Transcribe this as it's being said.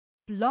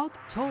Blog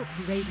Talk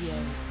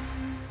Radio.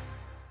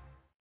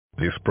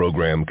 This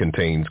program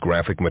contains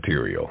graphic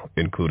material,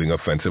 including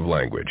offensive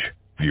language.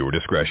 Viewer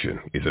discretion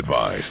is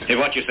advised. If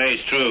what you say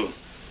is true,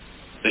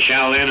 the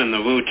Shaolin and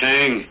the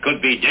Wu-Tang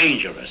could be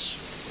dangerous.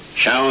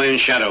 Shaolin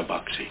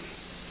shadowboxing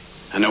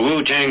and the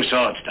Wu-Tang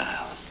sword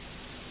style.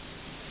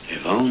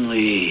 If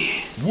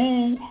only...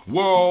 Wu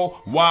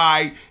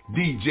Worldwide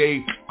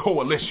DJ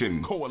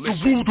Coalition. The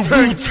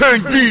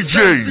Wu-Tang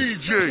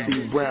DJ.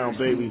 C. Brown,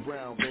 baby.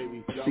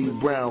 C.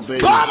 Brown,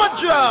 baby.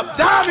 Bomber drop,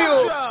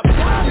 Daniel.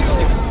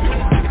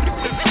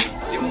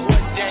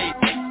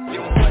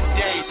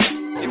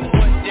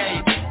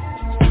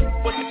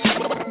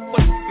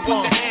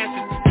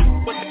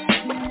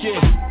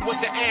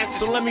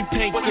 So let me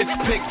paint this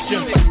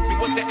picture.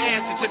 What's the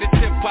answer to the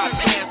tip-hop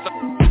cancer?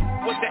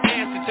 What's the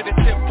answer to the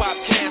tip-hop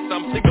cancer?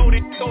 They go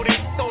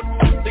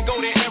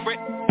there, Everett.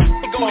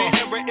 They go there,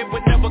 Everett. It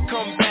would never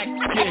come back.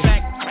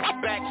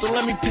 Back. So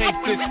let me paint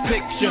this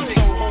picture.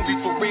 So hungry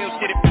for real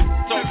shit.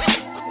 So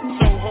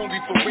hungry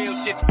for real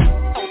shit.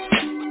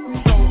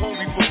 So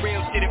hungry for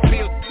real shit. It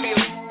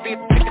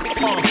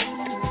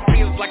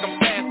feels like I'm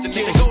fasting.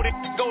 Nigga, go there.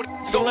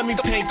 So let me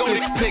paint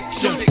this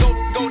picture.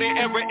 Go there,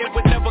 Everett. It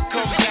would never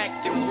come back.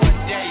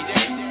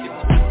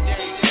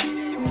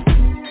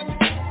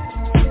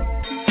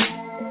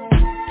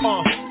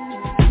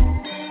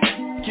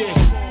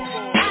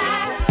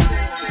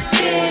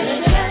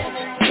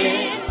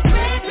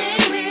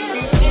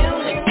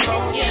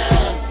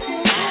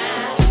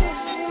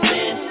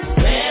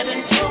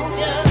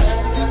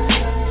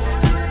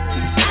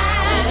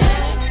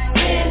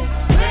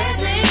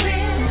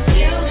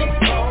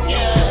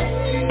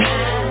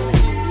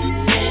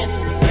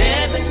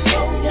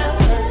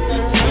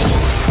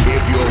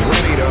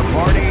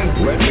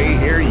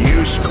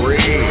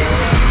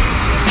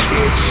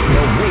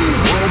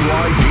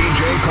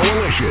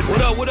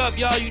 What up,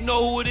 y'all? You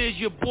know who it is,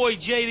 your boy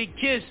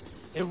JADAKISS.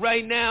 And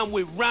right now I'm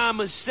with Rhyme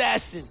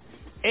Assassin,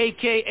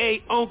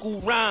 a.k.a.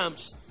 Uncle Rhymes.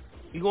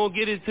 We're going to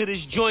get into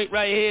this joint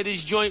right here.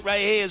 This joint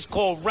right here is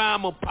called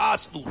Rhyme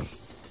Apostles.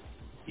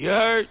 You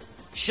heard?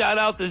 Shout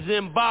out to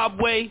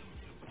Zimbabwe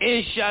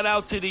and shout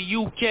out to the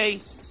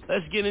UK.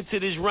 Let's get into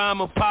this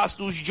Rhyme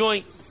Apostles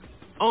joint.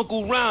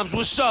 Uncle Rhymes,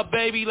 what's up,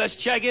 baby? Let's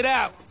check it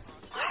out.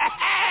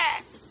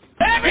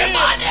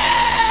 Everybody!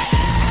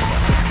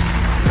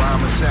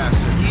 Rhyme Assassin.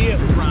 Yeah,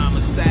 Rhyme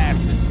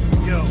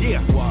Assassin. Yo.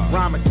 Yeah,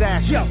 Rhyme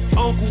Assassin. Yo,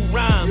 Uncle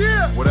Rhymes.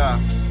 Yeah. What up?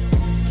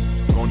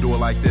 Gonna do it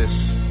like this.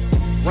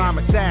 Rhyme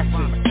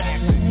Assassin.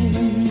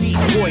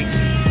 Voice.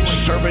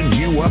 Serving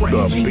you up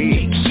the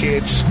beats.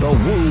 It's the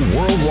Wu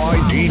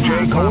Worldwide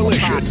DJ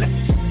Coalition.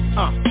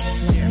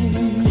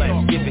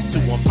 Let's give it to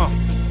them.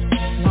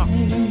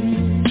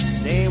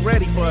 They ain't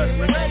ready for us.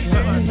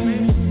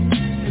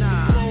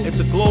 It's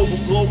a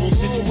global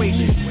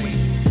situation.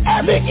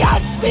 Every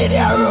guy's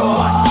video.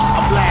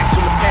 A blast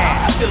from the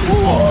past, Philly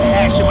smoke,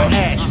 ash in my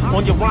ash.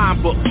 On your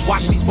rhyme book,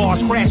 watch these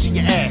bars crash in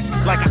your ass.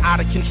 Like an out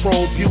of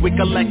control Buick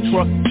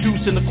Electra,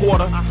 deuce in the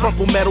quarter.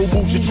 Crumple metal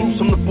moves your troops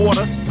from the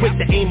border. Quick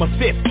to aim a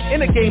fifth,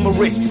 in a game of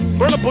risk.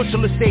 Burn a bushel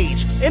of sage,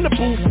 in the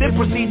booth, then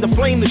proceed to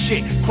flame the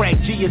shit. Crack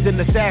G is an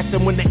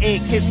assassin when the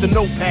ink hits the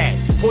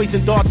notepad.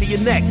 Poison dart to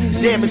your neck,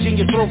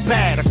 damaging your throat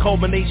pad. A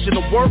culmination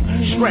of work,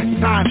 stress,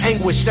 time,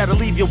 anguish that'll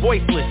leave you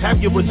voiceless. Have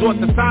you resort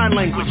to sign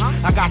language.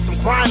 I got some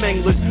crime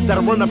anglers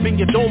that'll run up in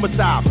your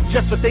domicile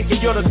just for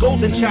thinking you're the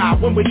golden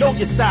child when we know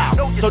your style.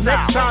 So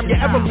next time you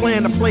ever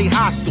plan to play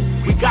hostile,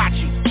 we got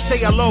you. Say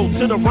hello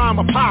to the Rhyme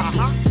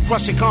Apostles.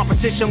 Crushing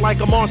competition like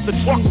a monster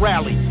truck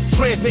rally.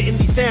 Transmitting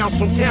these sounds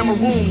from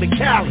Cameroon to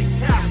Cali.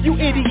 You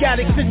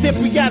idiotic,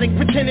 embryonic,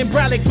 pretending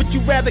brolic, but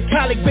you rather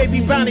colic,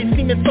 baby Ronnie,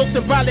 seeming so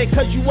symbolic,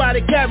 cause you out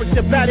of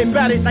character, bout it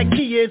like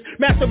he is.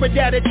 Master of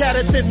data,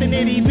 chatter, sensing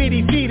itty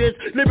bitty feeders.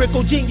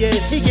 Lyrical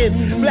genius, he is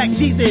Black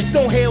Jesus,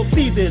 don't hail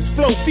Caesars.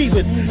 Flow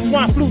fevers,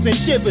 swine flus and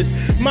shivers.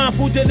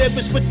 Mindful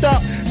delivers for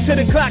thought, to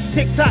the clock,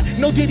 tick tock,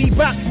 no diddy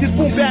bop, this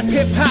boom bap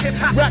hip hop.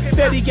 Rock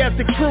steady as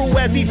the crew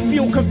as he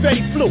spew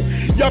confetti flew.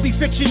 Y'all be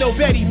fictional,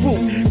 Betty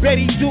Boo.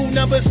 Betty do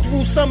numbers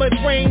through summer's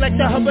rain like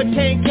the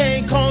hurricane,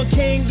 King Kong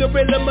King,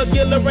 Gorilla,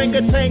 McGill,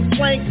 orangutan,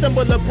 slang,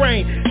 symbol of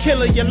brain.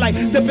 Killer you like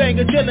the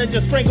banger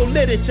Dillinger, strangle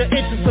literature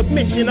into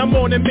submission. I'm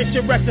on a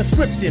mission, wreck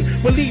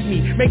description. Believe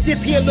me, make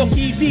this here look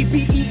easy.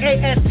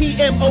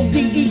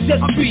 BEATSTMODE,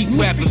 just beat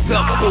rappers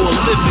up for a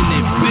living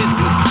in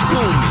business,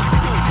 booming.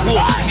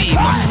 Wolf feed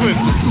my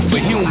strength is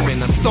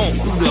superhuman. I stomp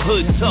through the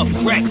hood, tough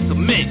crack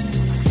cement.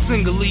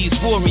 Singalese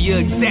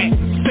warrior, exact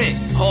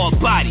descent. Hard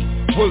body,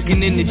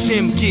 working in the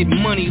gym, getting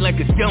money like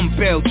a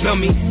dumbbell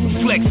dummy.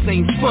 Flex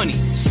ain't funny,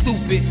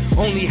 stupid.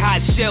 Only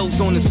hot shells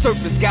on the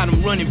surface got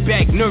them running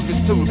back nervous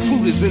to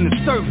recruiters in the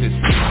service.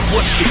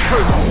 What's the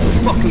purpose?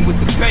 Fucking with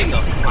the banger.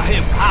 I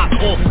hip hop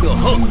off the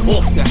hook,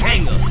 off the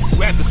hanger.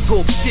 Rappers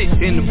talk shit,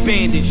 then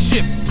abandon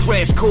ship.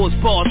 Crash course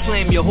bar,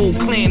 slam your whole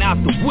clan out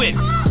the whip.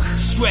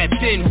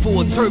 Strapped in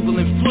for a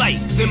turbulent flight.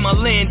 Then my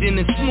landing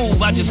is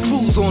smooth, I just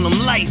cruise on them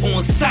light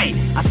on sight.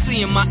 I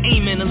see him, I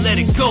aim in and let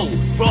it go.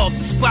 Rob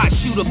the spot,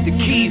 shoot up the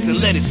keys and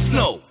let it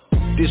snow.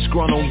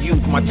 Disgruntled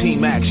youth, my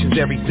team actions,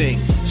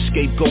 everything.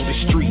 Scapegoat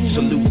the street,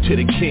 salute to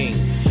the king.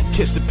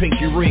 Kiss the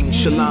pinky ring,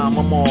 shalom,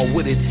 I'm all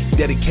with it.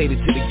 Dedicated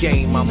to the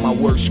game, I'm my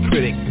worst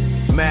critic.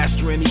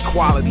 Mastering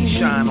equality,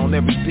 shine on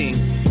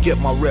everything. Get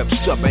my reps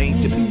up, I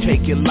ain't to be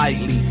taken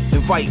lightly.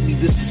 Invite me,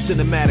 this is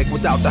cinematic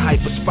without the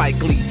hype of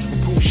Spike Lee.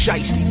 Proof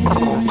shiesty,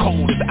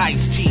 cold as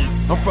iced tea.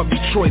 I'm from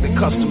Detroit,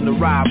 accustomed to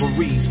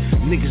rivalries.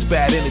 Niggas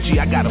bad energy,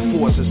 I got a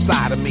force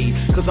inside of me.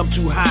 Cause I'm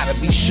too high to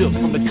be shook,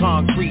 from the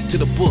concrete to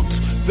the books.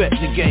 Vet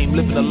in the game,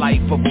 living the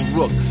life of a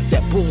rook.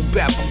 That boom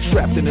bap, I'm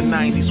trapped in the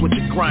 90s with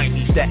the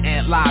grindies. That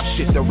ant live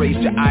shit that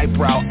raised your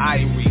eyebrow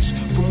iris.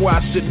 From where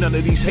I sit, none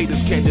of these haters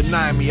can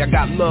deny me. I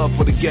got love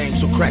for the game,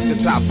 so crack the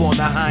top on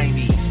the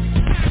hindies.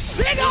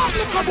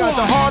 I got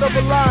the heart of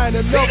a lion,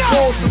 enough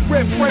balls to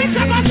rip Frank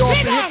Baby off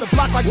and hit the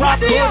block like rock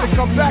and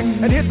come back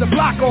and hit the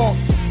block off.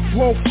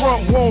 Won't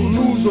front, won't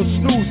lose or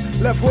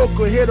snooze. Left hook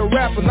or hit a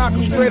rapper, knock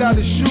him straight out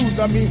his shoes.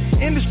 I mean,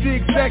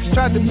 industry execs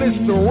tried to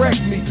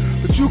misdirect me,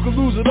 but you can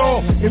lose it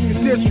all if you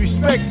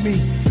disrespect me.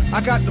 I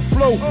got the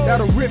flow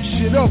that'll rip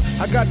shit up.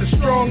 I got the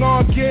strong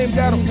arm game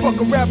that'll fuck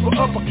a rapper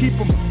up. I keep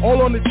them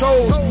all on their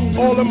toes,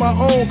 all on my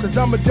own, cause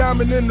I'm a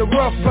diamond in the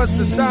rough, plus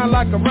the sign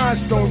like a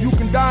rhinestone. You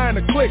can die in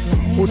a click,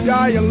 or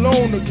die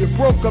alone, or get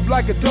broke up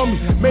like a dummy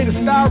made of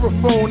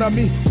styrofoam. I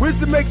mean,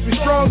 wisdom makes me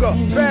stronger,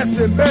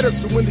 faster and better,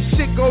 so when the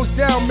shit goes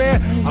down,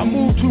 man, I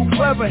move too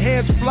clever,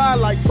 hands fly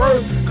like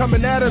birds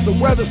coming out of the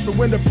weather. So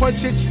when the punch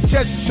hits your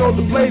chest, your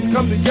shoulder blades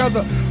come together.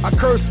 I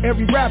curse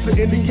every rapper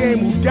in the game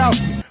who doubts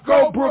me.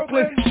 Go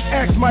Brooklyn,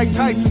 ask Mike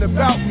Tyson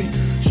about me.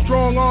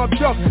 Strong arm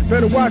duck,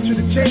 better watch you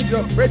to change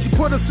up. Reggie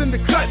put us in the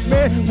cut,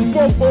 man, we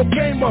both all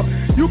came up.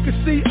 You can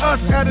see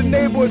us at a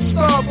neighborhood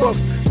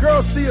Starbucks.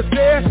 Girls see us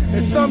there,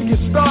 and some get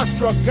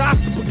starstruck.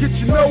 Gossip will get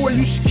you nowhere,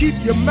 you should keep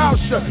your mouth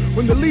shut.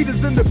 When the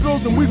leader's in the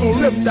building, we gon'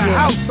 lift the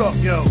house up.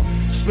 Yo,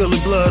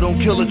 spilling blood on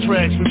killer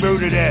tracks, we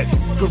murder that.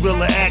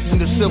 Gorilla acting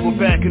the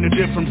silverback in a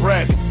different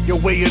bracket. Yo,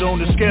 weigh it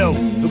on the scale,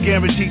 no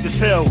guaranteed to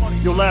sell.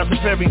 Your lives a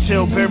fairy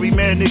tale, bury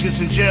mad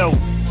niggas in jail.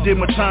 Did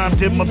my time,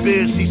 did my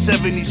biz,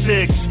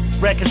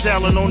 C76.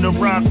 Reconciling on the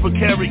rock for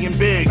carrying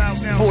big.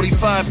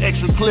 45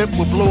 extra clip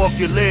will blow off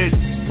your lid.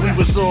 We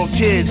was all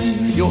kids,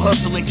 yo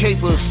hustling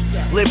capers.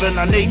 Living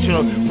our nature,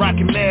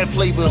 rocking mad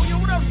flavors.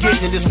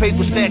 Getting in this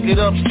paper, stack it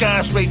up,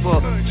 skyscraper.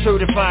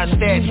 Certified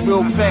stats,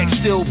 real facts,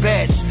 still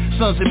bats.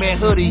 Sons of Man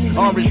hoodie,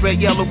 orange, red,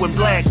 yellow, and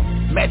black.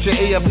 Match your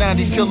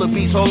AF90 killer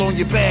beats all on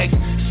your back.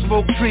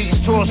 Smoke trees,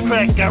 toss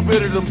crack, got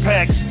rid of them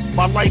packs.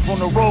 My life on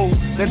the road,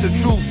 let the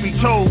truth be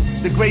told.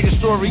 The greatest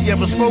story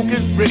ever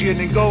spoken, written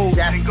in gold.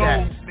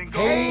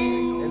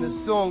 And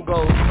the song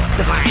goes,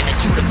 divine, a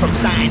tutor from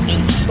sign,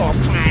 ain't start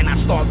crying, I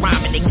start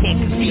rhyming, they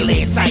can't conceal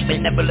the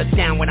excitement, never look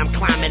down when I'm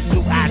climbing,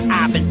 blue eyes,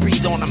 I've been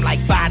breathe on them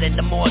like Biden,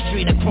 the more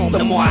tree the chrome,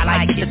 the more I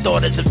like it, the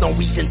daughters of no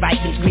reason,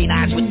 Vikings, green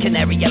eyes with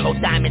canary yellow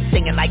diamonds,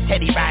 singing like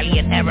Teddy Riley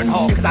and Aaron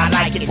Hall, cause I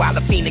like it, while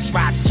the phoenix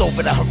rises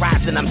over the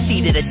horizon, I'm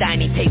seated at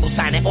dining table,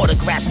 signing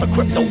autographs for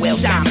crypto whale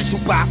diamonds, who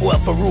buy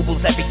oil for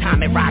rubles every time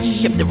it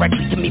rises, shipped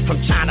directly to me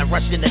from China,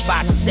 Russian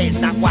advisor says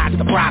not wise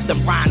to bribe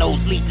them, rhinos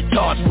lead the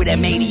charge with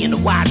M.A.D. and the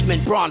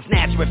Wiseman, Bronze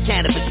Nazareth,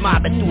 cannabis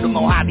mobbing through the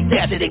Mojave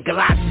Desert in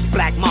Colossus,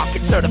 black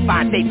market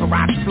certified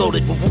vaporizers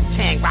loaded with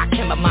Wu-Tang, rock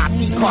him,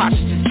 M.O.P. cautious.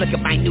 Look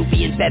at my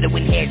Nubian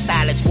Bedouin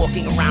hairstylists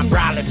walking around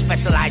braless,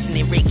 specializing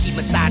in Reiki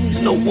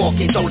massages, no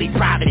walk-ins, only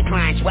private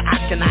clients with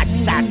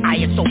Ashkenazi size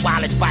ISO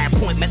wallets by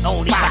appointment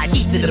only, by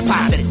each to the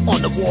deposit.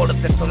 On the wall of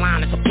the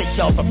salon is a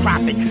picture of a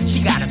prophet. She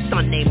got a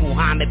son named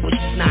Muhammad, but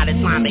she's not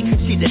Islamic.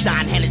 She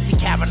designed Hennessy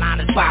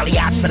Carolinas,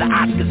 Balayage for the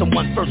Oscars, and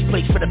won first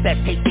place for the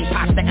best tasting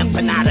pasta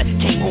empanada.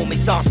 Came home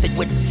exhausted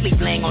with sleep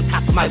laying on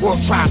top of my work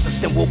trousers,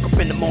 and woke up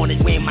in the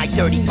morning wearing my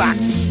dirty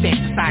boxes.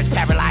 Fantasize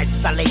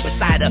paralyzes, I lay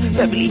beside her.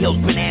 Beverly Hills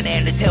banana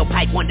and the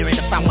tailpipe, wondering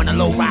if I want a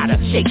low rider.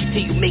 Shake it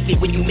till you make it,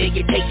 when you make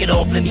it, take it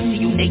off. Let me see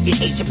you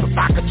naked. Agent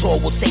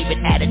provocateur will save it,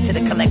 add it to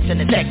the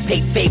collection of sex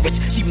tape favorites.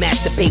 She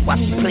masturbate while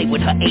she play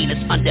with her anus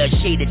under a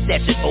shaded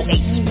desert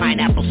oasis.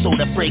 Pineapple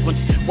soda fragrance.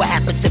 What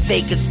happens to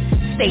Vegas?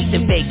 Stays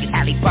in Vegas.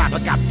 Alibaba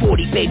got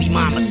 40 baby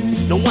mamas.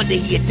 No wonder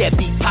he a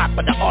deadbeat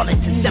papa. The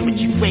Arlington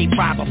Cemetery grave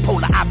robber,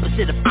 polar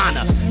opposite of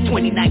honor.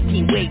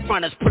 2019 wave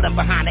runners pulling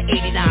behind the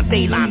 89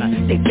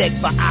 Bayliner. They beg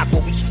for aqua,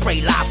 we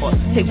spray lava.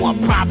 They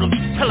want problems,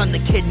 tell them to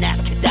kidnap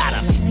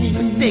Kadada.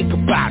 Even think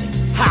about it,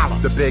 holla.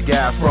 The big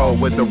Afro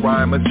with the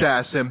rhyme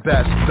assassin,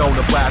 best known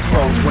to blast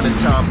foes when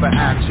it's time for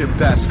action,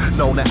 best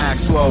known to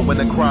act slow when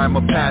the crime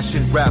of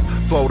passion, rap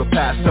flow to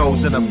pass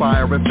those in a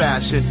fire and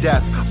fashion,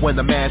 death when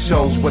the man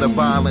shows with a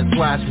violent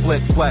flash,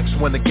 flick flex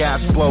when the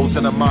gas blows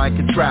in a mind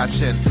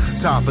contraption.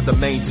 Top of the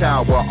main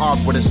tower,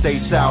 awkward and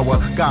stay sour.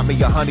 Got me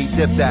a honey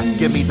dip that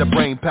give me the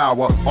brain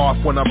power. Off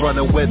when I'm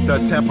running with a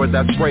temper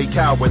that spray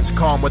cowards.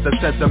 Calm with the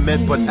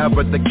sentiment, but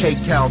ever the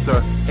cake counter.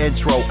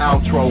 Intro,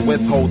 outro,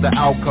 withhold the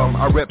outcome.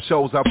 I rip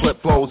shows, I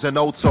flip flows and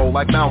old soul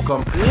like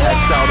Malcolm. X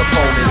out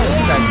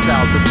opponents, next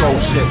out to throw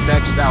shit.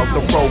 Next out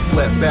the pro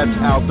flip, bets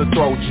out to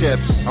throw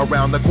chips.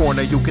 Around the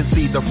corner you can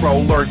see the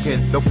fro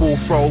lurking. The full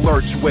fro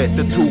lurch with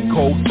the two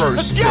cold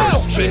first. Let's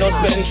go! Chino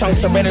spitting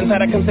chunks of riddance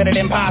that are considered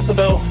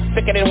impossible.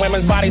 Thicker than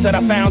women's bodies that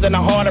I found in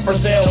the heart of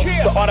Brazil.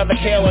 The art of the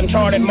kill,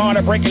 uncharted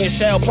martyr, breaking your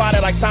shell.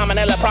 Plotted like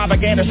salmonella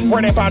propaganda,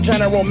 spreaded by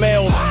General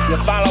Mills. Your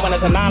following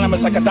is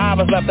anonymous, like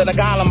cadavers left in a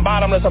golem.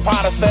 Bottomless, a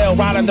pot of cell.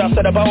 Rotting dust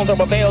to the bones are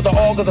revealed. The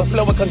organs of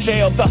fluid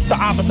congealed. Thus the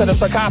opposite of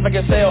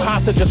sarcophagus ill.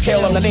 Hostages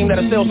kill them, the name that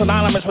is still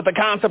synonymous with the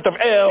concept of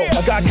ill.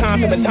 I got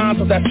confident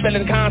tonsils that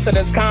spilling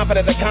consonants.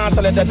 Confident the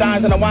consonant that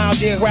dies in a wild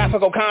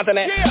geographical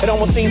continent. It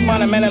almost seems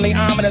fundamentally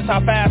ominous how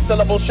fast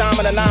syllables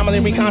shaman anomaly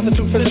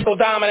reconstitute physical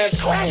dominance.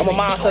 I'm a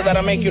monster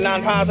that'll make you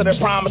non-positive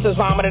promises.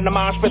 Vomit in the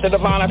mosh pit, the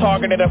divine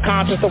targeted of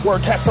conscience. The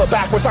word text or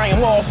backwards, I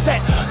am all set.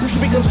 You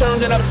should be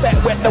concerned and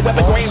upset with the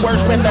weapon grade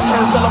wordsmith that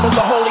turns syllables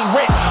to holy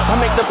writ. I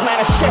make the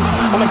planet shift.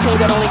 I'm a king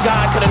that only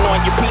God could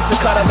anoint. Your pizza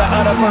cutter, the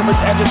utter verbiage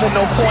edges at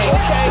no point.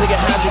 Nigga,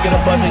 how'd you get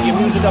a budget? Your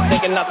music up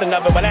thinking nothing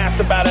of it. When asked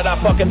about it, I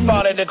fucking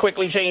thought it to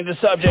quickly change the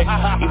subject.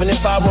 Even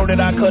if I wrote it,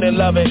 I couldn't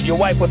love it. Your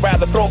wife would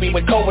rather throw me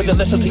with COVID than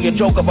listen to your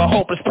joke of a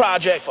hopeless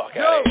project. Fuck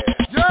out of here.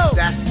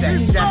 That's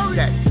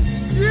that.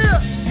 Yeah.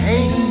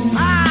 Pain.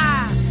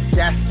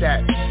 That's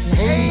that.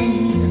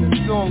 Pain. And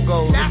the song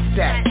goes. That's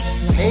that.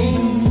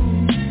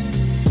 Pain.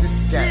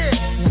 This that.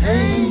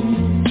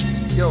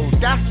 Pain. Yo,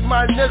 that's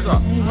my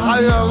nigga.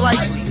 Highly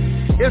unlikely.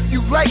 If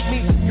you like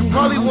me, you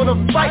probably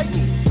wanna fight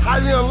me.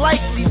 Highly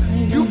unlikely.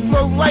 You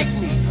flow like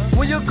me.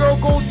 When your girl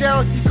goes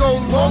down, she go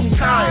long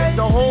time.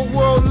 The whole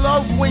world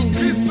loves when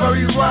Keith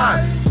Murray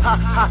rhymes. Ha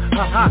ha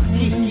ha ha,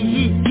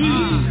 he.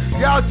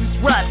 Y'all just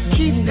rap.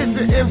 Keith is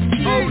an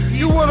MC.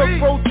 You wanna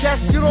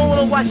protest, you don't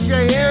wanna wash your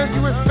hands.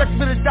 You expect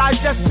me to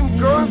digest some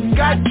girls?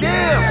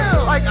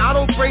 Goddamn. Like I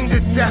don't bring the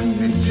death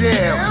to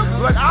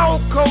jam. Like I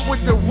don't come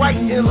with the right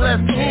and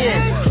left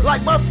hand.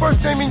 Like my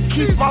first name ain't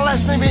Keith, my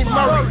last name ain't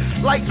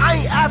Murray. Like I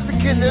ain't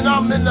African and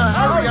I'm in a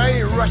hurry. I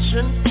ain't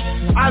Russian.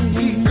 I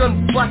be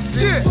gun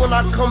busted. When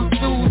I come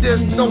through,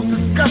 there's no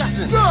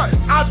discussion.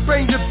 I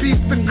bring the beef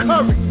to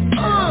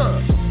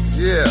curry.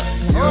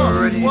 Yeah, you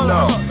already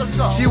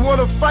know. She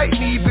wanna fight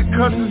me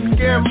because it's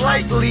scam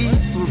likely.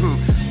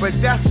 But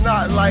that's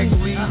not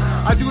likely.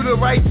 I do the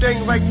right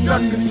thing like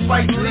Chuck and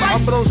Spike Lee.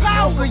 I'm gonna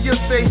smoke in your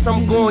face,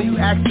 I'm going, you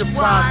act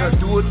surprised. I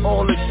do it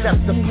all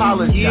except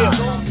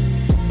apologize.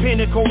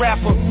 Pinnacle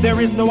rapper,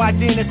 there is no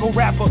identical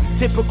rapper.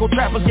 Typical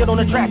trappers get on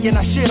the track and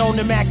I shit on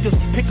them actors.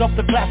 Pick up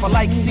the clapper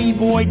like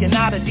C-boy, you're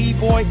not a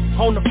D-boy.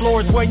 On the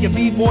floor is where your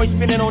B-boy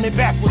spinning on it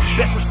backwards.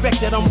 Best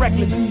respected, I'm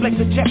reckless, flex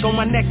a check on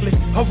my necklace.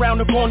 Around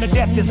the corner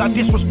death is, I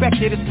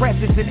disrespected his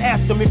presence and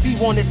asked him if he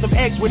wanted some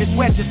eggs with his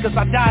wedges. Cause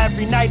I die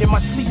every night in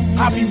my sleep,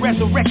 I'll be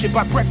resurrected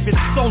by breakfast.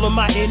 Stolen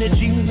my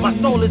energy, my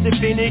soul is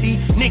infinity.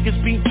 Niggas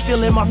be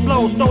stealing my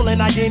flow, stolen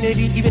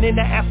identity. Even in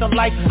the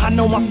afterlife, I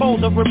know my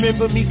foes will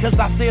remember me. Cause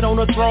I sit on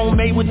a throne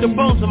made with the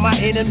bones of my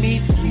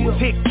enemies.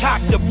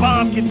 Tick-tock, the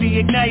bomb can be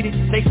ignited.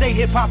 They say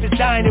hip-hop is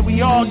dying and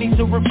we all need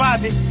to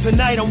revive it.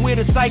 Tonight I'm with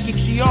a psychic,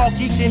 she all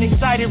geeked and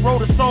excited.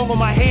 Wrote a song on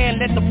my hand,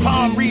 let the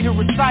palm reader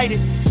recite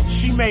it.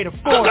 She made a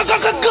force. I'm the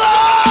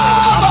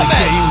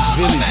Games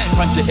Village,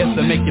 punch your head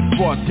to make it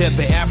forth. Tell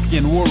the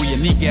African warrior,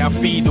 nigga,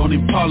 I feed on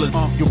impalas.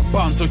 You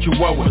bounce or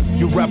chihuahua,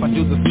 you rapper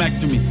do the smack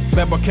to me.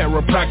 Member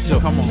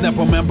chiropractor,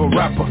 snapper member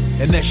rapper.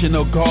 And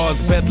national guards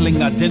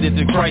battling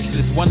identity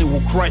crisis. One who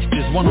will crush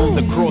this, one on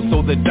the cross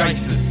or the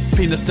dices.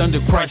 Penis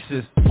under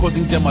crisis,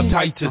 causing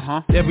dermatitis.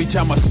 Every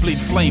time I split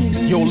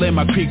flame, yo, let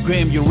my creek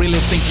gram. You really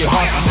think your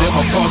heart is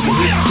ever bugger,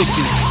 it's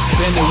sticking.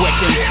 Then they whack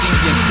MC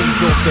and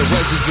feed off the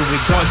residue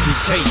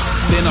regurgitate.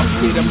 Then I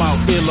spit them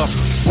out, iller.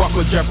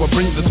 Walker Jabber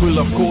brings the thrill,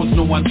 of course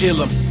no one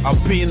ill.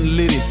 I've been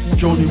lit it,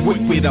 Johnny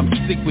Wick with, I'm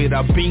sick with.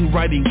 I've been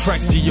writing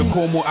tracks to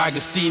Giacomo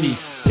Agostini.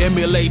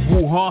 Emulate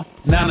Wuhan,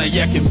 Nana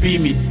Yak and be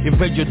me.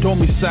 Invade your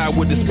domicile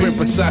with the sprint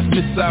precise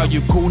missile.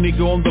 You cool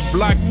nigga on the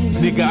block,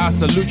 nigga I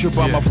salute you.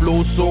 But my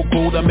flow so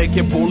cold I make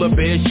a polar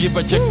bear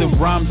shiver. Check the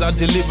rhymes I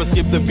deliver,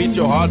 skip the beat,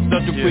 your heart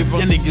start to quiver.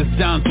 Your niggas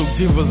down to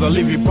divas, I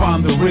leave you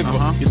upon the river.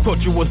 You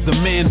thought you was the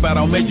man, but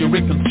I'll make you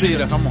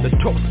reconsider. The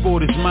top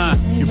sport is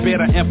mine, you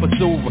better amp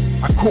us over.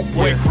 I cook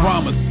wet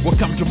rhymes,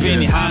 welcome to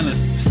Benny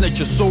Hannes. Snatch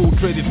your soul,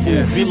 traded for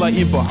a villa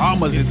in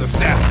Bahamas is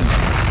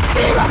assassin.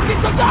 Hey, that's it,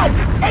 guys.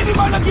 Any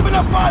man not giving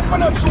a fight for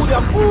them through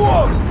their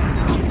poor.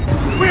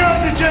 We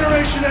are the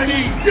generation that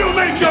eat. You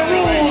make your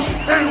rules,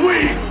 and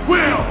we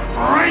will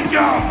break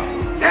them.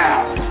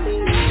 Yeah.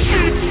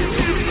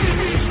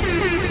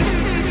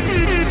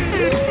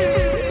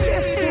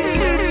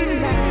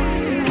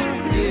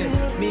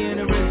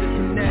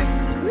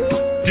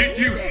 Did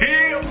you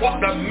hear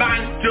what the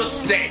man just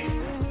said?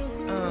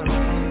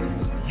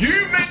 You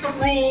make the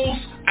rules,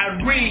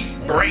 and we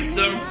break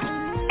them.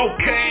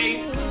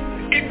 Okay?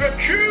 If your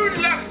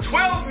tune lasts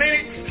 12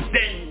 minutes,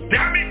 then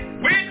damn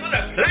it, we're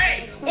gonna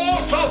play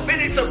all 12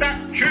 minutes of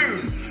that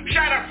tune.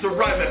 Shout out to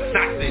Rhyme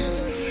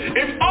Assassins.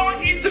 If our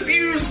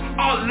interviews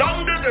are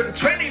longer than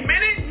 20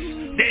 minutes,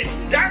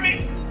 then damn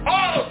it,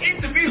 all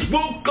interviews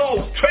will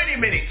go 20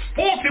 minutes,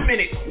 40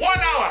 minutes, 1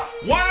 hour,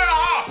 1 and a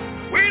half.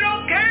 We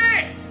don't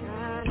care.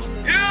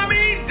 You know what I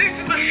mean? This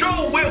is a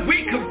show where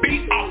we can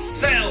be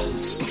ourselves.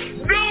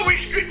 No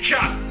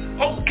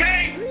restriction.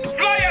 Okay?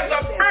 Fly as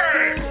a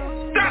bird.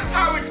 That's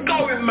how it's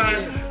going,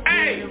 man.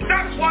 Hey,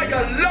 that's why you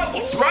love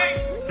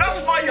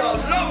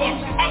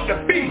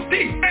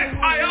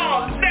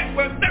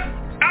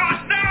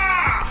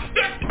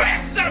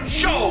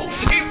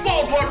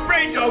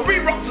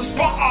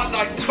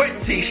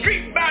Conspiracy,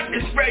 Street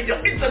Madness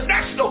Radio,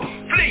 International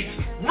Fleet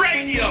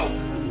Radio.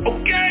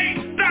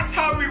 Okay? That's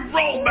how we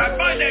roll, man.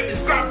 My name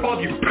is Grandpa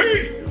P.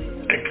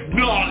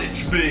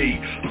 Acknowledge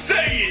me.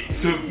 Say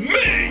it to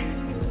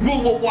me.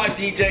 Worldwide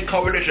DJ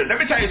Coalition. Let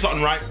me tell you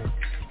something, right?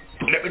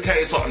 Let me tell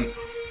you something.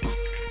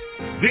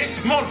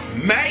 This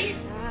month, May,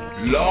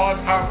 Lord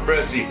have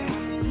mercy.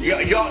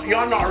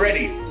 You're not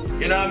ready.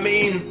 You know what I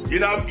mean? You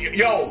know,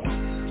 yo,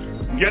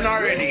 you're not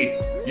ready.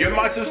 You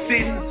might have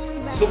seen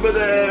some of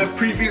the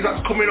previews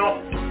that's coming up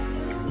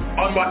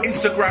on my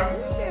Instagram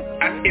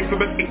at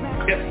infamous.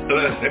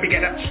 Let me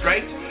get that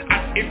straight.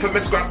 At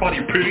infamous Grandpa P.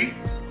 You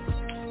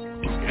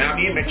know what I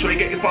mean? Make sure you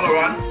get your follower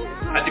on.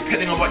 And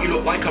depending on what you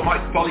look like, I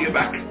might follow you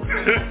back.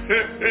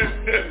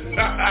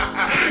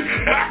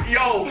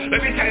 Yo,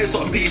 let me tell you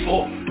something,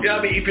 people. You know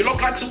what I mean? If you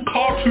look like some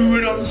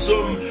cartoon on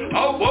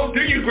some,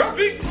 do you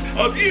graphics?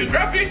 Or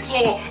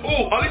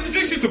I'll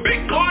introduce you to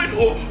Bitcoin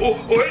or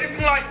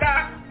anything like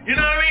that. You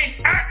know what I mean?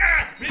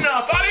 You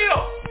know, follow you.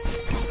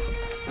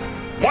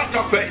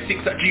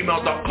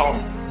 YOUNT36@gmail.com.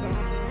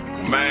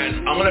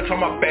 Man, I'm going to try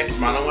my best,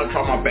 man. I'm going to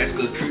try my best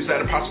because truth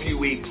said the past few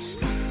weeks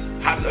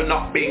has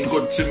not been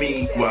good to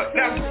me. Well,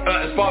 that's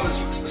as far as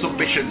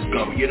submissions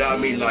go, you know what I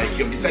mean? Like,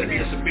 you've been sending me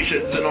your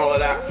submissions and all of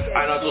that,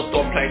 and I just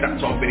don't play that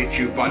 12-minute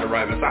tune by the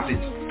Rhyme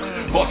Assassins.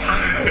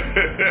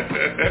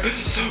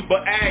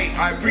 But hey,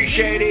 I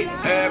appreciate it.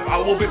 I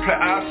will be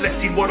I've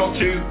selected one or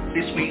two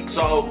this week,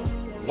 so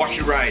watch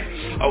your ride,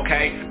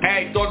 okay?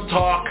 Hey, don't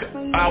talk.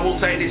 I will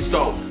say this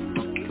though.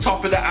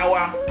 Top of the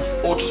hour,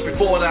 or just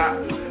before that,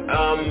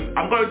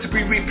 I'm going to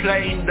be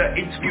replaying the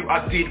interview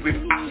I did with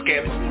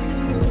Askem.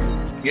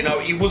 You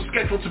know, he was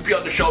scheduled to be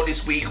on the show this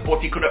week,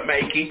 but he couldn't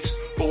make it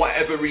for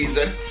whatever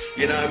reason.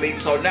 You know what I mean?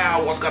 So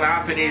now what's going to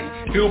happen is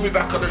he'll be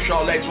back on the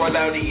show later on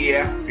down the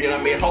year. You know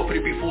what I mean? Hopefully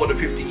before the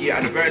 50-year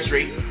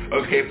anniversary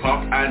of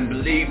hip-hop. And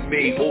believe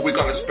me, we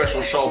got a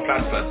special show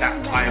planned for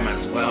that time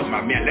as well,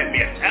 my man. Let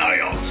me tell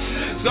you.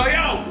 So,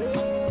 yo,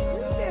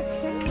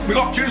 we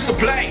got tunes to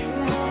play.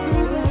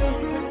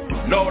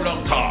 No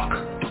long talk.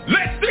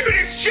 Let's do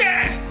this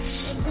shit!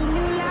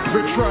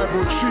 The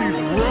tribal chief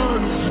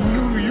runs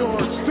New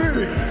York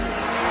City.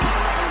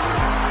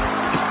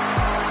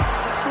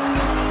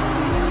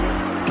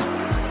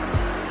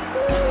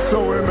 So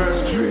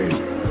MSG,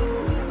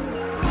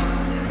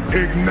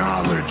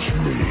 acknowledge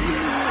me.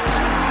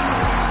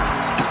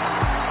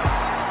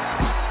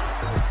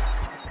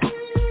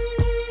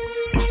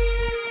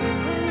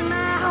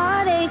 My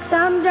heart aches,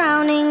 I'm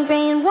drowning,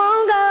 pain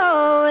won't go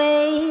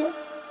away.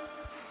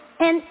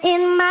 And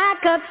in my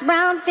cups,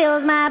 brown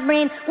fills my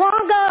brain,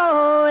 won't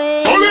go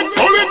away. Hold it.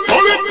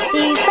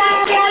 These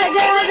 5 yellow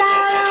girls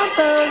out on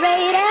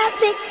parade at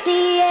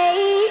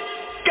 68.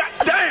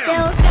 Goddamn.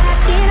 Still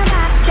trapped in a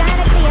box, trying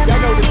to clear my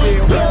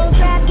name. Still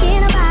trapped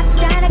in a box,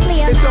 trying to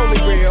clear my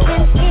name.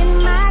 And in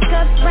my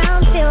cups,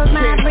 brown fills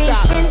my brain.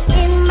 And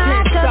in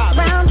my cups,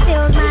 brown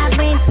fills my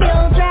brain.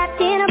 Still trapped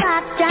in a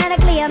box, trying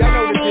to clear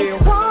my name.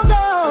 Won't go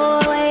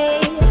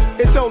away.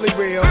 It's only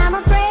real. I'm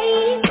afraid.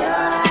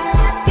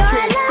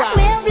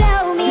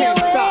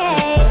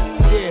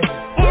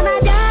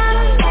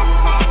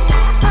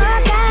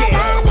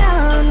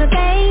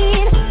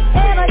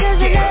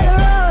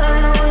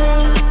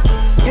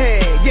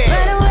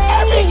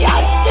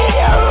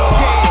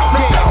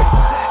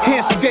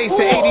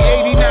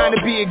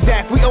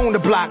 The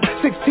block,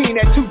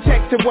 16 at 2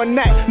 texts in one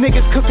night.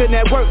 Niggas cooking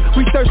at work,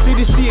 we thirsty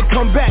to see it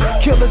come back.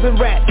 Killers and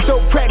rats, dope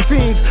crack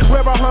fiends,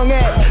 where I hung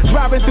at.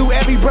 Driving through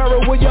every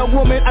borough with young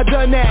woman, I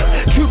done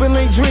that. Cuban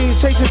link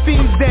dreams, chasing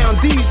fiends down.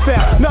 These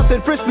fell,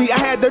 nothing frisked me, I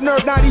had the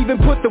nerve not even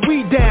put the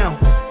weed down.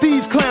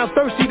 These clowns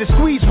thirsty to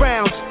squeeze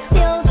rounds.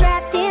 Still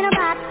trapped in a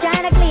box,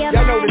 trying to clear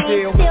y'all know the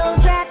deal.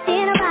 Still trapped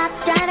in a box,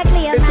 trying to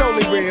clear it's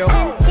only real.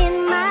 And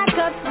in my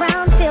cups,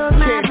 brown fills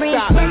my brain.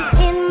 And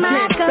in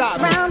my cups,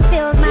 brown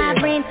fills my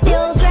brain.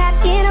 Still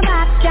trapped in a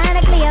box, trying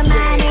to clear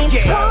my name.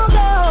 Won't go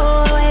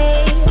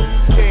away.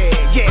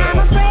 I'm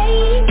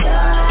afraid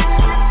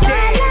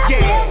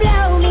your love will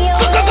blow me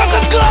away.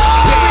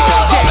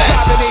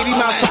 Driving 80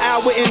 miles per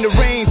hour in the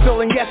rain,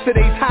 feeling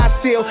yesterday's high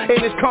still, and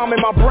it's calming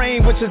my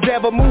brain, which is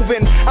ever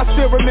moving. I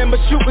still remember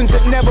shootings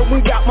that never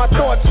went out my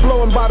thoughts,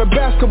 flowing by the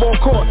basketball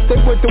court. They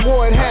went to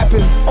war, it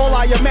happened. All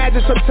I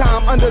imagine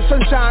sometime under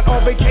sunshine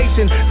on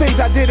vacation. Things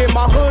I did in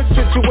my hood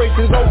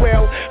situations, oh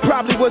well.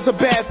 Probably was a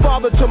bad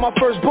father to my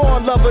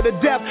firstborn, lover to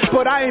death.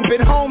 But I ain't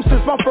been home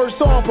since my first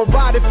song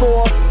provided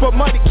for. But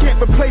money can't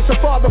replace a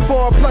father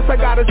for. Plus I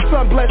got a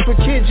son blessed with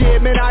kids, yeah,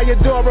 man, I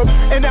adore him.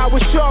 And I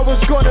was sure I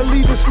was gonna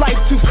leave this life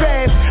too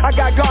fast. I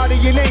got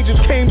guardian angels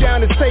came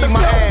down to save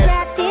my ass.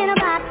 Trapped in a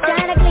box,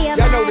 trying to clear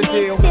y'all know the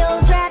deal.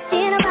 Still trapped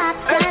in a box,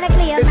 trying to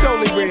clear it's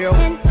only real.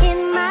 And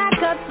in my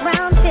cups,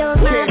 brown fills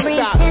my brain.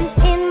 And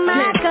in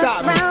my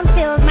cups, brown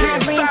fills my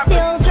brain.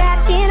 Still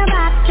trapped in a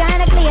box, trying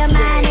to clear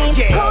my name.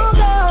 Won't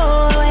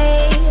go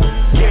away.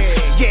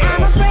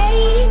 I'm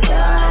afraid your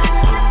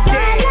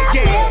love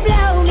will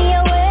blow me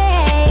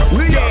away.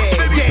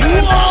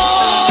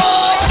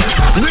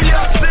 New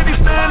York City,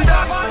 stand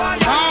up.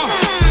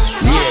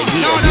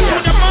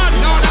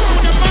 No,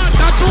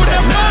 that's who the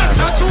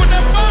man.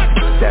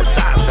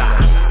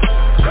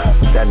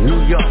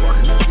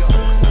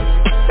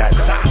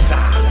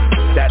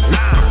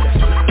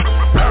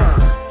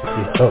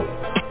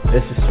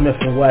 Smith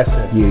 &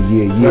 Wesson. Yeah.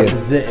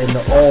 Representing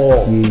the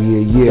all.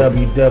 Yeah.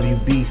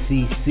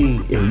 WWBCC.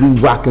 And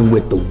we rocking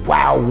with the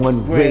Wild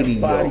One Radio.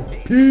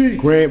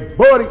 Grand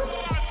Body.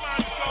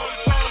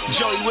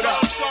 Joey, what up?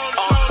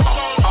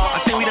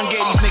 I think we done gave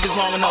these niggas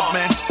long enough,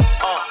 man.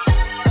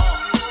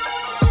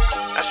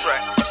 That's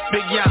right.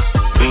 Big Young.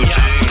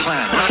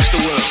 Watch the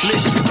world.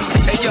 Listen.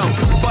 Hey yo,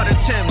 Butter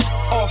Timbs,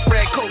 off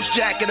red coach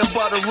jacket, a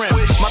butter rim.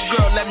 My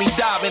girl let me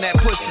dive in that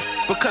pussy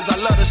because I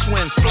love to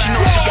swim. She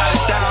knows she got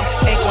it down,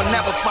 ain't gonna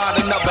never find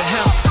another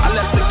him. I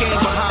left the game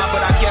behind,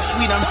 but I guess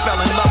we done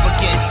fell in love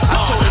again. I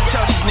told her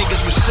tell these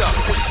niggas what's up.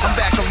 I'm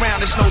back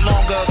around, it's no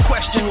longer a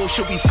question who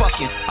should be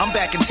fucking. I'm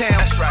back in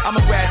town,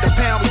 I'ma grab the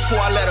pound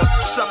before I let her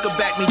sucker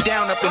back me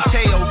down up in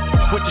tail.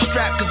 With the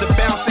strap cause the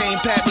bounce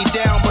ain't pat me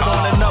down, but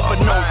on another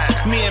note,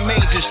 me and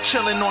Majors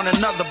chilling on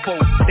another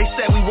boat. They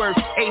said we worth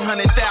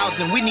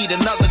 800,000, we need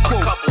another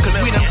quote. Cause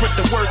we done put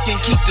the work in,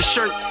 keep the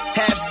shirt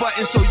half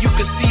button so you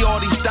can see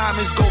all these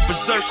diamonds go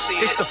berserk.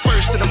 It's the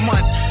first of the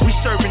month, we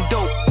serving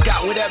dope,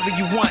 got whatever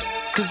you want.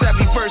 Cause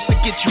every verse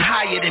will get you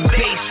higher than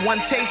bass.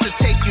 One taste will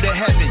take you to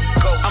heaven.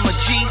 I'm a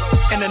G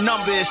and the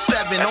number is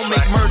 7. Don't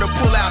make murder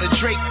pull out a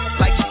Drake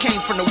like you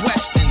came from the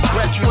Western.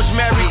 Was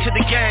married to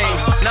the game,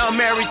 now I'm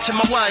married to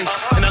my wife,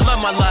 and I love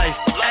my life.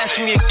 Ask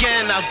me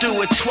again, I'll do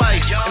it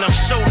twice. And I'm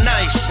so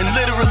nice, and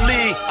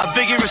literally, I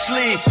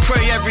vigorously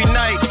pray every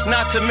night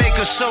not to make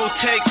a soul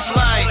take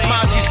flight.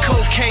 Mozzie's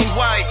cocaine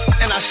white,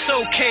 and I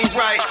so came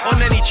right on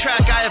any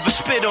track I ever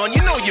spit on.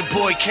 You know your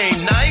boy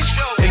came nice,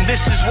 and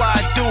this is why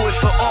I do it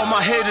for all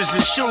my hitters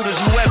and shooters,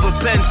 whoever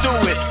been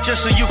through it,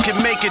 just so you can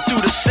make it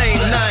through the same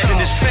night. In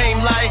this fame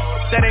life,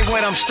 that ain't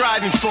what I'm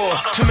striving for.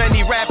 Too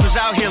many rappers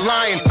out here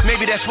lying,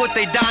 maybe that's what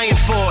they dying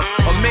for.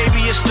 Or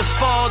maybe it's the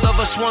fault of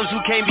us ones who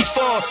came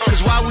before.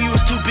 Cause while we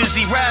was too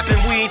busy rapping,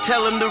 we ain't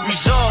tell them the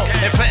result.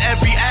 And for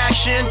every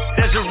action,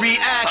 there's a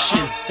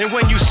reaction. And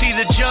when you see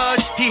the judge,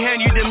 he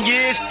hand you them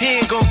years,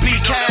 he ain't gon' be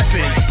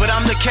capping. But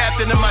I'm the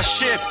captain of my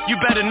ship, you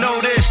better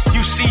know this.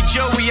 You see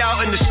Joey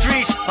out in the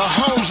streets, a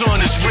home's on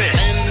his wrist.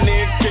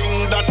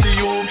 Anything that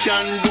you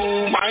can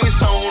do, my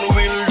sound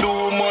will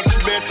do much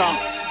better.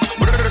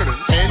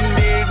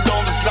 Any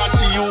dubs that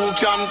you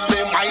can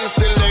play, my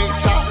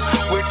selector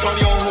will turn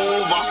you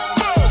over.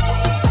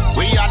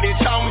 We are the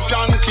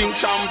champion, king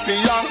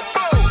champion.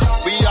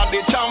 We are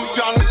the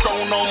champion,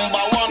 crown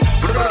number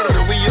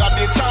 1. We are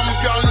the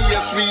champion,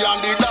 yes we are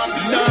the done.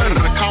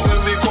 Come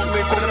we come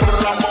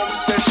from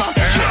obsession.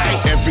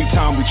 Every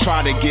time we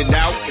try to get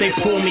out, they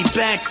pull me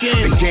back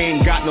in. The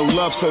game got no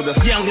love, so the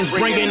youngins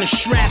bringing the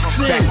straps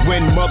in. Back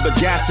when Mother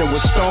Gaston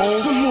was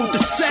stoned, we moved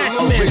the sack,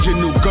 man.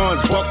 Original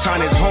guns,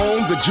 Bucktown is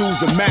home, the Jews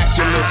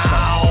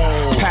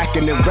immaculate.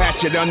 Packing the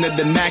ratchet under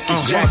the Nike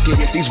jacket.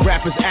 These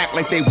rappers act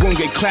like they won't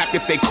get clapped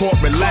if they caught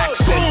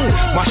relaxing.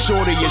 My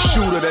shorty is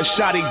shooter, the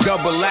shotty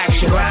double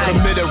action.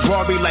 Commit a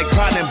robbery like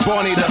Clyde and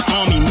Barney, the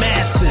army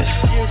massive.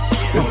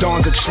 The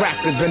dawn's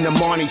attractive in the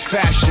Marnie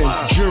fashion.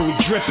 Jewelry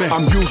dripping,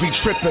 I'm usually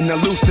tripping,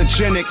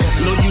 hallucinogenic.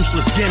 No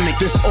useless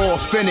gimmick, this all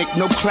authentic,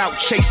 no clout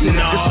chasing.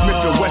 This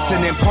Smith &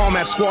 Wesson and Palm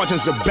Ave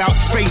squadrons about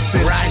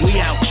facing. Right, we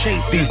out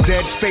chasing these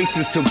dead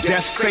faces till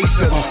death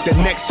faces. The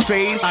next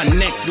phase, our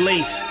next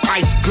lace,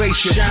 ice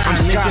glacier.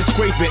 I'm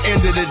skyscraping,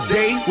 end of the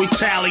day, we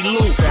tally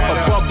loot.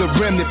 Above the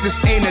rim, if this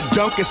ain't a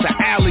dunk, it's an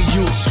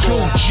alley-oop.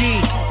 True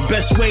G,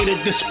 best way to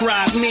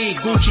describe me.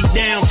 Gucci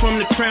down from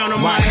the crown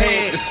of my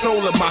head, the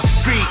sole of my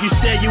feet. You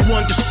said you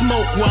want to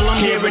smoke while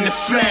I'm here in the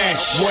flash.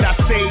 What I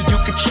say you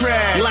can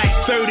trash, like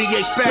 38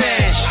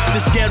 Spash.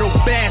 This ghetto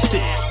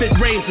bastard spit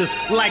razors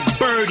like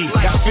Birdie.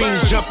 Got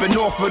fiends jumping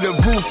off of the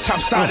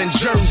rooftops out in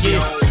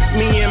Jersey.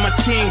 Me and my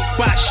team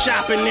spot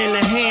shopping in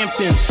the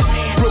Hamptons.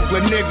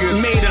 Brooklyn niggas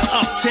made an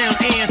uptown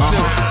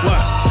anthem. What?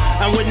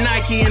 I'm with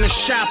Nike in the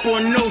shop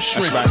on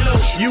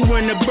Nostrand. You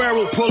in the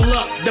barrel, pull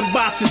up, the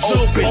box is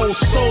open. Old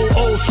soul,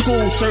 old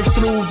school, surf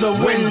through the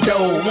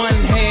window. One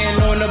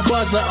hand on the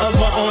buzzer,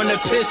 other on the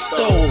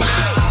pistol.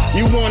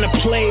 You wanna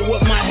play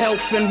with my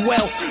health and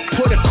wealth?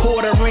 Put a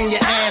quarter in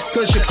your ass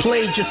cause you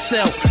played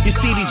yourself. You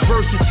see these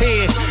verses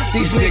here,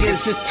 these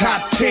niggas is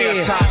top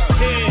tier.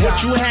 What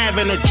you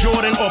having, a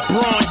Jordan or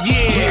Braun?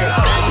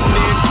 Yeah.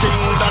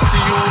 Anything that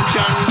you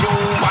can do,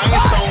 my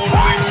sound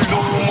will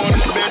do much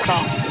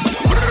better.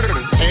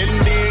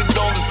 Any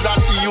dubs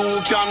that you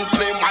can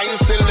play, my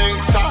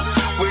selector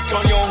will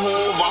turn you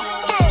over.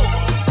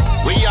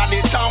 We are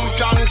the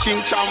champion,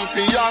 king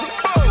champion.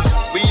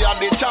 We are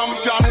the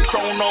champion,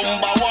 crown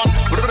number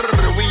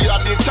 1. We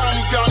are the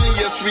champion,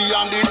 yes we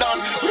are the done.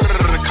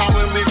 Come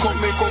we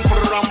come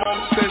from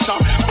obsession.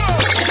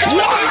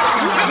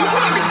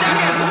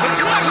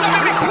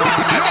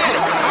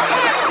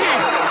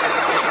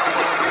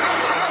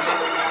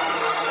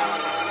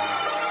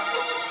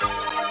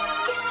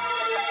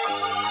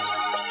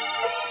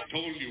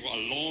 Told you a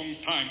long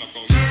time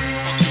ago, you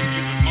fucking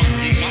little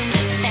monkey, not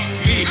to fuck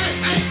me.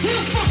 Hey, who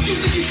the fuck you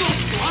think you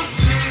talking to, huh?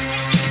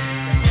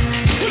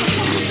 Who the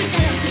fuck you think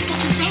I am, you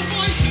fucking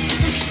bellboy?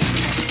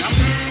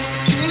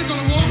 You wanna go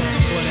to war?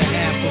 For the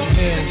half a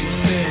million,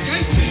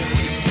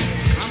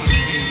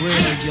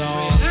 real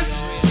y'all.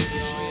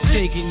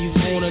 Taking you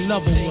on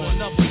another one.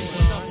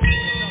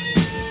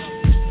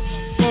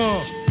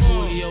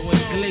 Julio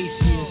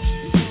Iglesias.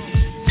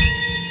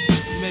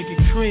 Make it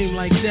cream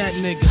like that,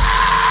 nigga.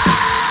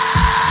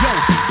 Yo,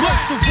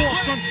 first of all,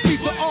 son, beat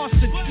the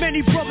arson.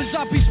 Many brothers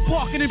I be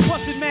sparking and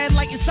busting mad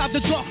light inside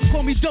the dark.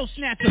 Call me dough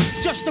snatcher,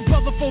 just a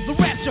brother for the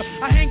rapture.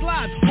 I hang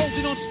live,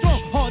 holding on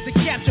strong, hard to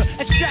capture.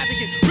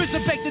 Extravagant,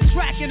 resurrect the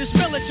track and it's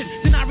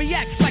militant. Then I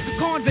react like a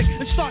convict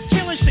and start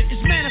killing shit.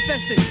 It's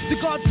manifested. The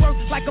gods work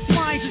like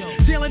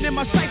appliances. Dealing in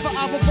my cipher,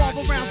 I revolve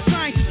around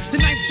sciences. The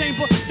ninth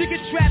chamber, you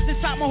get trapped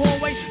inside my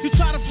hallway. You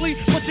try to flee,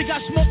 but you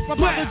got smoke from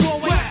by the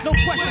doorway. No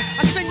question,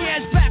 I send your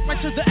ass back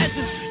right to the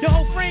essence. Your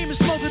whole frame is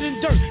smothered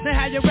in dirt. Now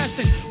how you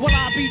resting? Well,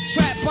 I'll be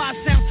trapped by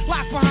sound,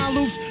 locked behind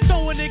loops,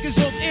 throwing niggas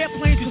off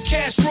airplanes with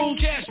cash rules.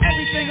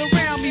 Everything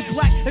around me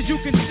black, as you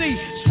can see.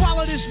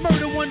 Swallow this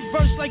murder one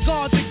verse like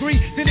God's degree,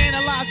 then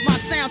analyze my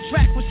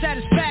soundtrack for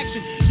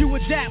satisfaction. You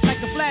adapt like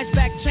a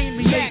flashback chain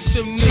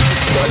reaction.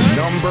 The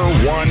number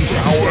one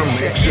power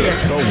mixer,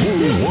 the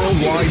Woo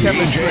Worldwide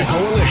DJ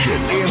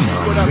Coalition in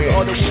the mix.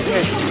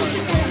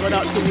 Run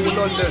out to Woo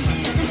London,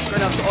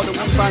 run out to all the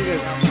Woo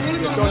bangers.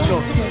 You don't know,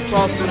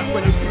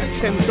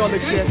 2023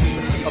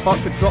 Kemzology,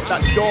 about to drop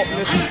that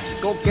darkness.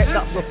 Go get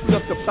that for free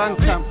off the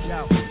Bandcamp.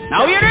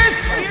 Now hear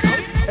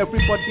this!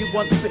 Everybody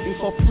wants sitting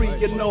for free,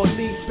 you know,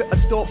 leave bit of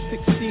dope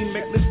 16,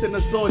 make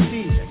listeners OD.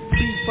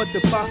 B for the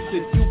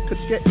bastard, you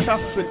could get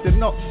captured. They're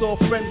not so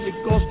friendly,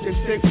 Ghost and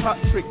St.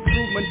 Patrick,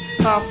 Truman,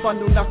 half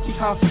Anunnaki,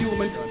 half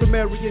human.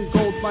 Sumerian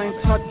gold mines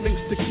had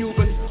links to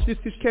Cubans. This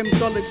is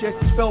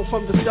Kemzology, fell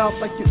from the south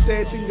like you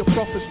said in your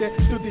prophecy.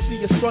 Studied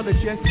the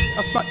astrology,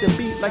 I smacked the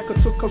beat like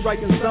I took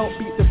Orion's belt.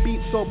 Beat the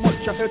beat so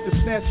much I heard the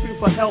snare scream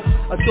for help.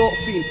 A dope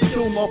fiend,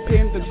 kill more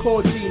pain than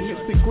codeine.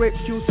 Mixed with grape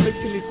juice,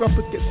 making these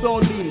rappers get so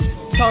lean.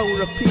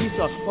 Tower of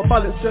Pisa, more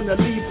balance than a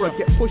Libra.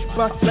 Get pushed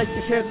back like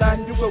the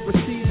headline, you will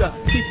receive her.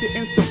 Keep it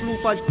into blue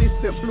badge,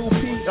 distant blue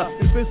Peter.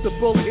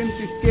 Invisible in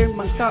this game,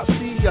 man can't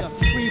see ya.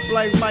 Three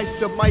blind mice,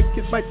 the mic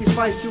is my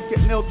device. You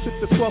get nailed to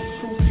the cross,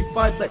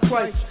 crucified like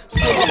Christ.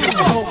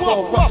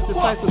 Snowball, rocks the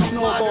size of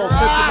snowball.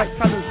 Heavy like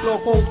cannons, blow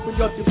holes for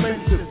your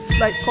defenses.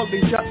 Like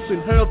Colin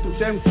Jackson, hurled to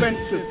them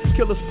fences.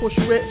 Killers push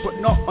weight, but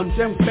not on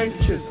them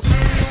benches.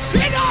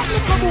 Sit up,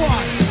 come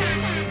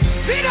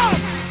on! Sit up!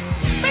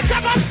 Make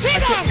up a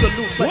sit up!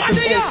 Like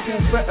the old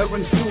school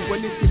veterans do.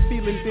 When if you're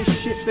feeling this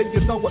shit, then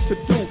you know what to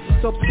do.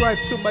 Subscribe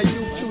to my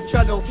YouTube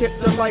channel, hit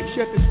the like,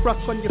 share this crack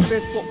on your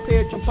Facebook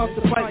page and pass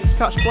the fight.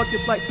 Catch bodies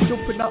like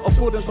jumping out of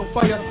buildings on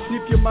fire.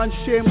 Leave your man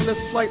shameless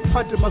like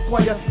Paddy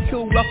Maguire.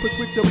 Kill rappers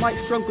with the mic,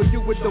 strangle you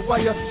with the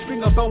wire.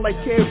 String a bell like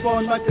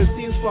A.F.R.O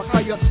magazines for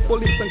hire.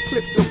 Bullets and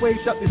clips the way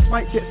that this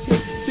mic gets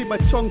hit. See my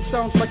tongue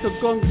sounds like a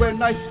gun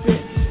when I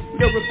spit.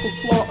 Lyrical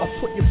slaughter,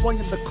 put your boy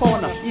in the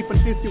corner. Even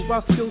Dizzy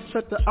Ross still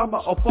tread the armor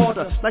of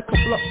order. Like a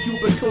block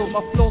cubicle,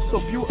 my flow so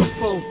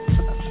beautiful.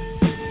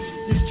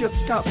 You just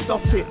can't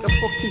stop it. The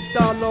fucking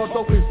Star Lord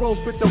always rolls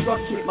with the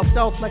rocket. My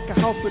style's like a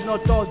house with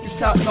no doors, you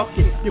can't knock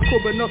it. You're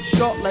coming up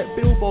short like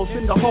billboards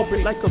in the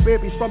Hobbit. Like a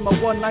baby from a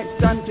one night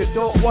stand, you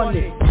don't want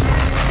it.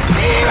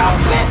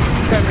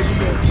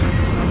 Chemistry.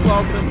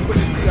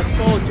 2023, I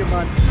told you,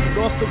 man.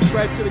 Go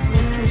subscribe to the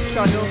YouTube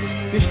channel.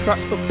 This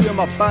track's up here on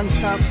my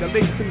Bandcamp. The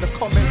links in the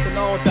comments and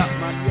all that,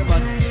 man. Yeah,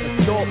 man.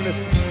 It's dopeness.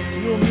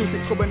 New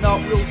music coming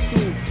out real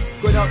soon.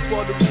 Going out to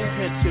all the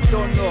movements you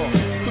don't know.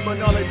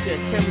 Criminology,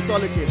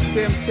 Kemzology,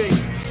 same thing.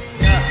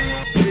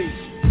 Yeah, please.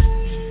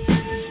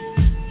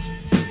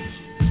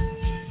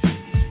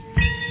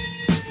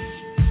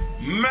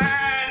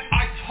 Man,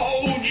 I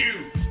told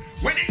you.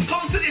 When it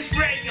comes to this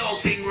radio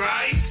thing,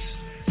 right?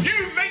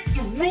 You make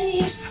the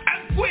rules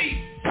and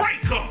we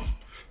break them.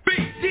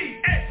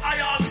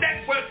 BDSIR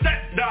network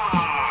that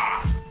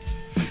nah.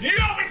 Yo,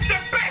 it's the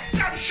best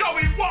damn show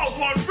in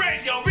worldwide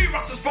radio. We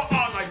rock us for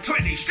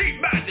R920, Street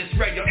Madness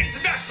Radio,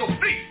 International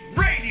Fleet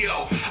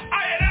Radio.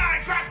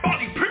 I Grab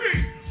Body P,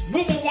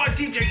 Worldwide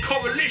DJ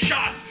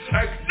Coalition.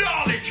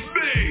 Acknowledge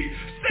me.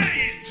 Say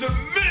it to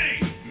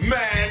me.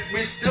 Man,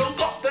 we still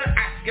got the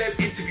Ask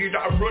interview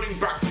that I'm running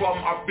back from,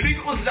 I believe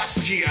it was last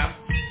year.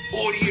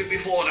 Or the year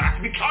before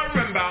that. We can't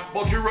remember,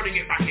 but we're running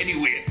it back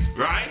anyway,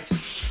 right?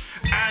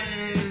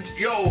 And,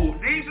 yo,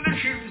 these are the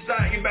tunes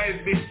that you may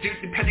have missed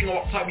depending on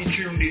what time you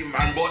tuned in,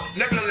 man. But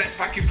nevertheless,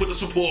 thank you for the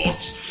support.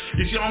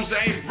 You see what I'm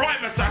saying?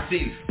 Rhyme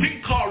Assassin,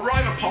 Pink Car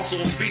Rhyme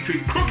Apostles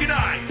featuring Crooked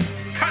Eye,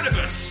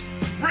 Cannabis,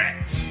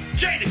 REKS,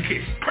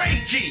 JADAKISS,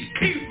 Craig G,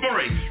 Keith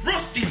Murray,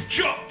 Rusty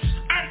JUXX,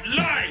 Ant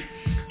Live,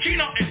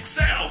 CHINO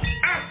XL,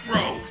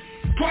 A.F.R.O,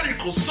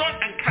 Prodigal SUNN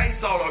and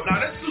K-Solo. Now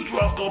let's just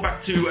go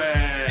back to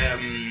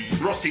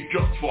Rusty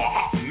JUXX for a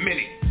hot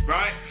minute,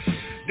 right?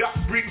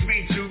 That brings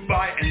me to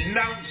my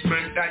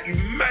announcement that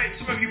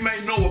some of you may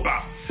know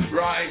about,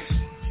 right?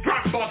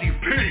 Black Body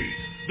P,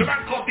 the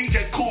man called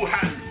DJ Cool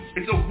Hand.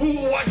 It's a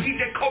worldwide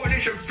DJ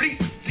Coalition Fleet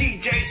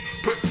DJs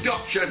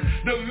production.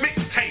 The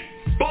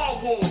mixtape,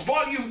 Bar Wars,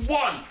 Volume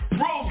 1,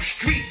 Rogue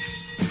Streets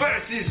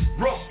versus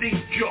Rusty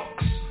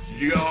JUXX.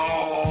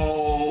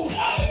 Yo,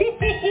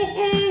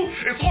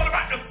 it's all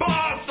about the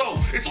bars though.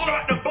 It's all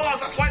about the bars.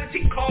 That's why the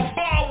team called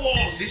Bar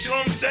Wars. You see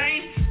what I'm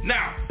saying?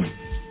 Now,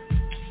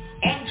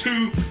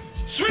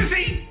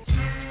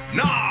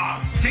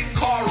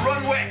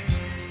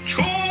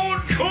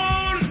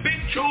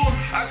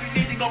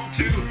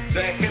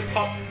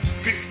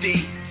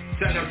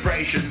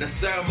 celebration, the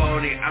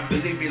ceremony, and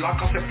believe me,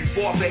 like I said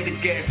before I played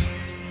again,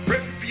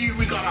 rip for you,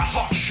 we got a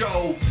hot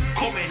show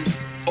coming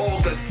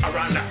August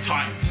around that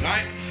time,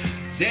 right?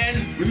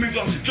 Then we moved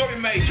on to Joey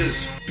Majors,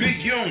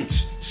 Big YOUNT,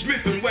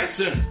 Smith and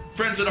Wesson,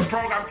 friends of the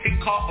program,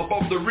 Kick-Cut,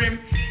 Above the Rim,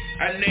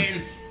 and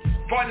then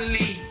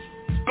finally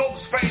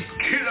Ghostface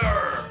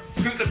Killer,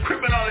 through the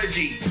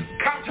Criminology,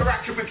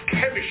 counteracted with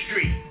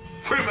Chemistry,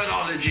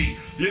 Criminology.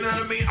 You know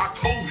what I mean? I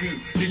told you,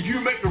 that you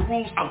make the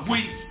rules and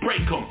we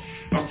break them.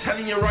 I'm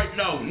telling you right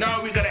now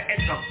we're gonna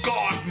enter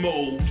God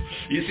mode.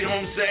 You see what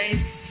I'm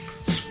saying?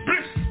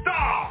 Spliff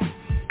Star,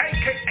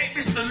 aka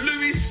Mr.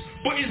 Lewis,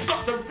 but he's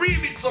got the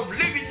remix of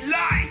Living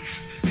Life.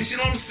 You see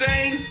what I'm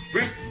saying?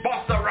 With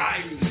Busta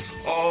Rhymes.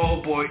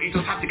 Oh boy, he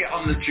just had to get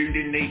on the tune,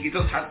 didn't he? He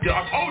just had to.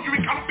 I told you he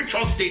cannot be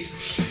trusted.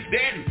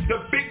 Then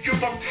the big tune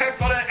from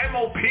TEFLON and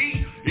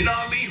M.O.P. You know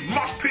what I mean?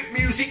 Mosh pit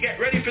music, get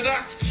ready for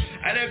that.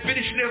 And then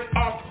finishing it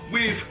off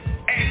with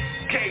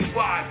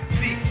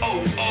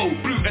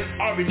SKYZOO, blue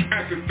and orange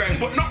everything.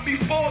 But not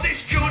before this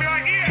tune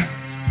right here.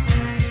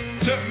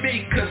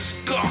 TAMIKA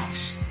Scott,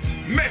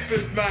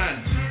 Method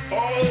Man.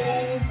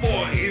 Oh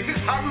boy, is this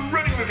how we're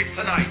running with it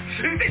tonight?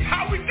 Is this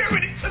how we're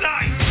doing it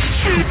tonight?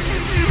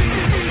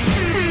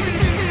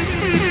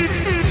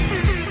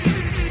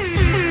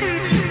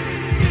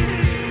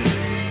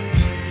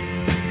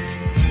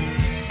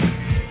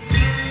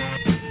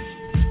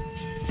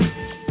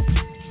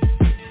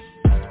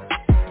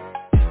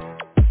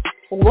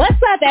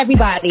 What's up,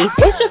 everybody?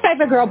 It's your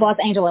favorite girl boss,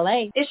 Angel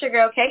LA. It's your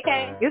girl,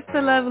 KK. It's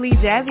the lovely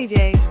Jazzy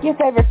J. Your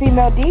favorite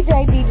female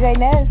DJ, DJ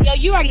Ness. Yo,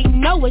 you already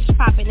know what's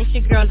poppin'. It's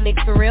your girl, Nick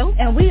For Real.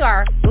 And we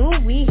are Ooh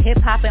Wee Hip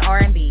Hop and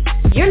R&B.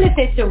 You're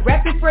listening to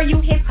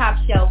RePPiN4 Hip Hop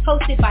Show,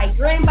 hosted by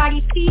Grand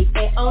Body P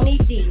and Oni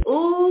D.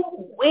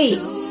 Ooh Wee.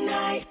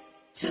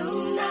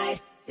 Tonight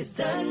is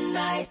the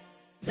night.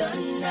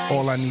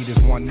 All I need is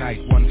one night,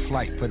 one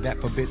flight. For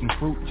that forbidden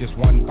fruit, just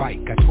one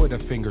bite. Got Twitter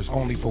fingers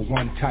only for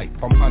one type.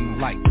 I'm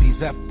unlike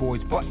these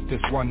F-boys, but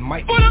this one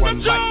might be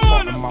one light.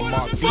 Part of my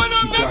mark, you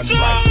done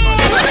right.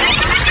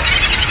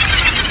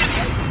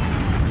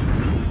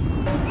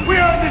 We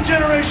are the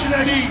generation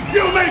that eat.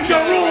 You make the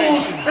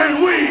rules,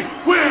 and we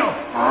will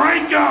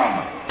break them.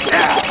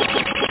 Yeah.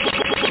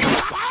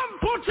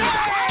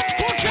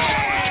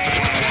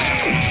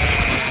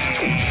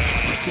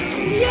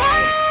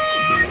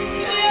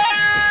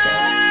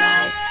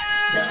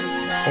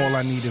 All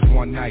I need is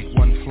one night,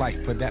 one flight.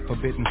 For that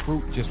forbidden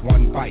fruit, just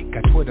one bite.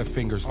 Got Twitter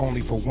fingers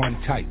only for one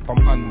type.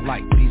 I'm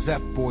unlike these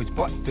F-boys,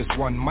 but this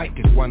one might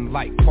get one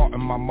light. Part of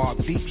my mark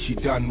deep, she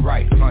done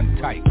right.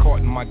 Untight, caught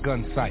in my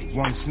gun sight.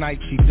 One snipe,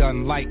 she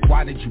done like.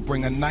 Why did you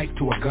bring a knife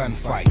to a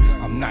gunfight?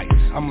 I'm nice,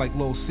 I'm like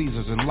Little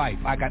Caesars in life.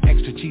 I got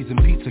extra cheese and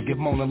pizza, give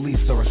Mona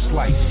Lisa a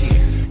slice.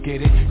 Yeah,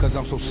 get it? Cause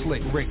I'm so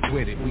slick Rick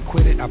with it. We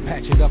quit it, I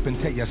patch it up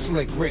and tell ya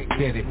Slick Rick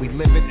did it. We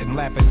live it and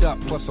lap it up,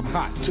 plus I'm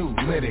hot too,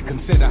 lit it.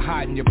 Consider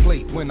hiding your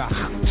plate when I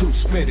hop too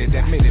spit it.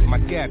 Admit it, my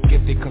gap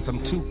gifted cause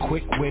I'm too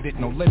quick with it.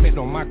 No limit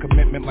on my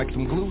commitment like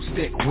some glue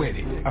stick with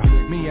it.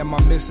 Me and my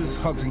missus,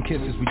 hugs and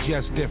kisses, we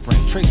just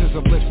different. Traces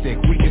of lipstick,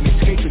 we can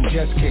escape and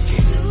just kick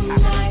it.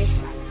 Tonight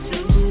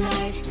is the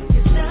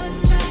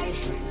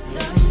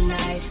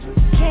night.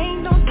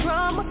 Can't no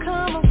drama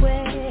come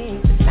away.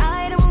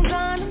 Tonight I'm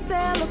gonna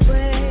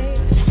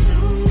celebrate.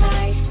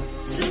 Tonight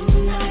is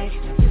the night.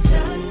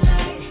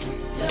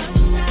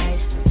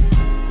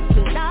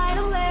 Tonight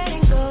I'm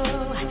letting go.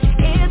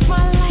 It's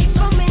my life,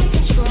 I'm in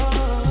control.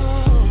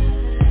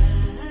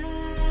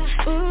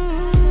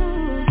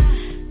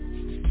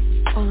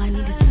 All I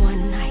need is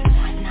one night.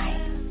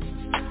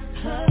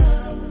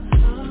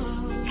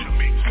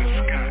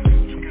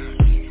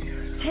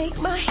 Take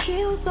my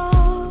heels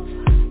off,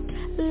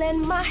 let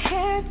my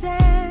hair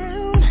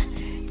down.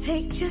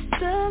 Take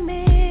just a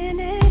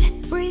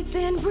minute, breathe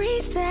in,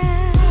 breathe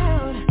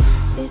out.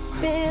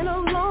 It's been a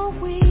long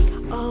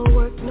week, all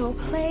work, no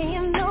play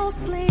and no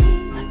sleep.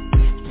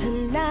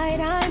 Tonight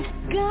I'm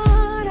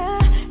gonna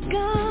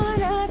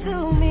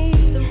do me.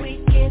 The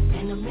weekend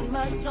and I'm in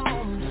my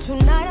zone.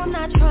 Tonight I'm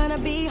not trying to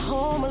be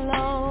home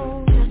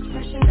alone. Just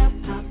freshened up,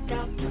 popped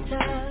out the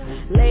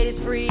tub. Ladies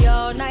free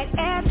all night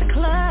at the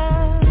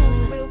club.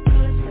 Real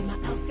good with my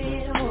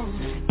outfit on.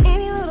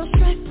 Any little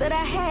stress that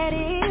I had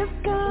is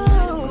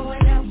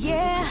gone.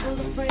 Yeah,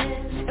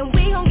 and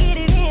we gon' get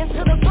it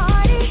into the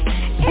party.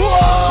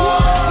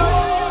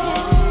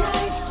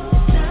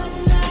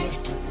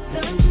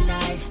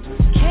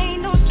 Can't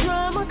no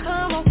drama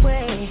come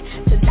away.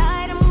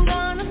 Tonight I'm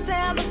gonna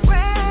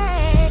celebrate.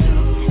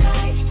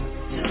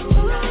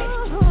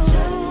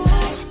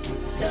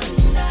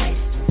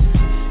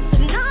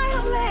 Tonight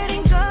I'm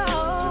letting go.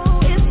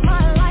 It's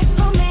my life,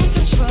 I'm in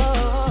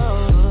control.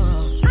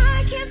 I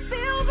can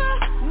feel the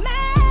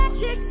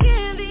magic in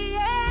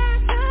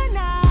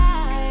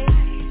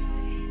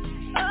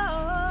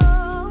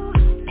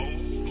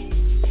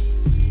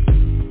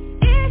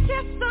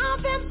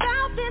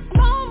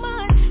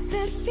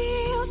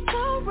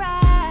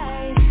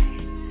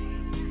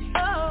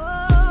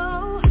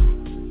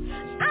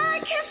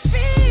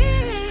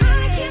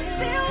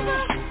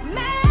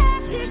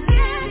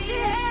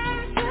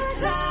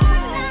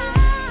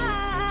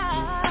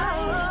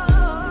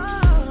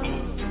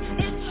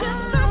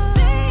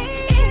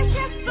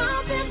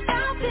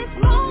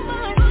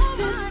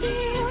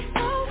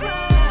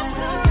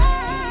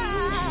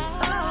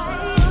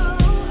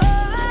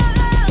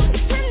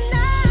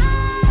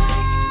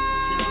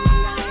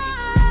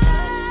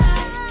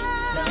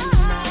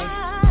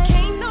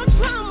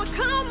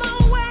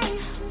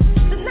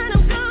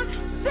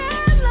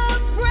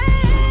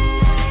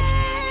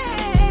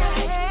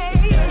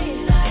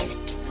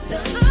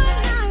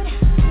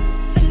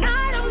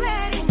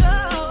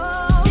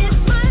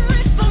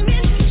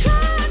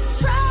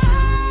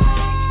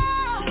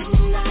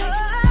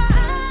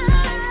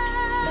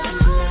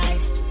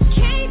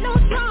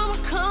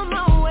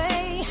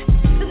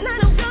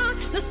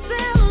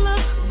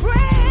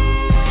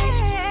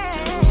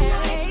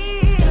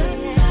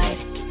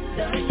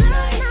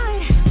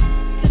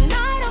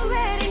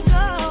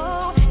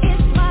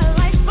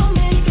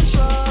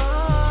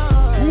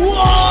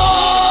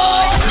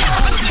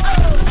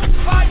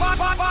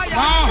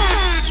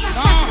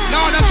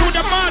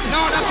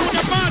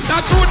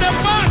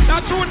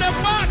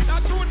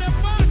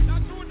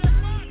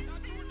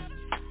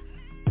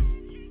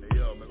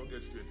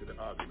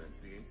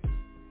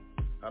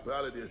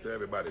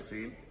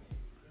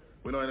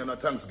We don't in a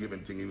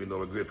Thanksgiving thing, even though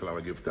we're grateful and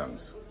we give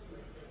thanks.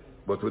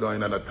 But we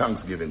don't in a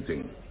Thanksgiving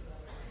thing.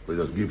 We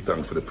just give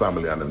thanks for the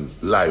family and the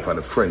life and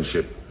the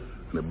friendship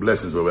and the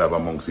blessings that we have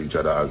amongst each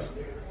other as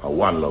a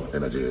one love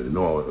energy. You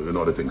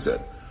know the thing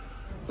said.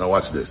 Now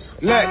watch this.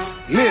 Let's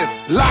live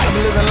life. I'm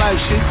living life,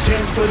 shit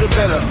change for the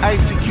better.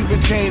 Icy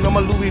Cuban chain on my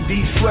Louis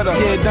V sweater.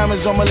 Yeah,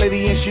 diamonds on my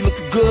lady and she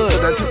looking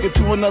good. I took it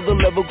to another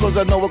level cause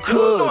I know I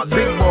could.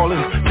 Big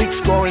ballin', big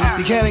scoring,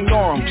 you can't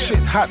ignore them. Shit,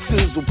 hot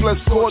sizzle, plus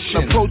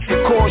fortune. Approach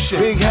with caution.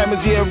 Big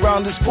hammers, yeah,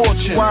 around this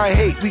fortune. Why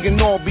hate, we can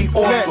all be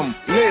awesome.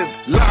 Live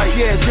life,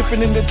 yeah,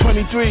 dipping in the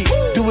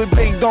 23. Do it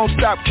big, don't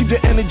stop, keep the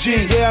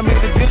energy. Yeah, I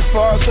made it this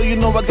far, so you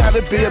know I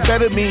gotta be a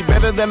better me.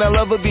 Better than I'll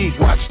ever be.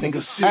 Watch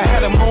niggas see. I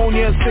had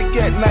ammonia, sick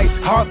at night,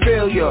 heart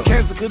failure.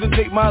 Cancer couldn't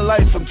take my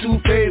life, I'm too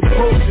favored.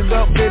 Posted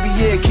up, baby,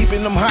 yeah,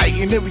 keeping them high.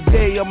 And every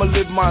day I'ma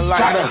live my life.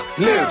 Gotta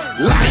live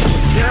life.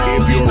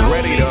 If you're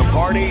ready to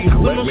party,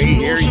 let me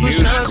hear you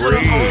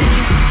scream.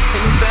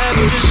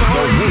 It's the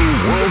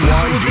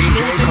Worldwide DJ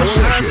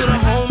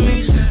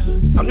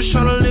Coalition. I'm just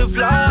tryna live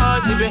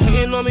life. They been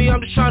hating on me,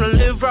 I'm just tryna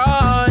live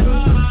right.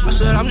 I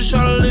said I'm just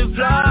tryna live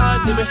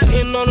life. They been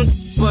hating on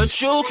it, but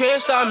you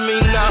can't stop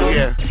me now.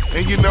 Yeah,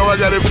 and you know I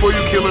got it for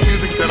you. Killer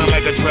music sounding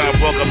like a trap.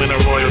 Welcome in a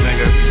royal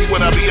nigga. See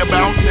what I be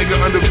about? Nigga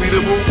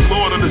undefeatable.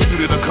 Lord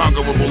undisputed,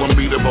 unconquerable,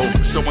 unbeatable.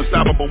 So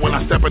unstoppable when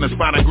I step in the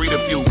spot and greet a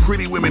few.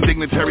 Pretty women,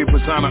 dignitary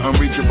persona,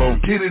 unreachable.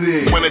 Get it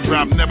in. When it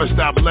drop, never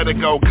stop, let it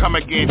go. Come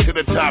again to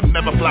the top,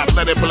 never flop,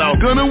 let it blow.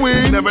 Gonna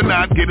win, never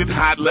not, get it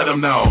hot, let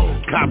them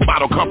know. Cop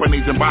bottle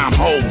companies and buy them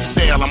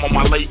wholesale. I'm on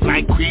my late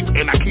night creep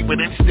and I keep it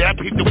in step.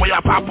 Keep the way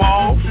I pop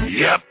off.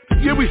 Yep.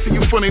 Yeah, we see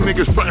you funny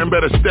niggas frontin'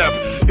 better step.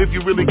 If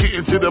you really get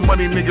into the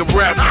money, nigga,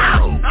 rap.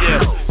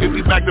 Yeah, if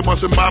you back to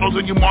bustin' bottles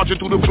and you marching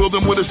through the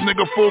building with this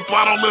nigga full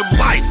throttle, live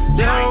life.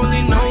 They don't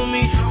really know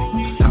me.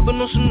 I've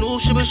been on some new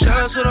shit, but shout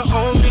out to the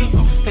homie.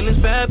 And it's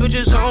bad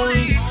bitches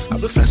only.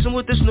 I've been flexing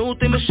with this new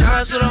thing, but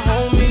shout out to the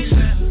homies.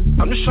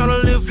 I'm just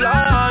tryna live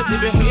life. They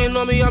been hating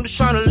on me, I'm just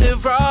tryna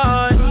live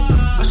right.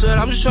 I said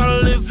I'm just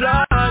tryna live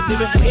life. They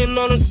been hating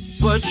on it,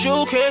 but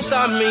you can't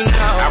stop me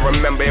now. I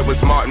remember it was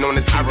Martin on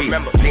the TV.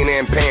 Tina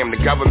and Pam,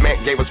 the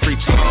government gave us free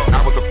cheese.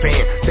 I was a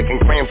fan, taking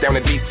grams down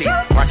to DC.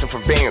 Watching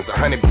for bands,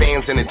 100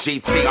 bands in a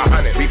GT.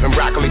 Beef and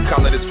broccoli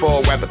colored as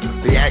fall weather.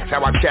 They ask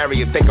how I carry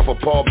it, think of a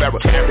Paul Bearer.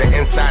 The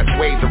inside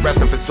ways, the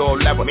rest of it's all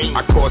level.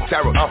 I cause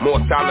terror,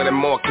 more solid and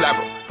more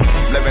clever.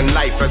 Living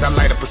life as I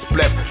light up a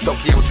spliff,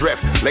 Tokyo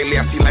drift. Lately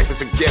I see life as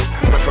a gift.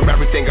 Went from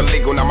everything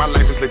illegal, now my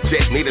life is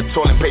legit. Need a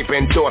toilet paper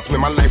endorsement,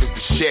 my life is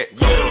the shit.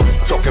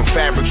 Talking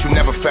fabrics you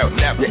never felt.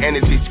 Your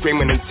energy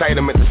screaming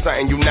entitlement to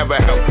something you never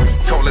helped.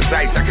 Cold as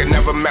ice, I can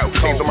never melt.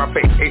 Chains on my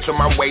face, H on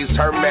my waist,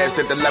 Hermes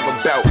at the level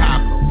belt.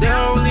 They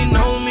don't really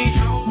know me.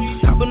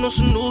 I've been on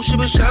some new shit,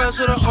 but shout out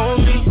to the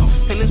homie.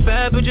 And it's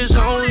bad bitches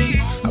only.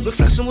 I've been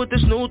flexing with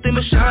this new thing,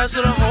 but shout out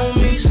to the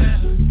homies.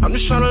 I'm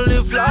just tryna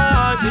live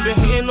life. They been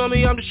hating on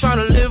me, I'm just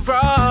tryna live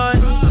right.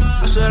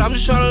 I said I'm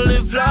just tryna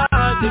live life.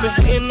 They been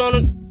hating on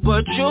it,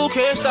 but you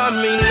can't stop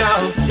me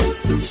now.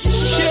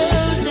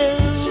 She'll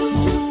do.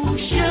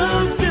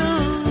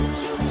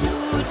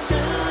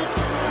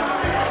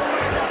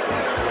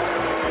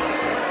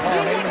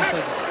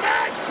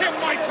 Smash him,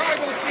 my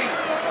tribal chief!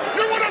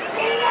 You would have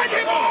blown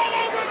him all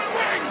over the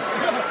ring!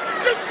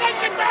 Just like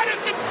in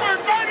Madison Square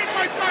Garden,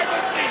 my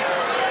tribal chief!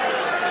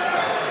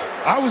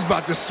 I was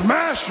about to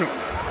smash him.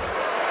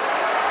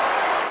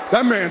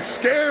 That man's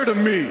scared of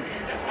me.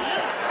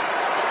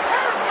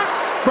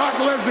 Brock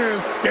Lesnar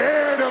is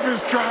scared of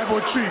his tribal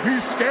chief.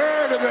 He's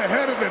scared of the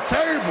head of the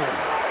table.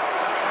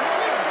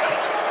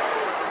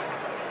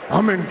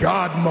 I'm in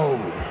God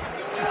mode.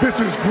 This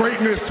is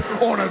greatness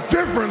on a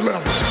different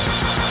level.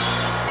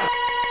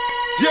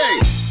 Yay!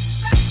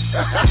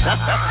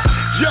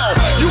 Yo,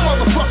 you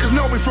motherfuckers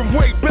know me from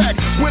way back.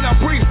 When I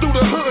breeze through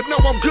the hood,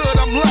 know I'm good,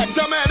 I'm lacked.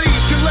 I'm at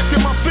ease,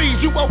 collecting my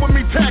fees, you owing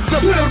me tax.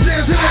 I'm still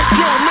dancing that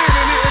young man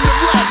in the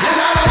black.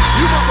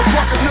 You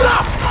motherfuckers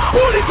know.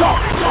 Booty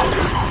talk!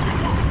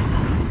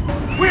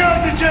 We are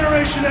the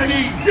generation that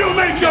eat. You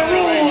make the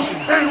rules,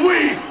 and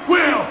we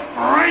will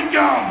rank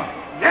them.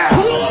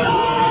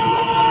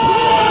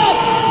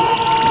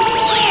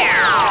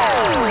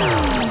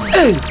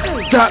 Hey,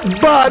 got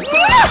bud.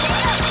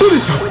 Booty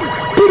talk.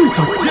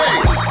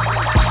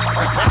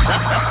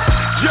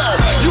 Yo,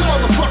 you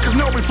motherfuckers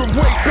know me from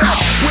way back.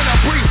 When I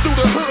breeze through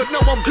the hood, know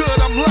I'm good,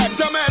 I'm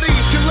lacked. I'm at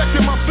ease,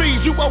 collecting my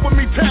fees, you owing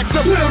me tax.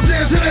 I'm still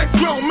dancing that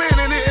grown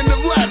man in the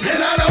lap.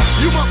 And I know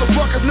you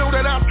motherfuckers know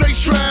that I stay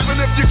strapped. And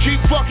if you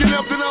keep fucking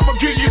up, then I'ma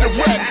give you the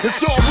rap.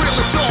 It's all real,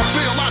 it's all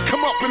real. I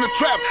come up in the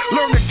trap,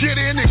 learn to get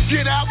in and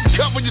get out and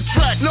cover your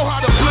track. Know how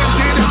to blend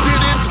in and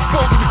fit in,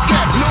 dispose of the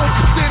gap. Know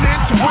to send in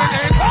to win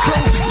and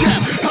close the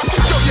gap. I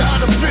can show you how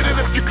to fit in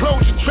if you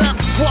close your trap.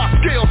 Swap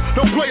skills,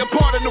 don't play a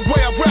part in the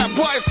way I rap.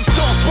 Why it's the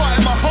soft spot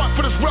in my heart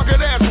for this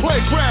rugged ass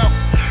playground.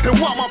 And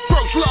why my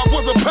first love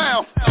was a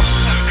pound.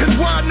 And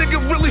why a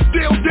nigga really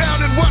still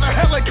down. And why the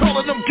hell they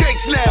calling them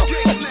gangs now.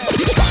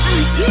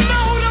 You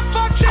know who the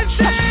fuck that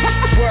shit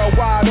is?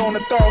 Worldwide on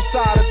the Thoro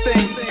side of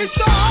things. It's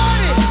the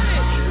hardest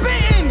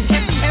spitting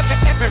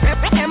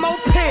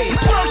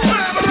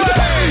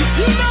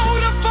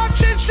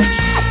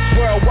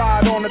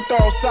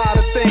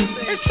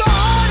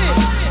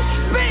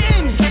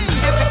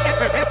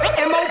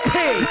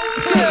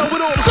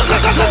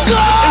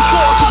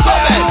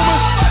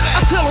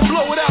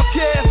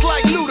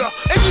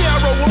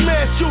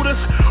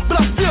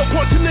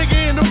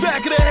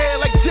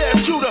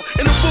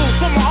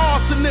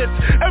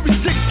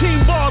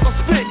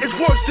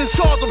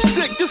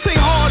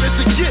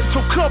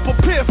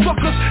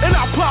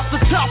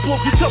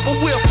broke you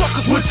Tupperware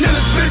fuckers with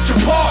tennis bitch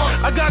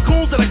apart. I got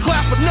goons that I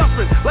clap for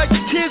nothing, like the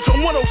kids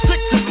from 106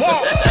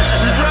 apart.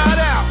 We ride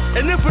out,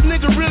 and if a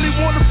nigga really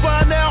wanna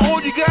find out,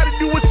 all you gotta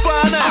do is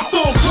find out. I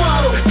throw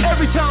throttle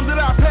every time that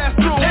I pass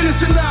through, and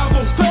it's an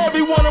album for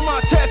every one of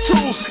my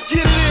tattoos.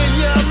 Get it in,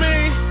 yeah, I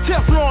mean,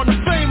 Teflon, the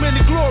fame and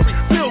the glory,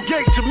 Bill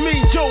Gates and me,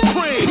 Joe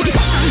Crane.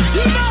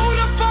 You know who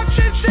the fuck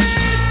shit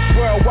is?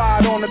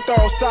 Worldwide on the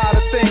thorough side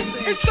of things.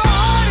 It's the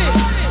hardest.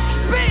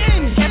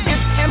 Spittin'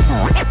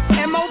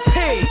 M.O.P.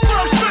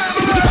 First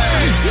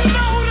family. You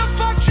know who the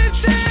fuck shit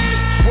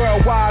is?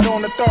 Worldwide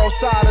on the thorough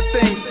side of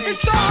things.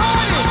 It's the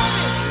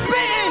hardest.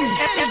 Spittin'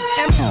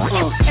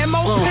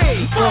 M.O.P.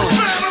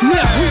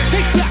 Now we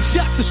take black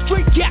shots and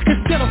straight yak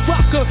instead of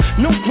vodka.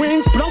 No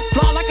wings, but I'm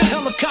fly like a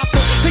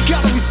helicopter. They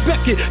gotta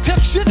respect it. That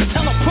shit is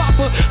hella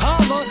proper.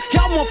 Holla,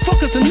 y'all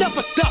motherfuckers will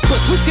never stop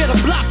us. We get a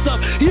blocks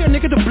up. Yeah,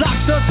 nigga, the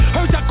blocks us.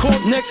 Heard I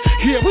called next.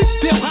 Yeah, we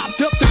still hopped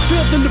up. The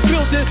field in the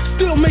building.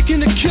 Still making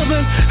the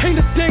killing. Ain't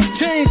a thing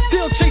changed.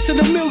 Still chasing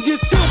the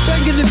millions. Still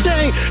banging the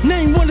thing.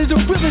 Name one of the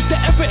realest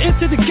that ever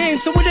entered the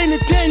game. So it ain't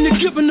a thing to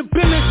giving the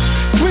business.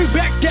 Bring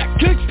back that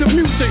gangsta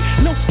music.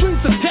 No strings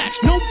attached.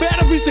 No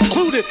batteries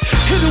included.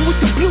 Hit him with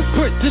the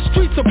blueprint. The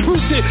streets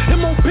approved it.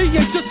 M.O.P.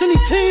 ain't just any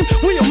team.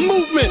 We a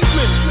movement.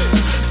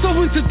 So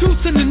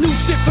introducing the new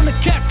shit from the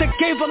cats that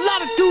gave a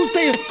lot of dudes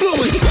they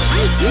influence.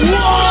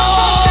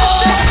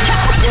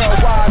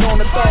 Worldwide on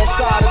the thorough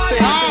side of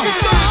things.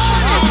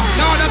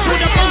 No, that's what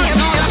the fuck.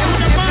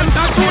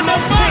 That's what the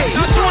fuck.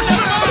 That's what the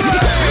fuck.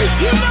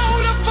 You know who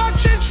the fuck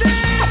shit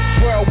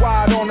is?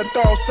 Worldwide on the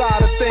thorough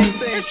side of things.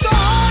 It's the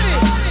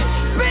hardest.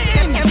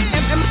 Spittin'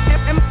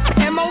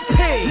 M.O.P.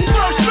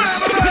 First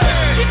family.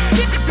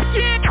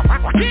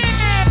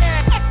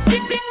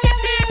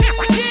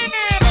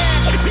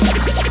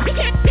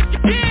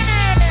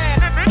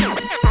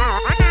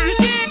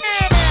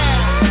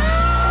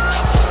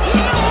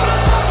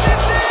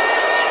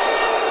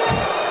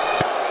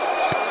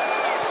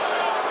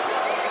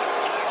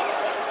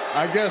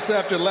 I guess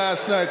after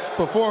last night's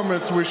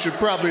performance, we should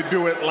probably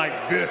do it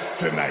like this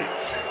tonight.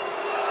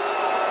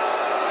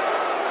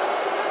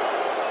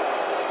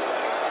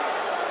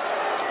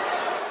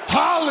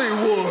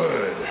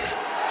 Hollywood!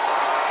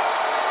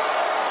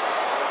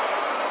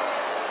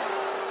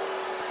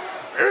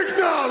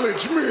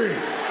 Acknowledge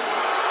me!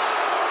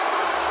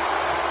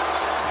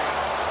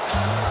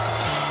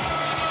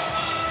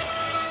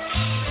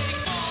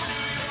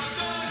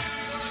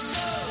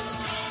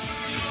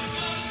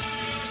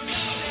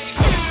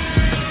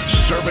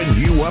 Serving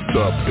you up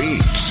the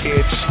beats.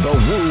 It's the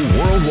Woo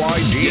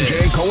Worldwide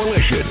DJ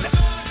Coalition.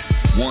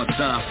 One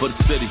time for the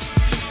city.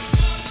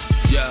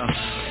 Yeah,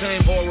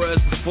 same aura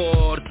as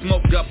before. The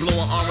smoke got blowing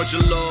orange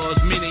laws,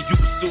 meaning you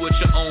pursue at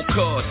your own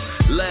cause.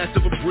 Last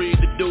of a breed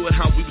to do it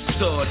how we was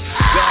taught.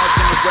 Gods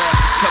in the rap,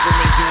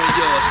 covering you and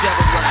yours.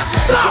 Gather round.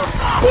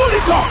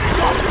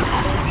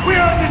 We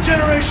are the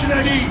generation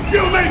that eat.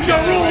 You make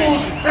your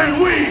rules, and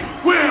we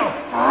will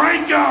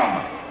break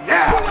them.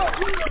 Yeah.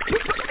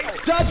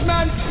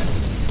 Judgment.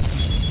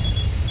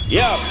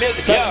 Yo,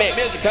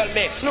 musical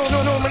mix. No,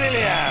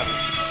 millennium.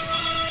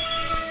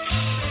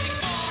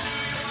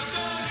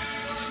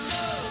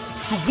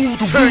 The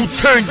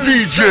Wu-Tang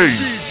DJ.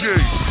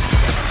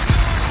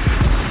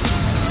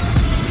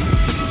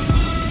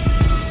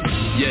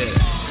 Yeah.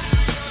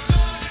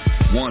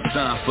 One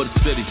time for the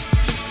city.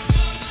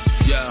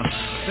 Yeah.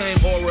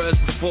 Same aura as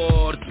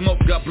before. The smoke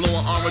got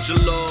blowing orange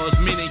laws,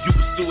 meaning you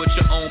pursue at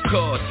your own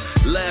cause.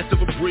 Last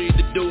of a breed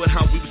to do it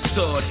how we was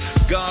taught.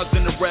 Gods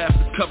in the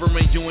rafters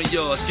covering you and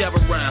yours.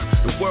 Gather round,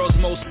 the world's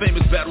most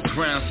famous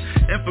battlegrounds.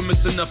 Infamous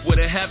enough where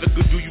they havoc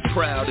will do you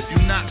proud. If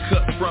you're not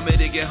cut from it,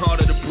 it get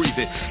harder to breathe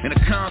it. In a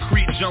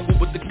concrete jungle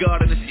with the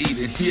garden is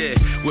Eden. Yeah,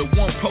 where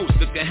one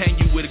poster can hang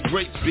you with a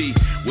great speed.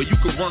 Where you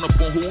can run up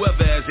on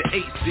whoever has an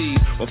 8 seed.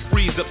 Or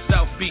freeze up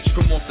South Beach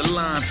from off the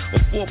line. Or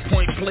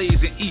 4-point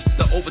plays in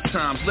Easter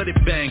overtimes. Let it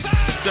bang.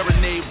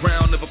 Serenade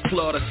round of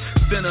applauders.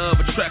 Center of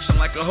attraction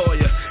like a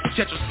Hoya.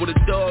 Catch us with a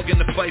dog in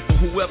the fight for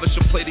whoever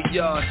should play the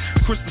yard.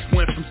 Christmas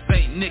went from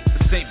St. Nick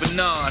to St.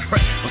 Bernard.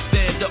 Right? Or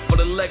stand up for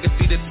the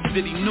legacy that the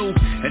city knew.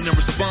 And then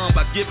respond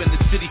by giving the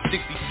city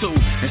 62.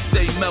 And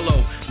stay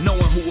mellow,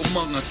 knowing who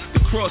among us. The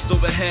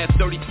crossover had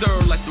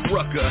 33rd like the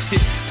Rucker.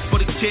 Hit for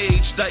the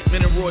cage,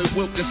 Dykeman and Roy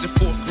Wilkins in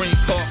Fort Greene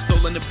Park,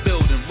 still in the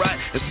building, right?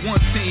 It's one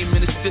team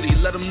in the city,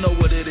 let them know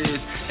what it is.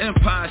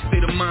 Empire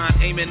state of mind,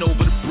 aiming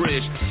over the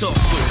bridge. Talk to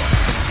it.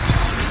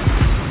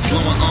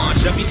 Blowing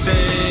orange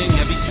everything,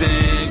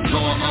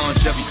 blowing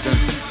orange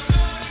everything.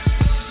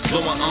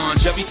 Blowing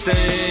orange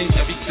everything,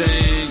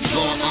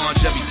 blowing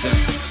orange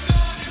everything.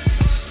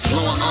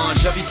 Blowing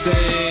orange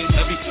everything,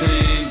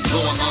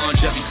 blowing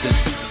orange everything.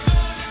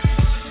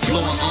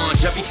 Blowing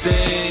orange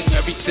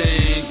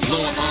everything,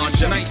 blowing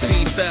orange everything.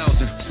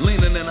 19,000,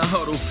 leaning in a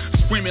huddle,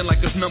 screaming like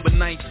it's number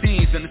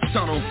 19s in the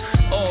tunnel.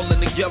 All in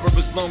together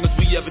as long as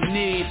we ever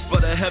need. For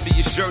the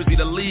heaviest jersey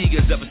the league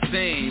has ever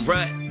seen,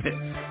 right?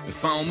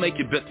 If I don't make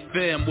it, bet the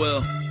fam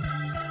will.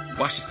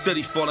 Watch the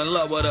city fall in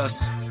love with us.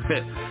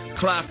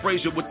 Clyde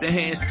Frazier with the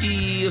hand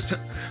skis.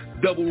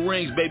 Double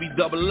rings, baby,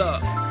 double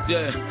up.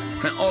 Yeah,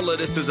 and all of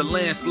this is a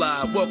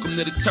landslide. Welcome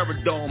to the Terror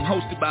Dome,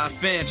 hosted by a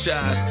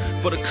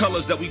franchise. For the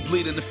colors that we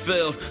bleed in the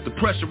field, the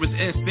pressure is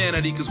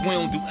insanity, cause we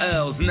don't do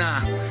L's,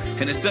 nah.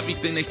 And it's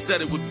everything they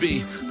said it would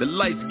be. The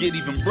lights get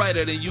even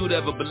brighter than you'd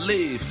ever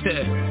believe.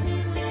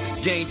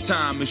 Yeah. Game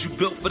time, is you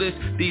built for this?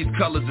 These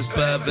colors is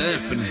forever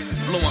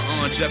infinite. Blue and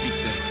orange,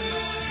 everything.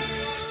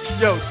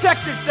 Yo, check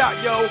this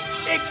out, yo.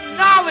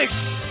 Acknowledge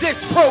this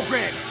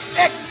program.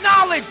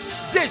 Acknowledge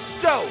this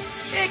show.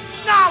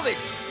 Acknowledge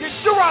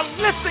that you are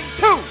listening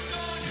to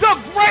the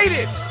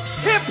greatest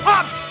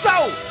hip-hop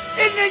show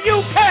in the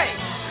UK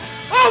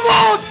of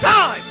all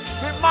time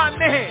with my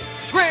man,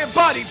 Grand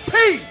Body P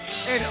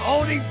and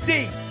Oni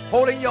D,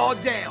 holding y'all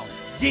down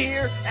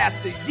year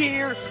after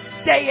year,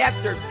 day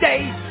after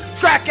day,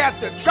 track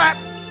after track,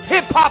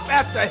 hip-hop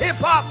after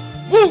hip-hop,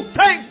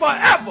 Wu-Tang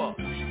forever.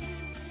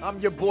 I'm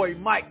your boy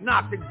Mike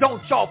Knox, and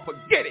don't y'all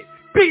forget it.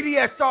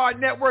 BDSIR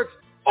Networks,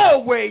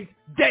 always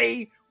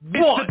day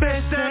one. It's the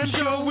best damn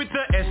show with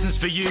the essence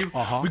for you.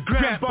 With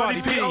Grand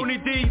Body P, Only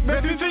D,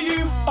 repping for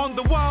you on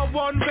the Wild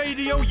One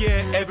Radio,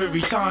 yeah,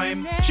 every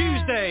time.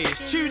 Tuesdays,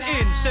 tune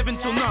in 7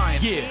 till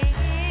 9, yeah.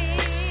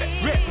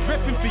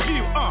 Repping for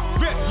you,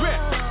 repping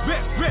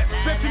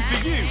for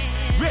you.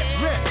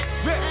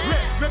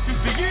 Repping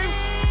for you.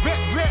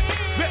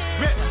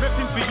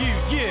 Repping for you,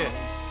 yeah.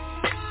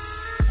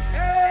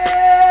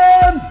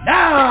 And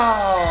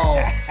now,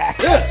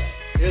 this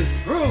is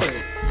truly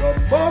the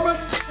moment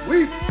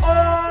we've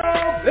all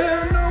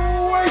been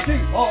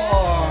waiting for.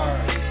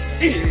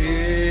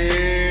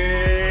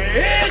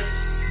 It's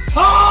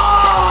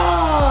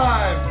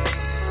time!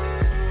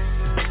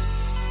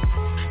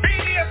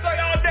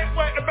 BDSIR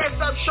Network, the best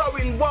damn show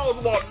in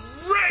World War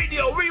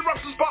Radio. We rock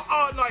the spot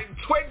all night,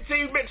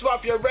 20 minutes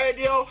off your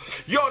radio.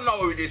 You know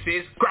who this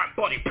is, Grand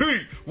Body P,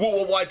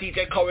 Worldwide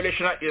DJ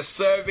Coalition at your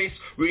service.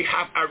 We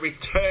have a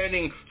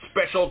returning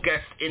special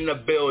guest in the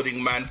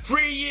building, man.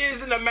 3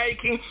 years in the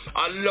making.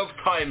 I love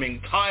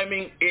timing.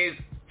 Timing is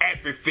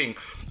everything.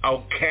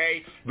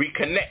 Okay, we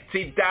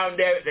connected down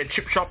there at the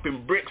chip shop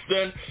in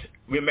Brixton.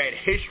 We made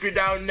history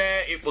down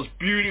there. It was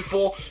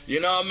beautiful, you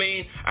know what I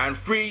mean? And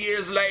 3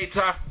 years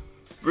later,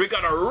 we're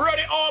gonna run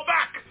it all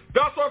back.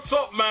 That's what's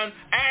up, man.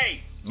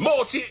 Hey,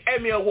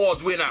 multi-Emmy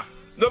Awards winner,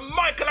 the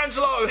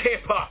Michelangelo of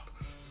hip-hop.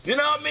 You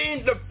know what I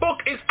mean? The book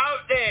is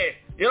out there.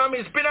 You know what I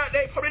mean? It's been out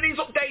there, probably needs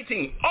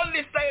updating. On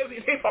this day of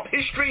hip-hop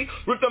history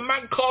with the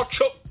man called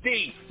Chuck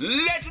D.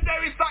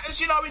 Legendary status,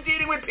 you know, we're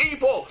dealing with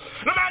people.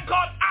 The man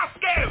called Ask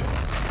Them.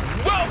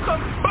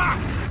 Welcome back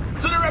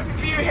to the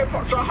RePPiN4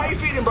 hip-hop show. How you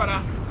feeling, brother?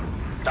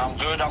 I'm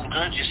good.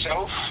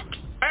 Yourself?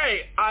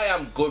 Hey, I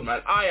am good,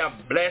 man. I am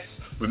blessed.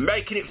 We're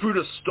making it through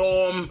the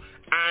storm.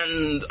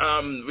 And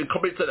we're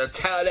coming to the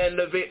tail end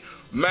of it,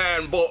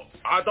 man, but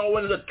I don't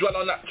want to dwell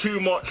on that too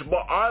much,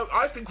 but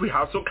I think we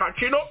have some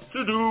catching up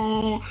to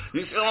do.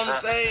 You see what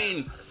I'm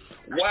saying?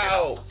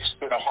 Wow. It's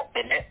been a hot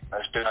minute.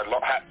 There's been a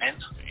lot happening.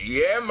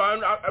 Yeah,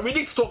 man. We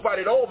need to talk about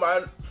it all,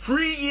 man.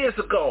 3 years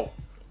ago,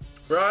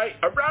 right?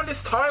 Around this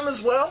time as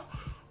well.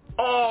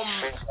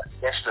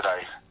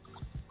 Yesterday.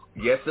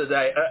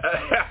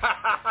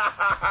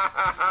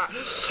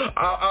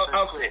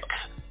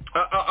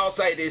 I'll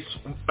say this,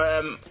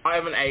 I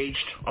haven't aged,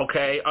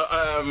 okay?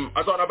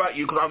 I don't know about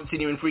you because I haven't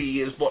seen you in 3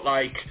 years, but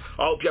like,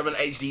 I hope you haven't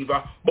aged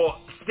either, but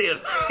still.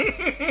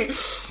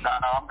 No,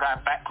 I'm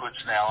going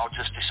backwards now. I've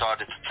just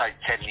decided to take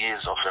 10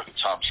 years off every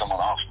time someone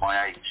asks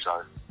my age,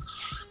 so.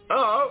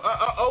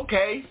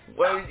 Okay.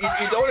 Well,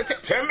 you don't want to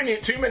take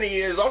too many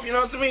years off, you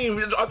know what I mean?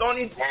 I don't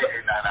need... No,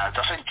 I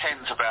think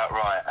 10's about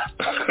right.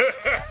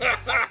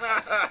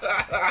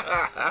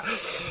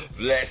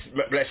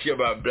 Bless you,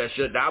 man, bless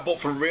you. Nah,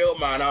 but for real,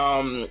 man,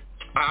 I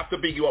have to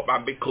big you up,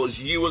 man, because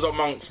you was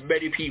amongst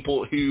many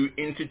people who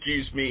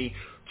introduced me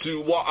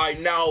to what I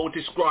now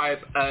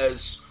describe as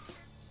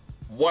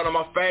one of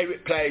my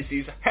favorite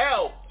places.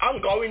 Hell,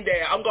 I'm going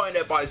there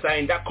by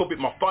saying that could be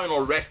my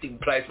final resting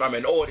place, man,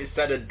 and all this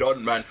said and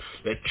done, man.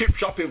 The chip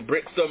shop in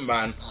Brixton,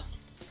 man.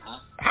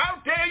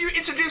 How dare you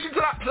introduce me to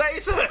that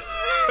place?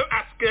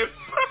 Ask him.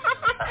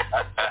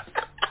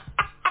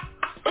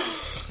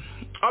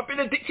 I've been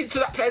addicted to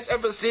that place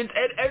ever since.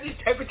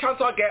 Every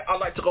chance I get, I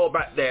like to go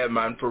back there,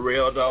 man, for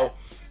real, though.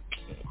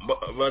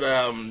 But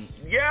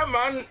yeah,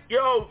 man,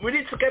 yo, we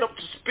need to get up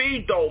to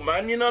speed, though,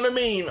 man, you know what I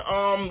mean?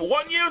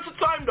 1 year at a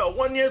time, though,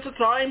 1 year at a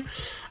time.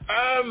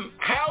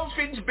 How's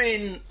things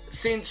been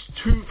since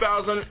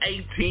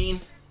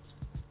 2018?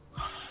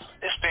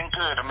 It's been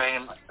good. I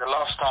mean, the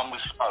last time we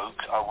spoke,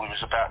 we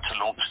was about to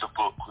launch the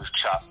book with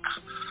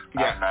JUXX,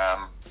 yeah. And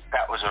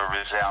that was a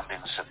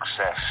resounding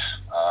success.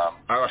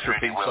 I should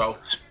think so.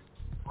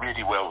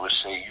 Really well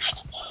received,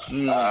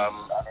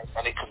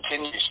 and it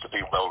continues to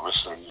be well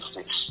received.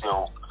 It's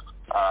still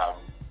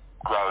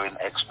growing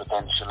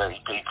exponentially.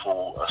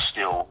 People are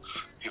still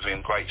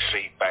giving great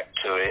feedback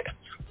to it,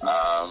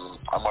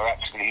 and we're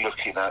actually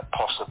looking at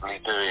possibly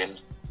doing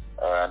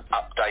an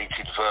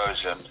updated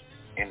version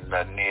in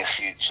the near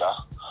future.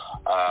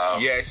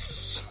 Yes.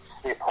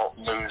 Hip-hop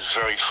moves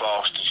very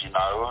fast, as you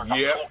know.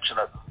 Yep.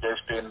 Unfortunately,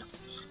 there's been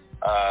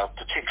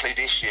particularly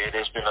this year,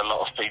 there's been a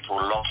lot of people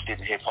lost in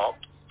hip-hop.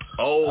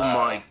 Oh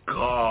my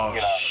gosh.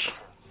 You know,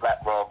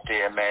 Black Rob,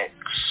 DMX,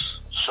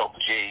 Shock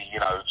G, you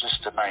know,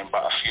 just to name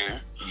but a few.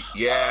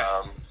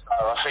 Yeah.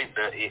 So I think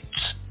that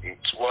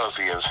it's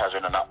worthy of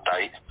having an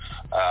update.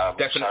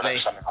 Definitely. So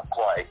that's something I'm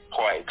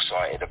quite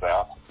excited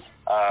about.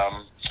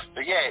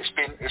 But yeah, it's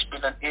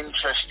been an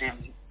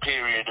interesting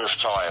period of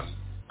time.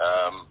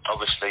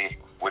 Obviously,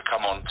 we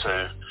come on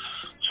to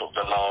sort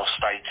of the last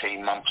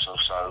 18 months or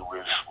so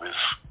with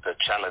the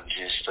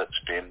challenges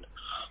that's been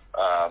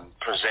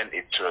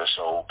presented to us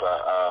all,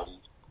 but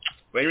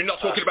well, we're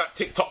not talking about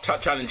TikTok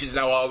challenges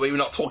now, are we? We're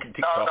not talking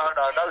TikTok.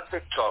 No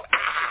TikTok.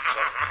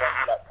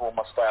 That platform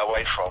I stay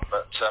away from.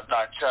 But no,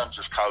 in terms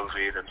of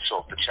COVID and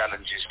sort of the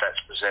challenges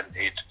that's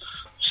presented,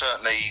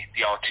 certainly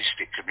the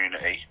artistic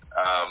community.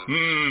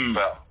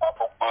 But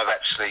I've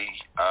actually,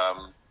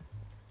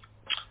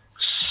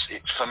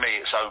 for me,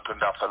 it's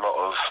opened up a lot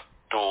of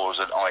doors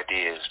and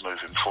ideas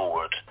moving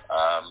forward.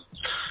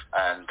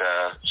 And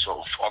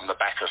sort of on the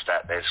back of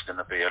that, there's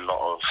going to be a lot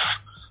of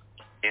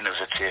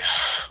innovative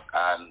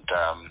and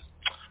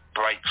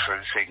breakthrough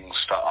things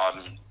that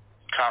I'm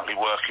currently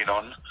working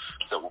on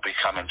that will be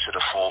coming to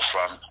the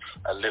forefront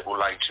a little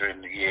later in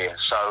the year.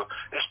 So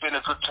it's been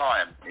a good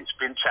time. It's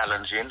been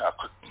challenging.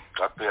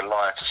 I'd be a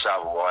liar to say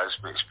otherwise,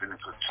 but it's been a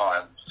good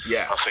time.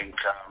 Yeah. I think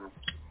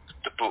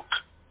the book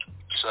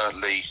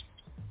certainly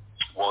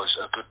was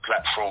a good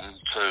platform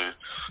to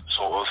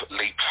sort of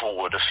leap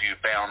forward a few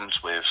bounds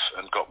with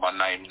and got my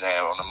name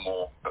there on a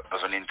more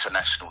of an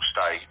international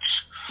stage.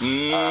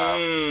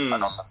 And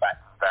on the back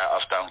of that,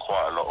 I've done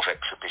quite a lot of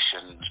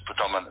exhibitions,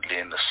 predominantly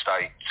in the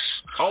States.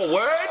 Oh,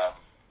 word?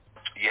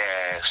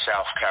 Yeah,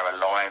 South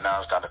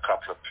Carolina. I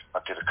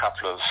did a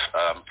couple of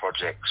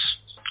projects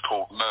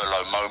called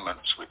Merlot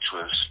Moments, which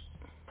was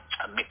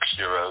a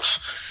mixture of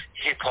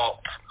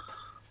hip-hop,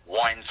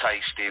 wine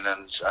tasting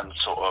and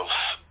sort of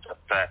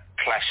that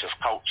clash of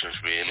cultures,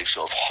 really,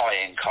 sort of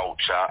high-end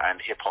culture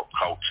and hip-hop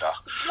culture.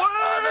 What?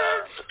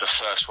 And the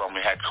first one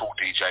we had called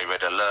DJ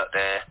Red Alert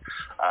there,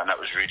 and that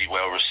was really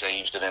well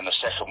received. And then the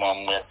second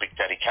one we had Big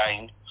Daddy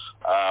Kane,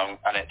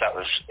 and that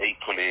was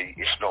equally,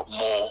 if not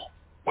more,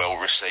 well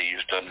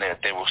received. And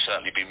there will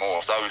certainly be more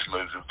of those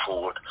moving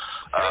forward.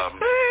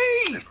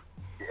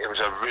 There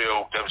was a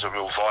real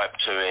vibe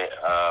to it.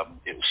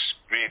 It was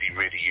really,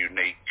 really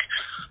unique.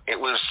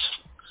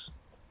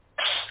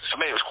 For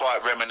me, it was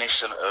quite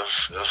reminiscent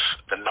of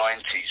the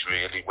 90s,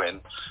 really,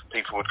 when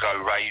people would go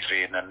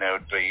raving and there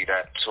would be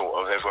that sort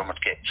of, everyone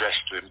would get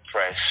dressed to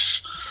impress.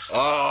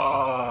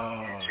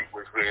 Oh. Music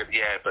was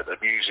really, but the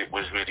music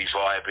was really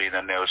vibing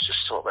and there was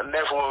just sort of a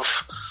level of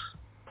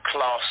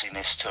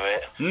classiness to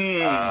it.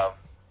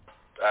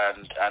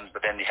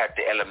 But then you had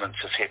the elements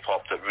of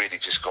hip-hop that really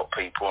just got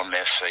people on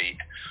their feet.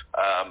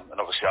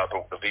 And obviously I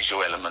brought the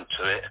visual element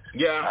to it.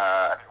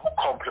 Yeah.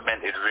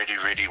 Complemented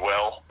really, really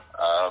well.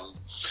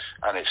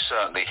 And it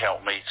certainly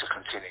helped me to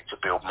continue to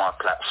build my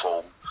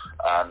platform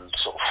and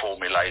sort of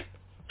formulate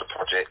the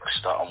projects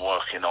that I'm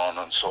working on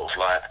and sort of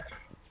like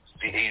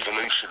the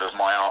evolution of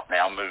my art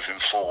now moving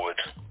forward.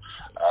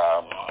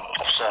 I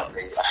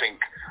think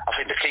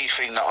the key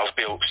thing that I've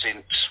built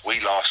since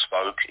we last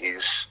spoke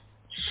is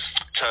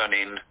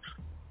turning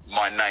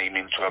my name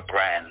into a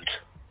brand,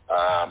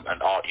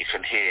 and Art You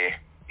Can Hear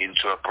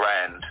into a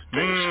brand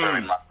that is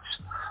very much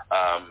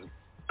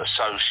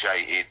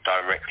associated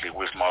directly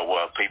with my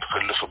work. People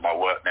can look at my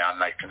work now and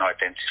they can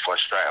identify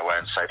straight away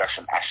and say that's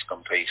an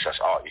Ascom piece,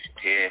 that's Art You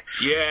Can Hear.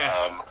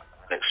 Yeah.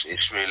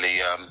 It's really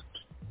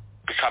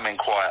becoming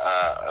quite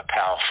a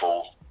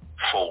powerful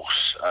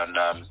force, and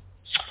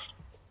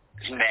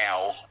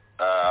now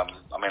I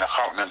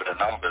can't remember the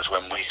numbers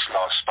when we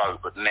last spoke,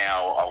 but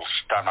now I've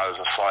done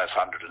over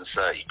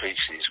 530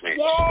 pieces,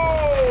 which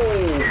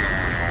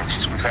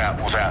is without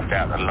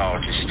doubt the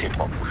largest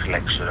hip-hop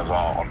collection of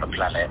art on the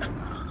planet.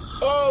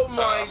 Oh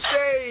my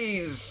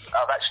days!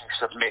 I've actually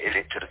submitted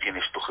it to the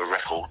Guinness Book of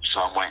Records, so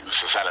I'm waiting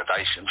for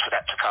validation for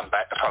that to come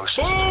back. The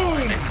process. Oh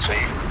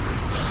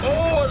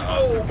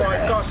my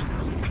gosh!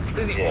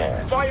 Is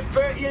it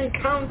 530 and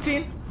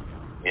counting?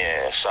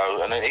 Yeah.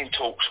 So, and in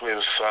talks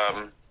with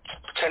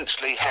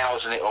potentially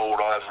housing it all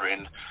either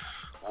in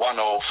one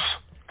of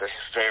the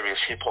various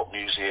hip hop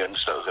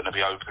museums that are going to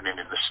be opening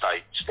in the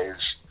States.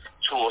 There's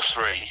 2 or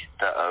 3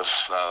 that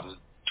have.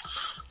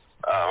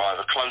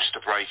 Either close to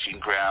breaking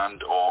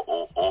ground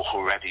or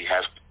already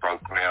have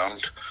broke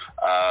ground,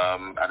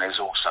 and there's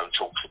also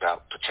talks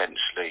about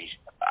potentially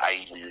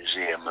a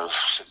museum of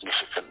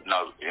significant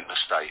note in the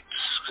States,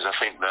 because I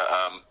think that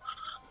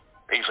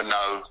even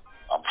though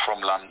I'm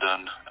from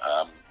London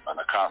and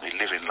I currently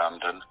live in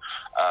London,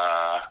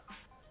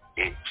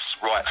 its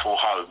rightful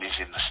home is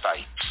in the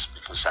States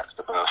because that's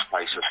the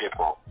birthplace of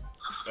hip-hop.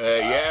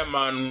 Yeah,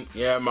 man.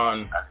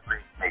 And it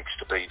really needs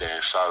to be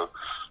there. So,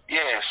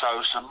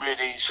 so some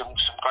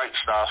great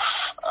stuff,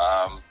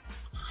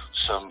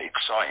 some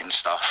exciting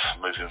stuff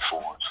moving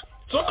forward.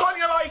 So can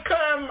you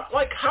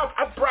like have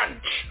a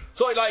branch?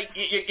 So like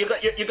you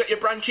got your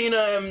branch in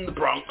the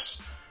Bronx,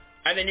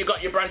 and then you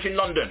got your branch in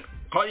London.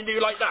 Can't you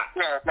do like that?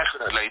 Yeah,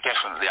 definitely.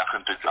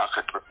 I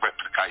could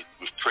replicate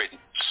with prints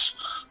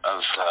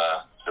of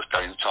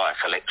the entire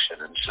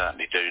collection and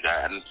certainly do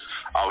that. And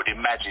I would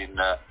imagine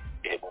that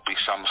it will be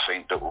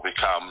something that will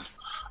become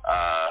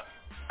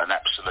an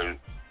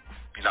absolute,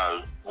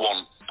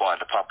 want by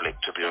the public,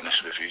 to be honest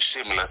with you.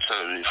 Similar to,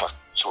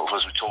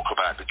 as we talk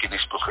about the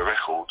Guinness Book of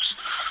Records,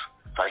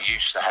 they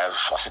used to have,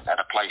 I think they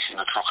had a place in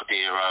the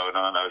Trocadero, and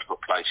I know they've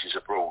got places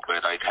abroad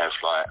where they'd have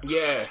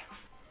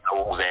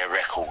all their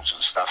records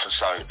and stuff, and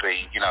so it'd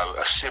be,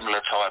 a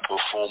similar type of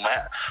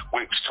format,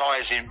 which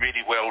ties in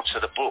really well to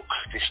the book,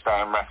 This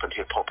Day in Rap and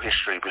Hip Hop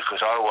History,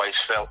 because I always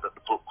felt that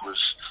the book was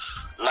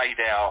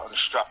laid out and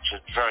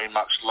structured very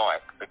much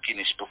like a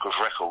Guinness Book of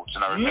Records,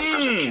 and I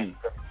remember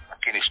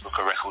Guinness Book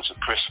of Records at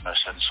Christmas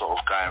and sort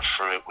of going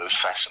through it with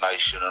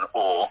fascination and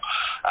awe,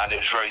 and it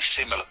was very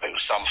similar. It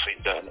was something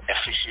that an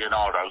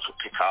aficionado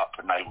could pick up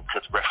and they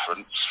could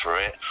reference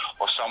for it,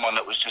 or someone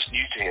that was just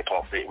new to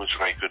hip-hop, it was a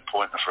very good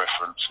point of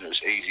reference and it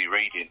was easy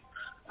reading.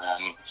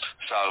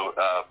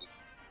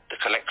 The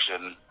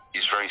collection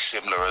is very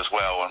similar as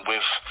well, and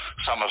with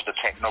some of the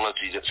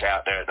technology that's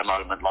out there at the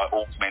moment, like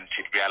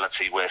augmented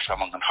reality, where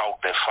someone can hold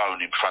their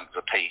phone in front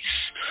of a piece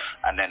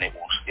and then it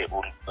will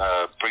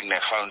bring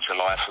their phone to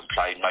life and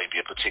play maybe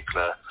a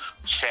particular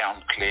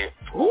sound clip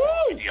or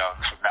video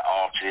from that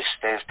artist.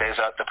 The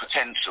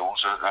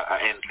potentials are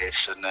endless,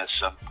 and there's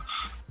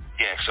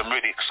some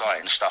really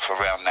exciting stuff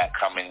around that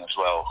coming as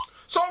well.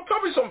 So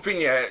tell me something,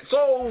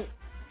 so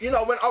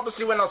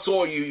when I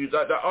saw you,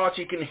 the Art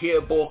You Can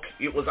Hear book,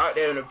 it was out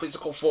there in a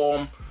physical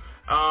form.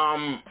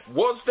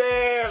 Was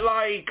there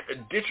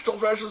digital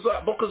versions of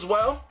that book as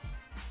well?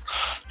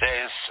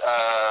 There's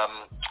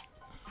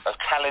a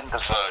calendar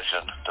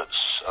version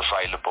that's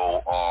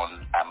available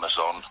on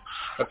Amazon.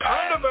 A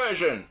calendar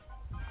version?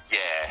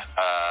 Yeah,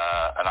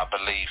 and I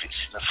believe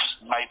it's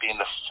maybe in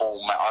the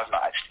format, I've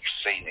not actually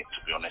seen it,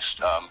 to be honest.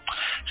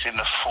 It's in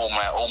the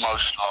format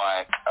almost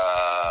like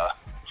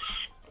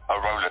a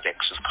Rolodex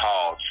of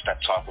cards,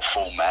 that type of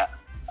format,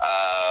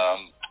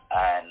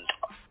 and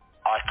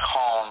I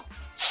can't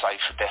say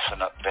for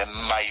definite. There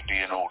may be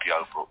an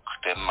audio book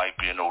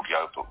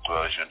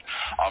version.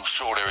 I'm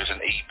sure there is an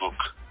e-book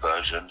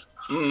version,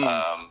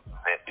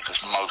 because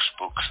most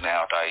books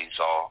nowadays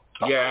are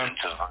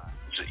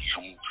that you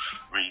can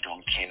read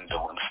on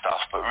Kindle and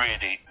stuff, but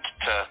really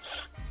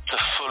to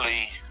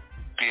fully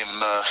be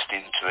immersed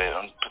into it,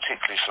 and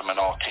particularly from an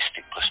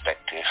artistic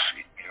perspective,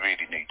 you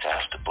really need to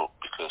have the book,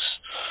 because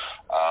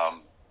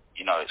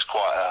it's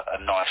quite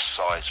a nice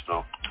size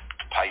book.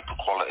 The paper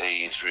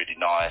quality is really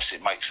nice.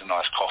 It makes a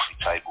nice coffee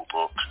table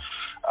book,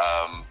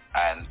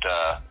 and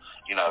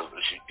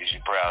as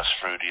you browse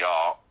through the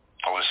art,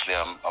 obviously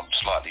I'm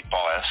slightly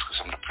biased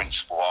because I'm the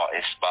principal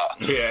artist, but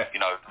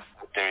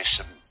there is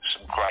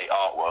some great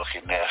artwork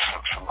in there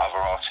from other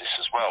artists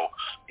as well,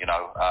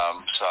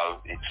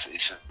 so I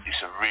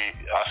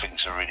think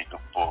it's a really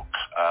good book,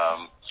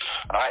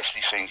 and I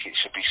actually think it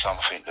should be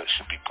something that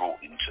should be brought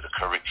into the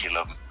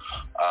curriculum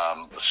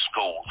of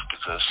schools,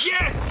 because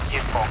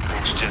hip-hop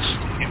is just,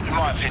 in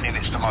my opinion,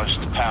 it's the most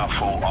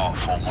powerful art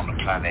form on the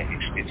planet.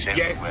 It's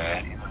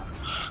everywhere.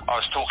 I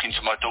was talking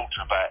to my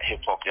daughter about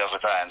hip-hop the other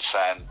day and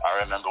saying,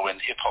 I remember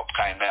when hip-hop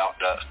came out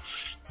that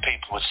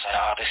people would say,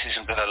 this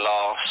isn't going to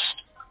last.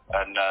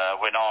 And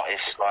when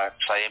artists like,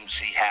 say,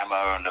 MC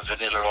Hammer and the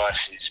Vanilla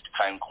Ices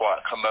became quite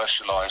a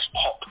commercialised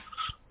pop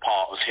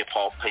part of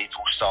hip-hop,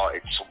 people started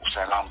sort of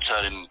saying, I'm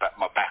turning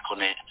my back on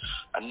it.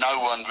 And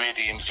no one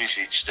really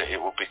envisaged that it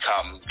would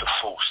become the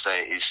force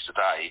that it is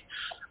today.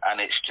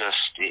 And it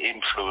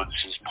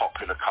influences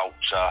popular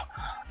culture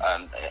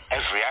and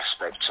every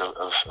aspect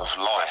of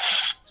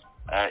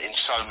life in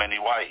so many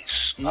ways.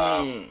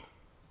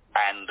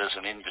 And as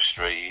an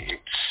industry,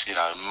 it's,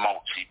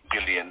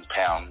 multi-billion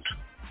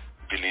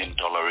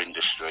dollar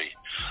industry,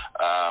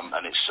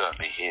 and it's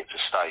certainly here to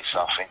stay. So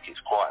I think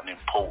it's quite an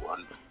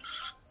important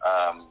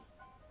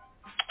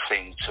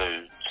thing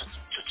to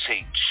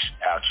teach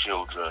our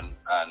children,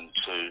 and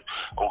to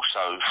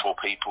also for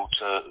people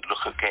to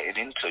look at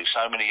getting into.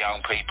 So many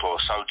young people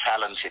are so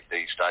talented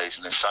these days,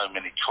 and there's so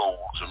many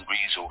tools and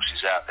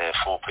resources out there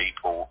for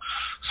people,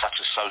 such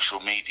as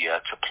social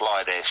media, to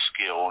apply their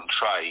skill and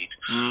trade.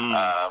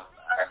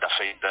 And I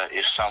think that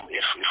if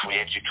we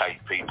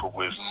educate people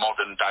with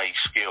modern day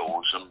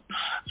skills, and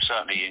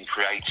certainly in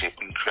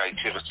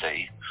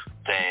creativity,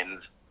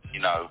 then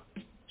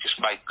just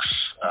makes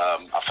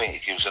I think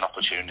it gives an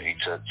opportunity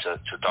to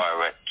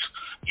direct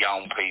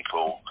young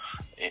people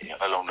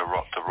along the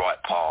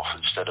right path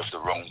instead of the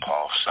wrong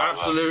path. So,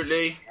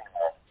 absolutely.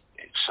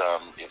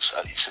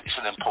 It's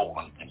an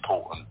important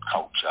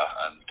culture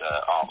and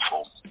art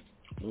form.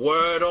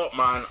 Word up,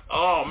 man.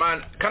 Oh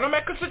man, can I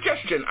make a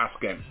suggestion?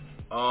 Ask him.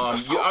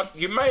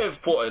 You may have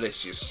thought of this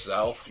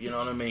yourself, you know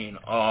what I mean?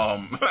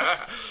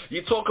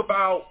 You talk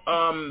about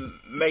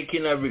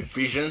making a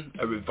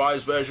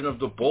revised version of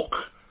the book.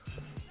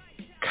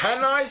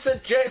 Can I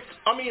suggest,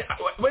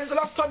 when's the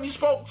last time you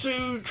spoke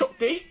to Chuck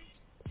D?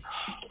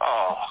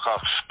 Oh,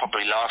 gosh,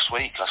 probably last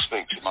week. I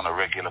speak to him on a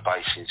regular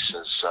basis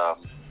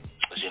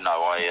as As you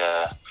know,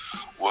 I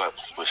work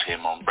with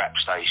him on Rap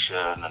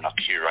Station, and I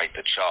curate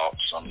the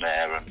charts on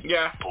there and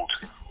pull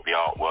together the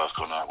artwork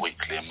on a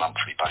weekly and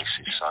monthly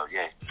basis. So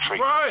yeah, free.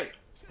 Right.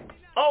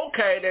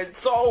 Okay then.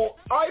 So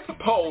I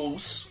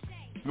suppose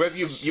whether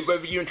you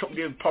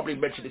probably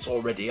mentioned this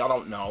already, I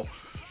don't know,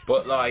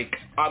 but like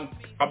I'm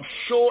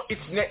sure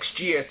it's next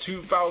year,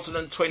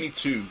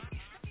 2022,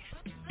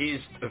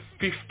 is the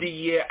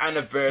 50-year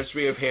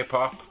anniversary of hip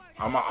hop.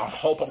 I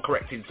hope I'm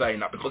correct in saying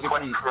that, because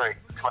 1973.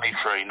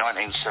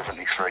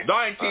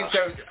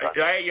 1970.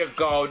 There you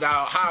go.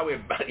 Now,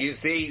 you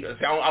see,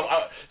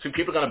 so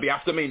people are going to be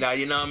after me now,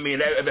 you know what I mean?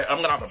 I'm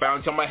going to have a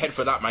bounty on my head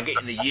for that, man,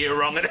 getting the year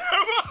wrong.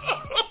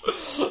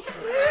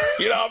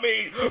 You know what I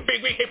mean?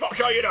 Big hip-hop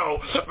show, you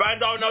know. Man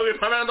don't know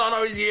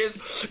his years.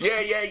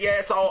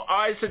 Yeah. So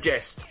I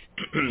suggest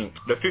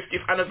the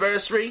 50th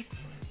anniversary,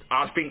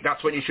 I think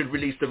that's when you should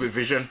release the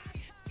revision.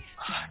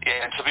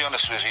 Yeah, and to be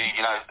honest with you,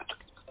 you know,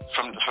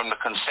 from the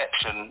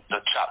conception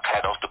that Chuck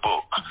had of the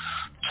book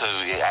to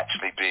it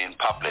actually being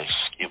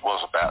published, it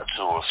was about a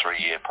 2 or 3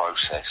 year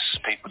process.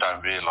 People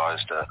don't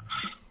realise that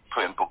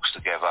putting books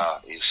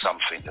together is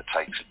something that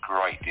takes a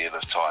great deal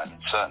of time.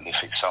 Certainly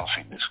if it's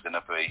something that's going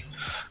to be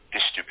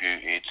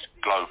distributed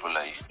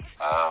globally,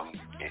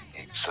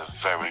 it's a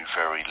very,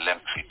 very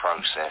lengthy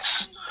process.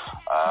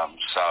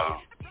 So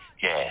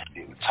yeah,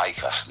 it would take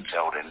us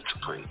until then to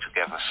put it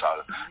together.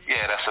 So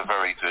yeah, that's a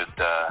very good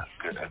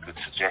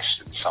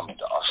suggestion. Something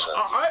that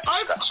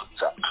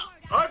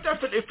I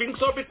definitely think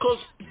so, because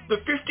the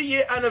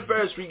 50-year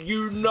anniversary,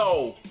 you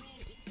know,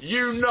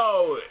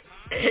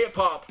 hip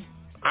hop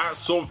has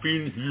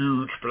something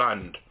huge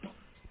planned.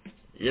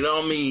 You know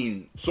what I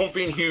mean?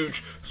 Something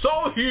huge,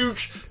 so huge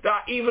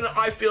that even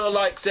I feel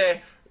like,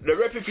 say, the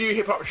RePPiN4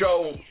 Hip Hop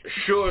Show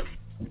should.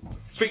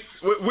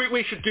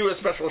 We should do a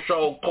special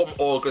show come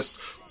August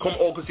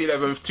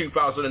 11th,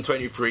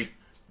 2023.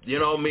 You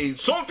know what I mean?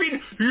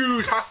 Something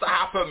huge has to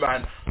happen,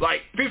 man.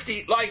 Like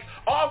 50, like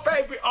our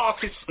favorite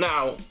artists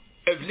now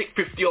have licked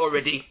 50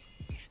 already.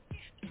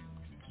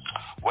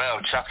 Well,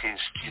 Chuck is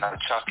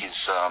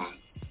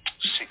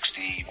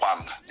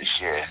 61 this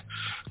year,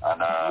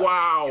 and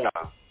wow. You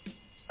know,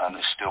 and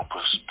is still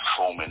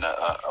performing at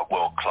a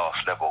world-class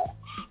level.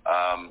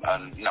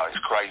 And, you know, it's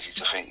crazy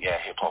to think,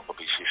 hip-hop will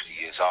be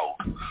 50 years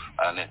old.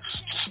 And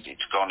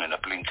it's gone in a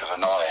blink of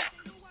an eye.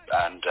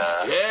 And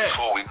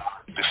before we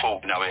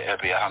know it,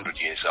 it'll be 100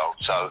 years old.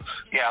 So,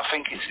 yeah, I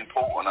think it's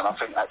important. And I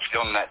think actually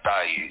on that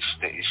day,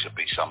 it should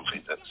be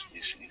something that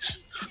is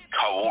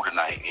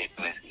coordinated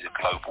and is a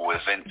global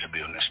event, to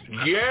be honest.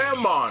 Yeah,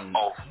 man.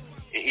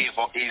 It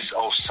is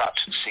of such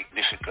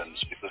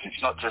significance, because it's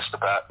not just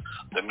about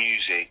the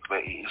music,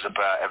 but it is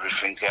about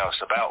everything else,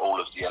 about all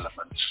of the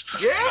elements.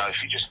 Yeah. You know,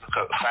 if you just look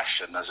at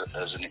fashion as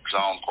an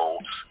example,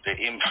 the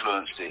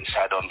influence that it's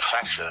had on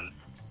fashion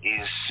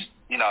is,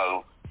 you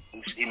know,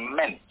 it's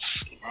immense,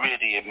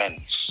 really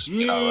immense.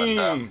 You know,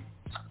 and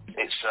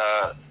it's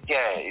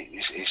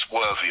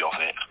worthy of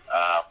it.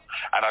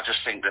 And I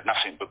just think that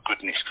nothing but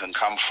goodness can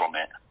come from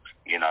it.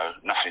 You know,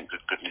 nothing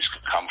but goodness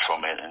could come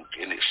from it, and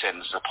it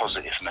sends a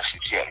positive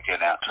message yet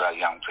again out to our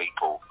young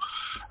people,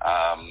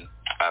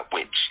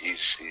 which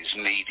is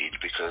needed,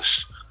 because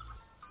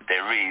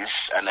there is,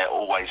 and there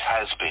always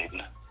has been,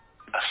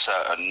 a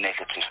certain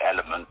negative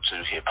element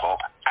to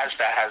hip-hop, as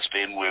there has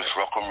been with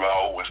rock and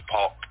roll, with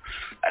pop,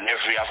 and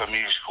every other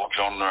musical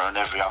genre and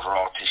every other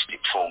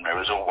artistic form.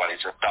 There is always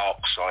a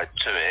dark side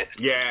to it.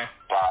 Yeah.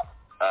 But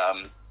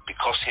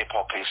because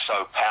hip-hop is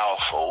so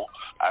powerful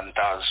and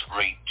does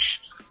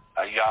reach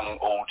a young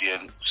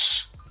audience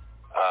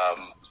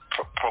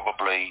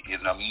probably in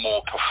a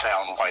more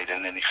profound way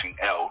than anything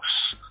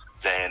else,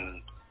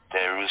 then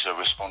there is a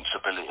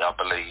responsibility, I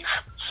believe,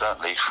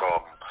 certainly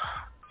from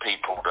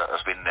people that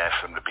have been there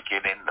from the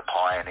beginning, the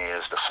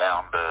pioneers, the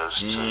founders,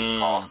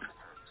 to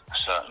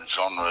certain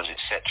genres,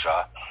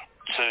 etc.,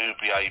 to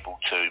be able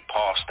to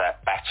pass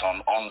that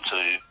baton on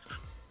to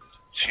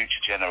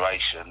future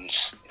generations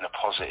in a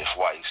positive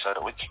way, so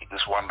that we keep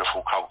this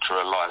wonderful culture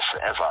alive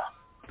forever.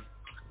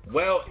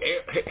 Well,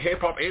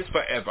 hip-hop is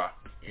forever.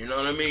 You know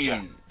what I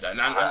mean? Yeah.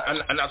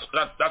 And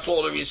that's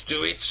all there is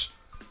to it.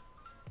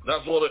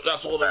 That's all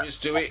there is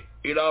to it.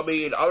 You know what I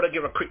mean? I want to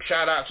give a quick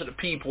shout out to the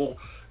people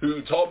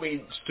who told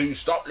me to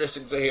stop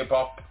listening to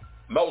hip-hop,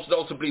 most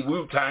notably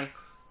Wu-Tang,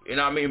 you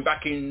know what I mean,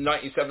 back in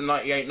 97,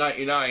 98,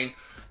 99,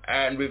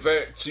 and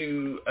revert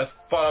to a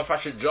far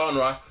fashion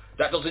genre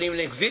that doesn't even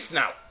exist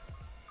now.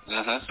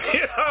 Mm-hmm. You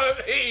know what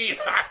I mean?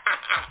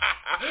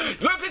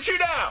 Look at you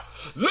now!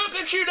 Look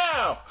at you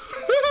now!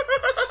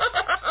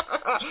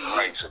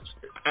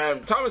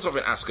 Tell me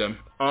something, ask him.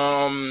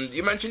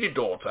 You mentioned your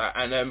daughter,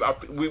 and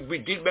we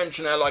did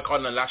mention her like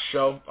on the last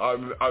show.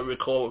 I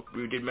recall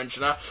we did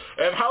mention her.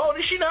 How old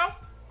is she now?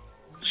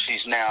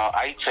 She's now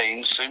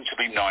 18, soon to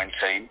be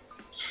 19,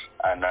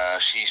 and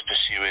she's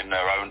pursuing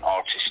her own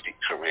artistic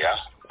career.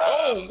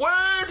 Oh,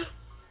 word!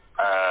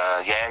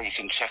 Yeah, you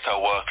can check her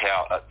work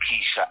out at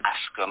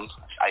KeishaAskham,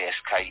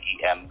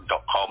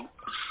 ASKEM.com.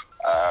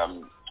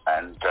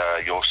 and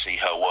you'll see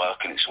her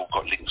work, and it's all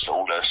got links to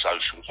all her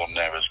socials on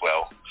there as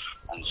well.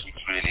 And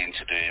she's really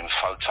into doing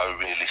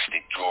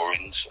photorealistic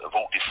drawings of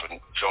all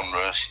different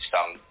genres. She's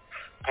done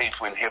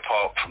people in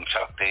hip-hop, from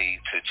Chuck D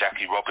to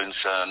Jackie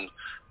Robinson,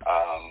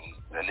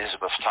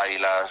 Elizabeth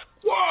Taylor,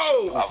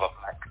 other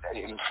black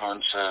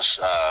influencers,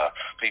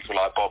 people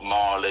like Bob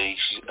Marley,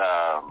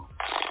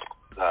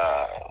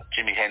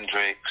 Jimi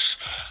Hendrix.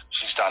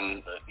 She's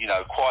done,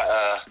 quite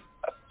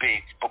a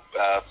big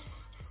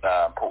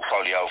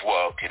portfolio of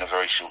work in a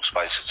very short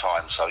space of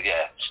time. So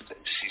yeah,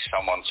 she's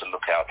someone to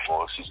look out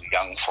for. She's a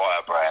young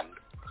firebrand.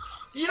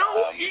 You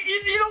know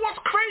what's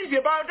crazy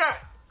about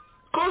that?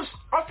 Because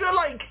I feel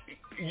like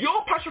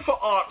your passion for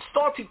art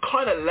started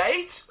kind of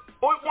late,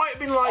 or it might have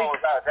been like... Oh,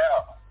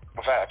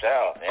 without a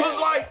doubt. Because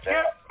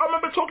I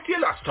remember talking to you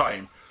last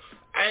time,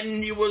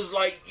 and you was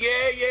like,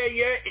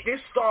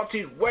 this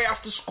started way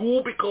after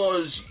school,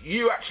 because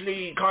you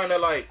actually kind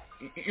of like,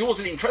 you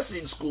wasn't interested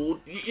in school.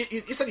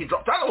 You said you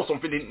dropped out or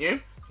something, didn't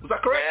you? Was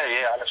that correct?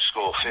 Yeah, I left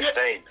school at 15.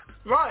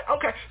 Yeah. Right,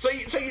 okay. So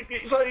you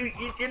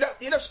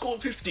left school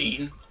at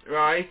 15,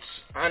 right?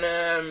 And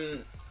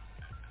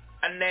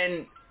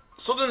then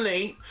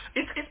suddenly,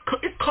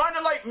 it's kind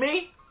of like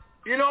me,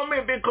 you know what I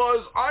mean?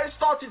 Because I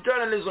started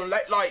journalism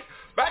like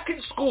back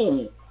in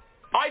school.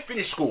 I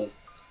finished school,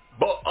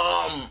 but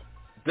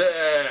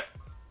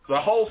the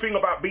whole thing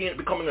about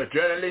becoming a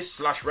journalist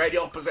 /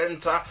 radio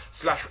presenter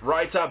 /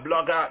 writer,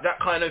 blogger, that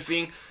kind of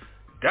thing,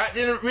 that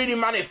didn't really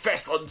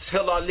manifest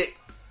until I lit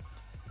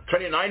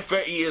 29,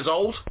 30 years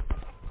old.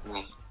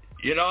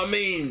 You know what I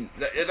mean?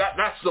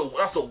 That's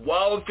the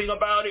wild thing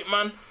about it,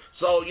 man.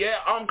 So yeah,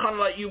 I'm kind of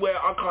like you, where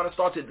I kind of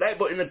started late.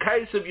 But in the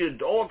case of your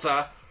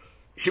daughter,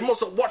 she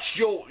must have watched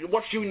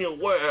you in your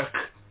work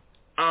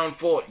and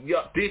thought,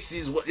 this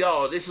is what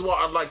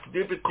I'd like to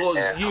do, because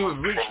you've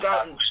reached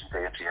out. She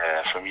did,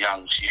 from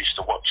young she used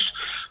to watch.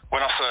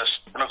 When I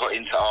got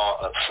into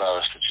art at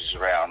first, which is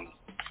around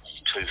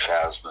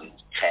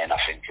 2010, I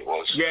think it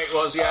was. Yeah, it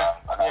was. Yeah.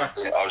 I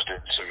was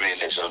doing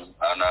surrealism,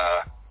 and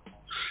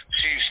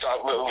she used to,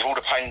 with all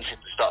the paintings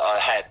that I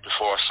had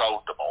before I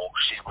sold them all,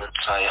 she would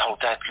say, "Oh,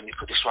 Dad, can you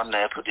put this one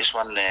there,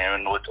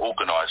 and would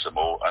organise them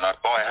all. And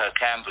I'd buy her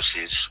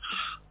canvases,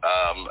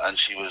 and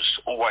she was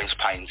always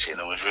painting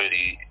and was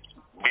really,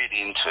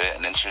 really into it.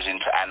 And then she was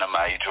into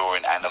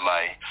drawing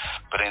anime.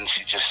 But then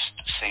she just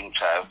seemed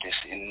to have this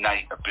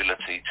innate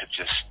ability to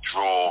just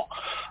draw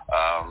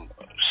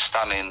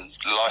stunning,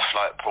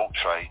 lifelike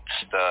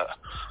portraits that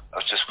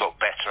have just got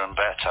better and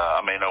better.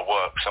 I mean,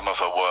 some of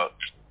her work,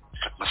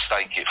 could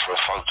mistake it for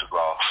a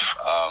photograph.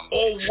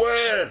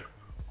 Word!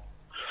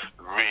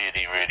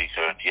 Really, really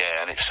good,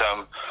 yeah. And it's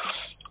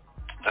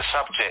the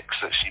subjects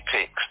that she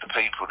picks, the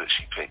people that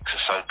she picks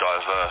are so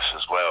diverse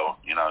as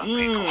well.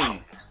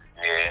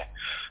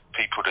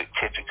 People that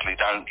typically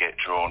don't get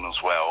drawn as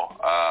well.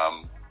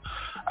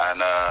 And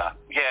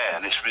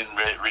it's been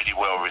really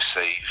well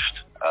received.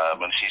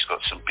 And she's got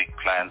some big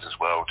plans as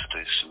well to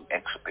do some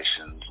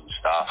exhibitions and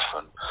stuff.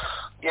 And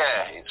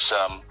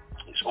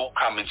it's all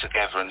coming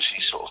together, and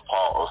she's sort of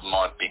part of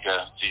my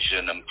bigger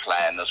vision and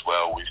plan as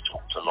well. We've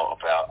talked a lot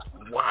about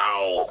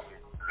what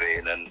we're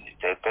doing, and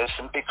there's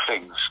some big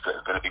things that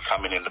are going to be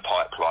coming in the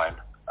pipeline,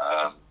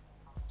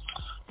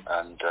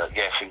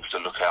 things to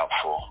look out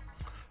for.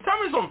 Tell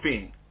me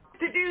something.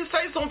 Did you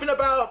say something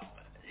about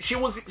she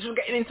was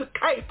getting into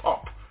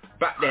K-pop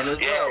back then as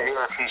well?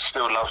 Yeah, she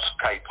still loves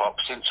K-pop.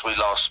 Since we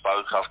last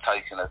spoke, I've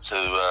taken her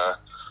to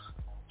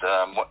the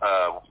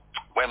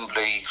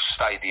Wembley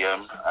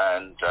Stadium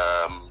and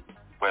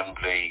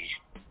Wembley,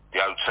 the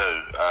O2,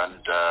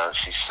 and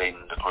she's seen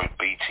the group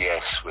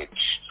BTS,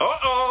 which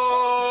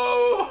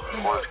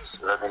was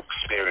an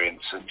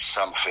experience and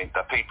something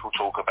that people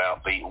talk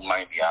about,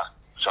 Beatlemania,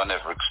 which I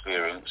never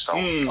experienced.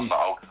 I'm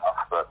not old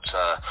enough, but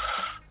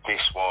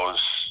this was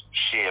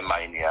sheer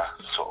mania,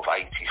 sort of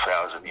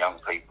 80,000 young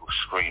people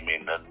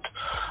screaming and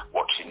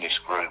watching this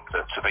group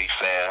that, to be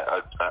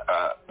fair,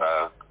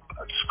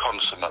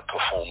 consummate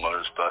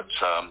performers, but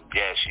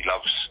she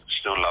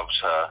still loves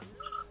her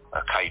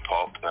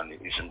K-pop and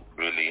isn't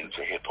really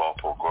into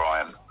hip-hop or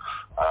grime,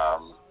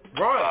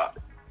 but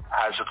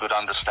has a good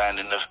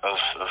understanding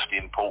of the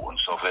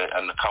importance of it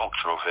and the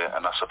culture of it.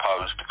 And I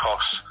suppose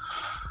because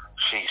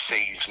she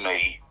sees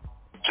me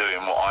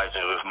doing what I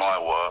do with my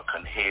work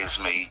and hears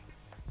me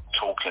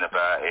talking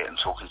about it and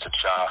talking to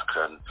Chuck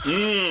and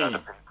the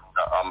people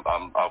that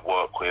I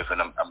work with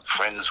and I'm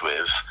friends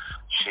with,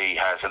 she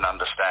has an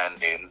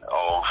understanding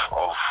of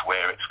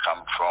where it's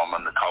come from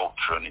and the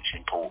culture and its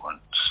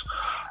importance.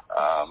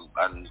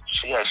 And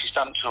she's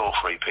done 2 or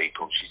 3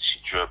 people. She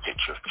drew a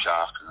picture of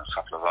Chuck and a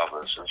couple of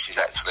others, and she's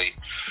actually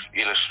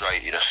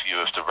illustrated a few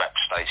of the rap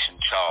station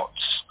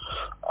charts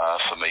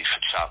for me for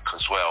Chuck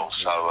as well.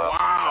 So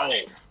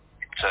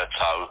her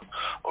toe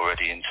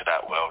already into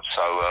that world.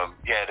 So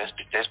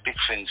there's big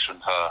things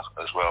from her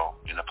as well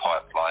in the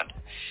pipeline.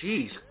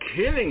 She's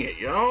killing it,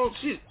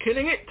 She's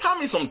killing it. Tell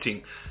me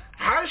something.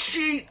 Has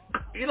she,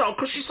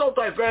 because she's so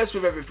diverse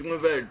with everything,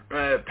 with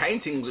her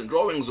paintings and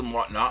drawings and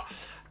whatnot,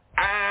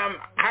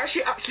 has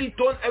she actually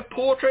done a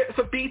portrait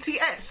for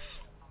BTS?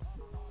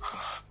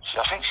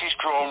 I think she's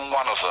drawn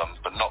one of them,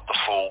 but not the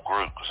full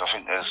group, because I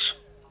think there's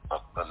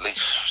at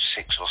least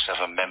 6 or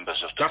 7 members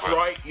of the group. That's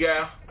right,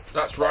 yeah.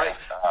 That's right.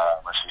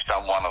 She's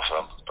done one of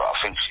them, but I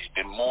think she's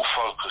been more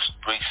focused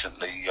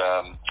recently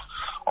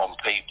on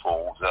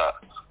people that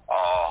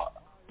are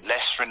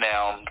less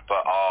renowned,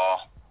 but are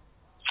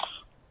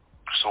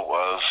sort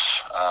of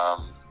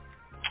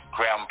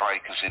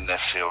groundbreakers in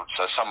their field.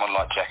 So someone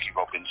like Jackie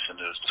Robinson,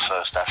 who was the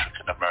first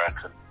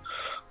African-American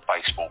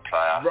baseball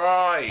player.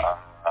 Right.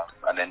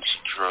 And then she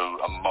drew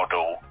a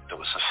model that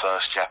was the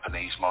first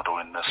Japanese model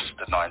in the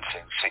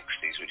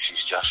 1960s, which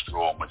she's just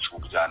drawn, which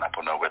will be going up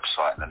on her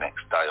website in the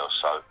next day or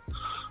so.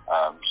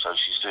 So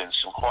she's doing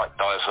some quite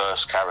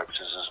diverse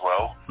characters as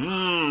well,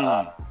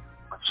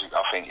 which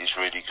I think is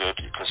really good,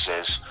 because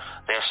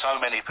there are so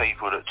many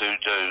people that do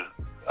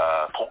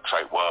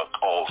portrait work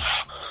of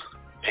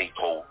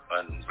people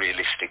and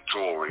realistic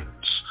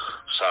drawings.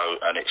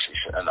 So,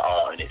 and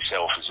art in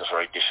itself is a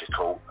very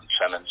difficult and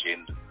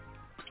challenging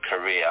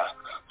career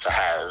to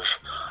have.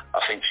 I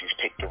think she's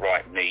picked the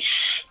right niche.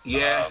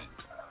 Yeah.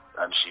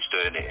 And she's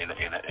doing it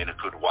in a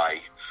good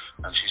way.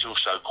 And she's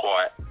also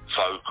quite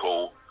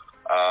vocal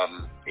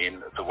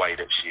in the way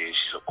that she is.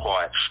 She's got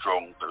quite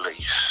strong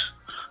beliefs,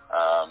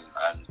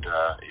 and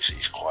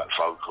is quite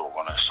vocal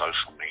on her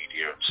social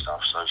media and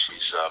stuff. So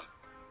she's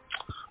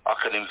I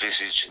can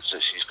envisage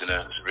that she's going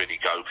to really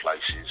go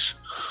places.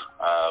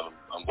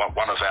 And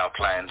one of our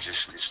plans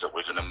is that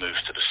we're going to move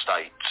to the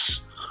States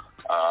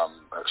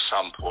at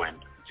some point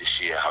this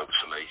year,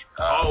 hopefully.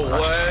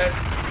 Word?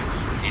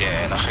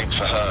 Yeah, and I think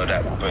for her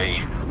that will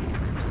be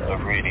a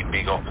really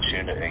big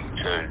opportunity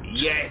to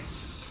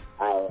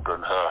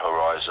broaden her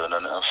horizon.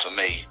 And for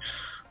me,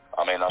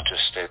 I mean,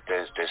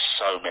 there's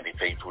so many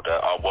people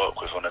that I work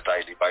with on a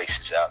daily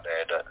basis out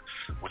there that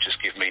will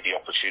just give me the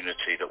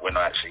opportunity that when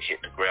I actually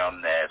hit the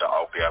ground there, that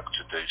I'll be able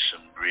to do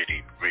some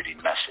really, really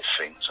massive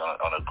things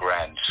on a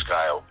grand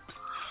scale.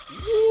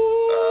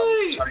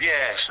 So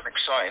yeah, some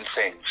exciting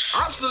things.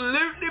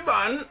 Absolutely,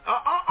 man.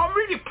 I'm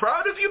really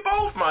proud of you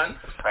both, man.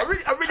 I'm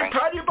really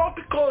proud of you both,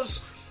 because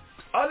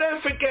I'll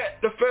never forget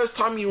the first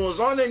time you was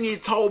on and you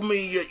told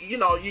me, you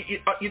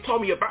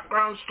told me your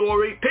background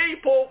story.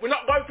 People, we're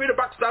not going through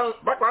the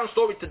background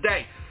story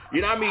today. You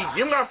know what I mean?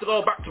 You're going to have to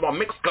go back to my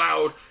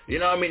Mixcloud. You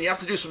know what I mean? You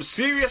have to do some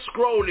serious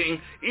scrolling,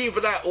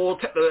 either that or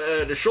take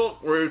the short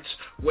route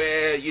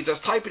where you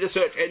just type in the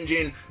search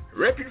engine,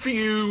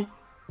 RePPiN4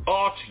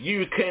 art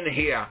you can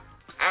hear.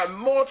 And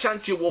more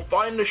chance you will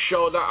find the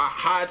show that I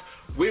had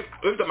with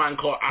the man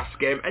called Ask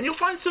Him, and you'll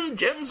find some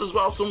gems as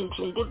well, some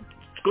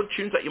good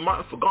tunes that you might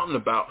have forgotten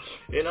about.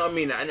 You know what I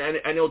mean?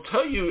 And he'll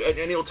tell you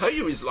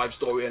his life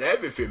story and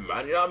everything,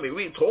 man. You know what I mean?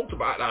 We talked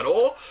about that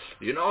all.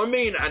 You know what I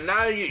mean? And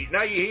now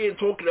you're here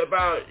talking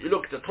about, you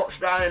look at the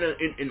touchdown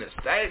in the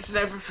States and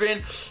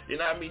everything. You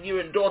know what I mean? You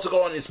and daughter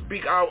go on this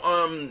big out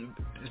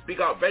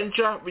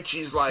venture, which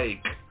is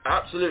like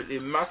absolutely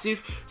massive.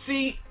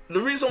 See, the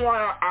reason why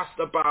I asked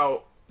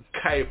about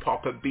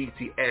K-pop and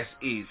BTS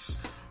is,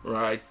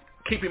 right,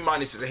 keep in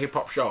mind this is a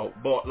hip-hop show,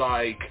 but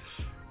like,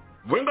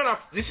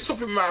 this is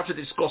something we might have to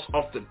discuss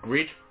off the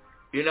grid,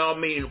 you know what I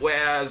mean?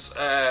 Whereas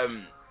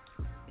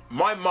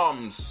my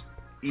mom's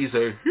is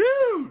a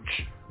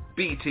huge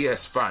BTS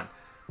fan.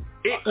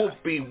 It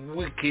would be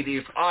wicked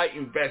if I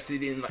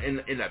invested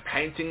in a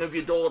painting of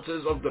your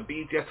daughters of the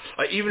BTS,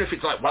 like, even if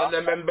it's like one of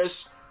their members.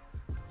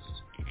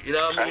 You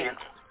know what I mean?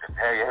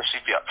 Yeah,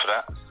 she'd be up for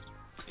that.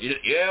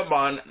 Yeah,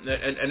 man,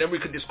 and then we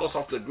could discuss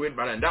off the grid,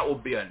 man, and that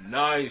would be a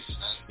nice,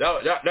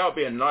 that would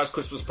be a nice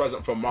Christmas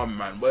present from mum,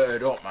 man.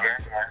 Word up, man.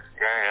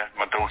 Yeah.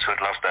 My daughter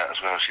would love that as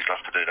well. She'd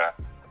love to do that.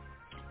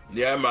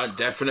 Yeah, man,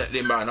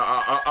 definitely, man.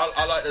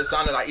 I like the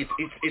sound of that.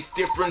 It's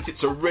different.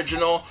 It's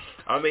original.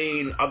 I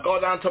mean, I go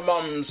down to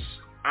mum's,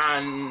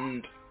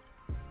 and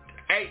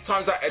 8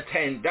 times out of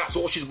 10, that's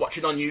all she's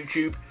watching on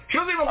YouTube. She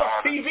doesn't even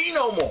watch TV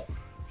no more.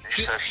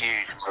 It's a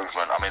huge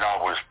movement. I mean, I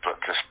was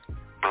just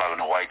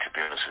blown away, to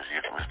be honest with you.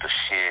 It was the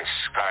sheer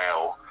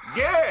scale.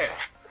 Yeah.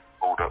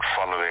 All that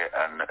follow it,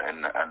 and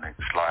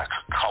it's like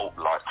a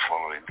cult-like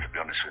following, to be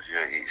honest with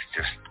you. It's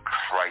just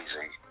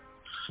crazy.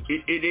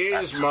 It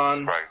is,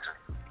 man. Crazy.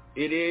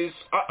 It is.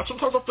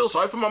 Sometimes I feel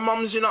sorry for my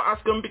mums,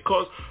 asking,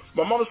 because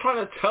my mum's trying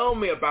to tell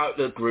me about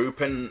the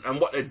group and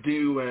what they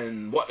do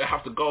and what they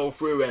have to go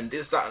through and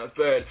this, that, and the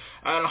third.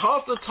 And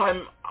half the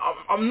time,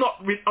 I'm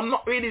not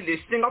really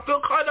listening. I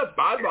feel kind of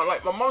bad, man.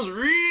 Like, my mum's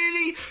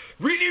really,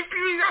 really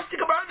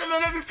enthusiastic about them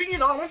and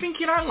everything. I'm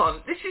thinking, hang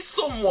on, this is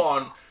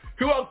someone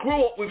who I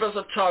grew up with as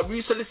a child. We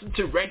used to listen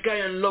to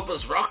reggae and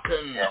lovers rock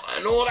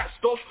and all that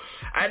stuff.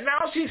 And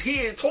now she's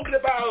here talking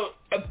about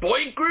a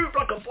boy group,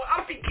 like a boy.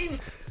 I'm thinking,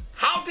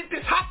 how did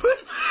this happen?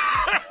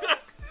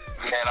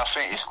 Yeah, and I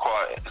think it's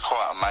quite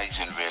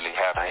amazing, really,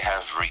 how they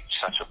have reached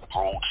such a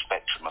broad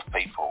spectrum of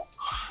people.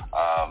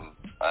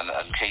 And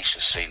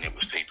Keisha's seen it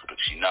with people that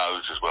she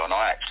knows as well. And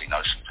I actually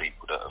know some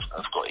people that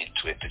have got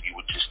into it that you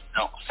would just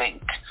not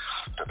think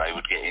that they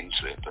would get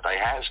into it. But they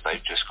have.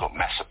 They've just got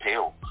mass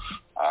appeal.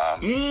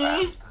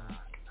 And,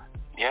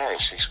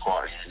 it's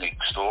quite a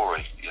unique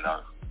story, you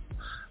know.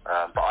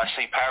 But I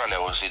see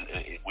parallels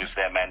with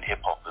them and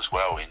hip-hop as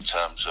well in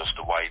terms of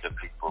the way that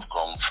people have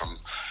gone from,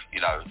 you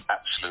know,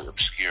 absolute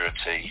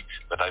obscurity,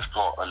 but they've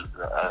got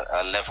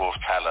a level of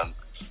talent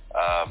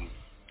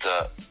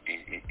that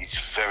is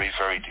very,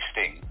 very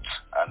distinct,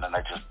 and then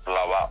they just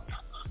blow up,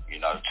 you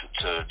know,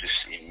 to this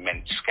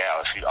immense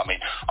scale. I mean,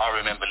 I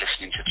remember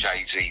listening to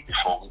Jay-Z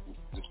before.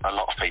 A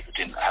lot of people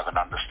didn't have an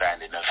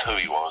understanding of who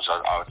he was.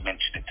 I would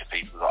mention it to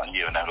people that I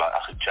knew, and they were like,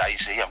 "Oh,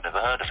 Jay-Z, I've never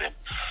heard of him."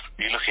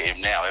 You look at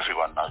him now,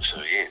 everyone knows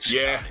who he is.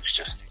 Yeah. And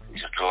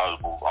he's a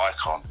global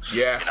icon.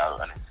 Yeah. You know,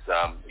 and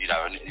you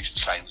know, and it's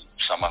the same.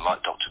 Someone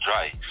like Dr.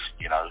 Dre.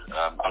 You know,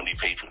 only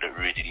people that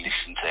really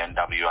listened to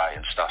NWA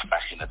and stuff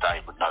back in the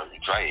day would know who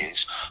Dre is.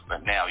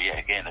 But now, yet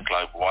again, a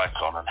global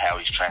icon, and how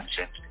he's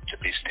transcended into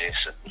business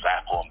and with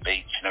A.F.R.O and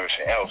BEATZ and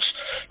everything else.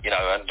 You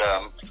know, and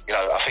you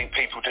know, I think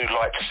people do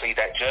like to see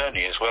that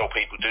journey as well.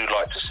 People do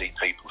like to see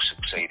people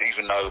succeed,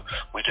 even though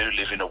we do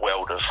live in a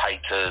world of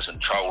haters and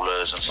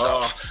trollers and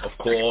stuff. Of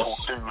course. People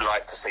do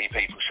like to see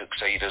people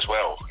succeed as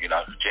well. You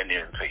know,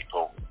 genuine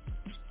people.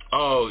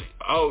 Oh,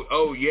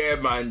 yeah,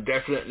 man,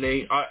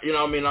 definitely. You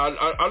know, I mean,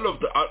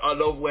 I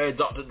love where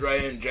Dr.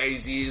 Dre and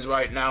Jay-Z is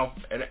right now,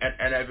 and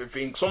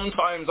everything.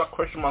 Sometimes I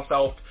question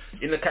myself.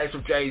 In the case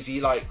of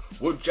Jay-Z, like,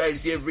 would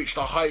Jay-Z have reached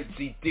the heights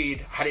he did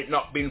had it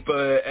not been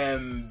for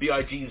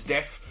B.I.G.'s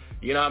death?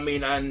 You know what I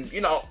mean? And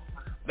you know,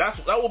 that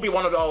will be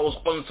one of those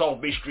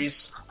unsolved mysteries.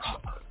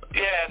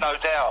 Yeah, no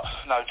doubt.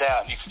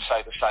 You can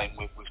say the same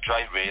with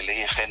Dre,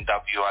 really. If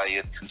NWA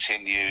had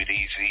continued,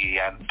 Easy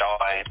hadn't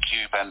died,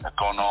 Cube hadn't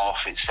gone off,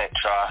 etc.,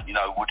 you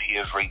know, would he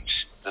have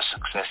reached the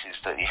successes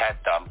that he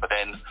had done? But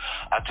then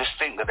I just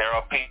think that there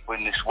are people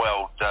in this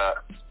world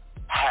that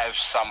have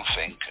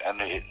something, and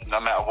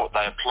no matter what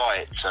they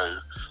apply it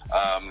to,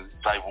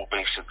 they will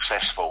be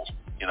successful.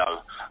 You know,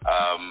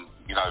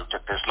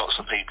 there's lots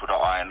of people that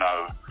I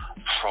know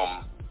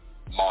from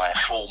my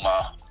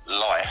former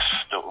life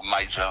that were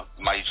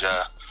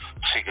major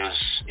figures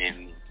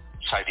in,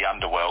 say, the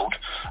underworld,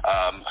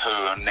 who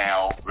are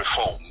now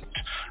reformed,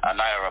 and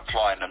they are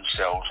applying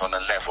themselves on a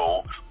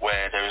level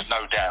where there is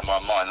no doubt in my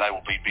mind they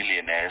will be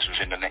billionaires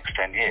within the next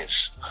 10 years,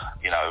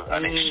 you know,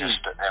 and it's just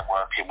that they're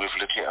working with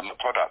legitimate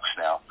products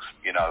now,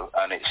 you know,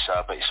 and it's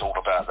but it's all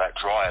about that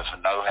drive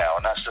and know-how,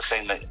 and that's the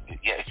thing that,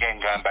 yet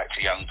again, going back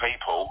to young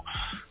people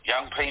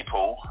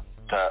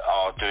that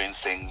are doing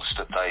things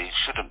that they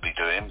shouldn't be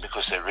doing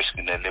because they're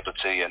risking their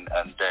liberty and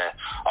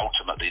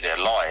ultimately their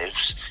lives.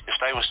 If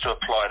they was to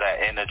apply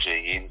that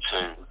energy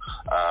into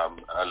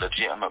a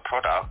legitimate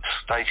product,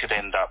 they could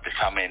end up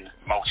becoming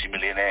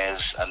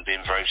multimillionaires and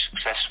being very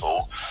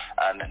successful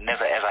and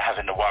never ever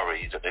having to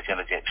worry that they're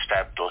going to get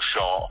stabbed or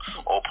shot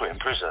or put in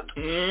prison.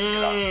 You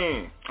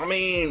know? I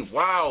mean,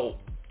 wow.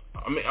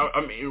 I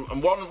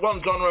mean,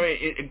 one genre,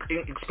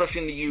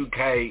 especially in the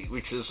UK,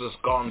 which has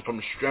just gone from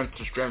strength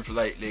to strength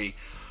lately,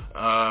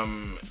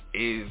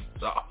 is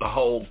the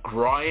whole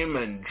grime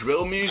and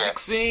drill music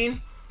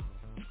scene.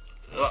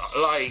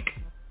 Like,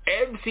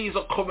 MCs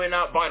are coming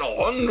out by the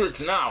hundreds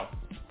now.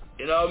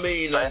 You know what I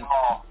mean? They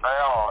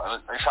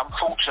are. It's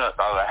unfortunate,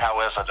 though,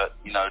 however, that,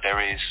 you know,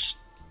 there's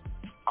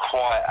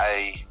quite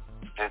a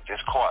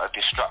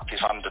destructive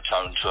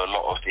undertone to a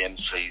lot of the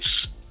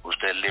MCs with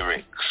their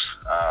lyrics,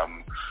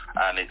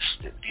 and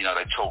it's, you know,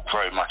 they talk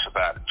very much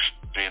about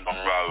being on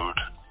road,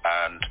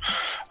 and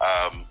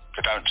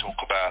they don't talk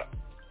about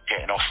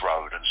getting off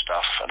road and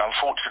stuff. And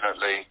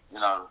unfortunately, you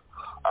know,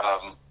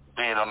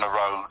 being on the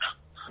road,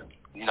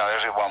 you know,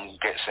 everyone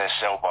gets their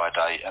sell-by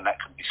date, and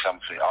that can be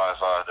something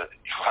either that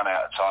you run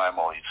out of time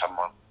or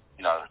someone,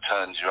 you know,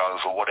 turns you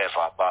over,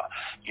 whatever. But,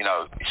 you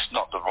know, it's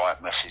not the right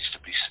message to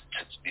be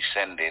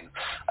sending.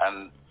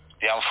 And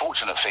the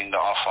unfortunate thing that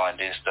I find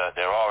is that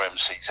there are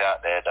MCs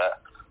out there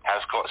that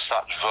have got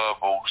such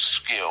verbal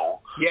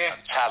skill and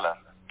talent.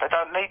 They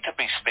don't need to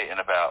be spitting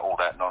about all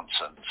that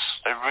nonsense.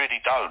 They really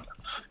don't,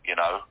 you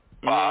know.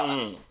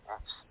 But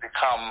it's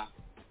become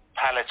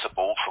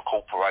palatable for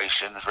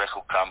corporations,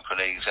 record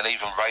companies, and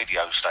even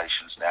radio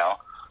stations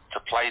now to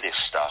play this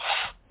stuff,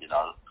 you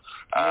know.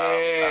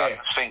 And I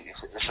think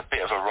it's a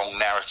bit of a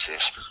wrong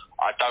narrative.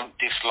 I don't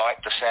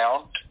dislike the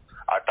sound.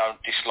 I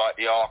don't dislike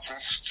the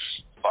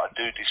artists, but I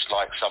do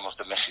dislike some of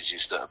the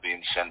messages that are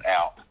being sent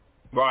out.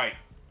 Right.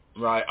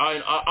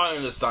 I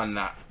understand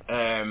that.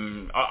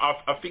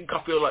 I think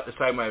I feel like the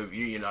same way with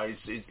you. You know,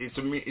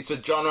 it's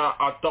a genre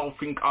I don't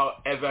think I'll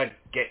ever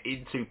get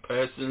into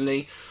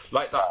personally.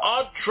 Like the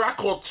odd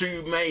track or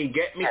two may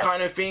get me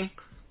kind of thing.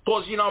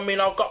 Cause you know what I mean,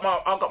 I've got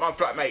my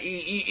flatmate.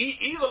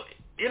 He's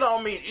you know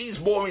what I mean, he's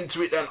more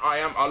into it than I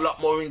am, a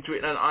lot more into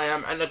it than I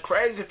am. And the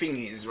crazy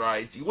thing is,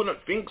 right, you wouldn't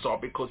think so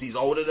because he's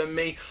older than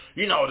me.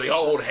 You know, the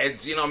old heads,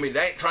 you know what I mean, they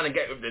ain't trying to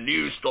get with the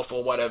new stuff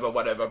or whatever.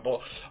 But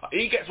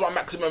he gets my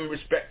maximum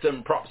respect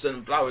and props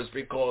and flowers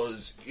because,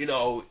 you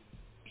know,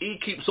 he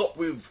keeps up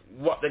with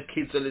what the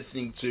kids are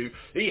listening to.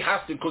 He has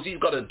to because he's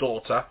got a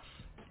daughter,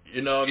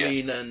 you know what I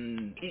mean,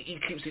 and he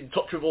keeps in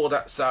touch with all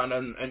that sound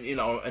and you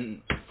know,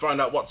 and find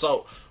out what's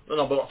so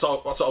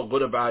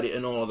good about it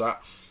and all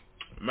that.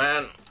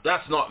 Man,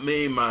 that's not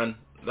me, man.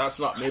 That's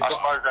not me. I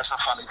suppose that's a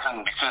funny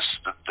thing because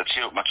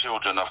my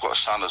children, I've got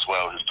a son as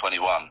well who's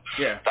 21.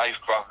 Yeah. They've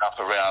grown up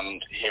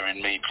around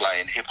hearing me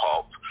playing hip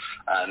hop,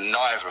 and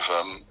neither of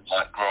them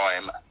like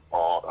grime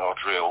or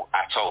drill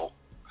at all,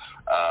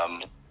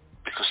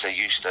 because they're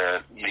used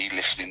to me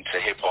listening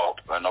to hip hop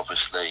and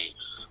obviously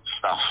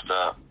stuff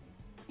that,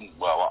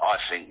 well, I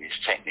think is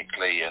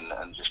technically and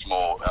just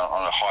more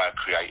on a higher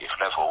creative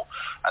level,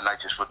 and they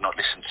just would not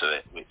listen to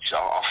it, which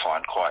I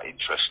find quite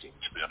interesting,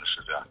 to be honest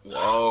with you.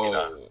 Whoa. You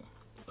know?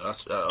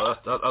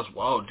 That's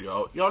wild,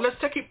 yo. Yo, let's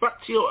take it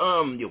back to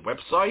your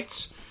website,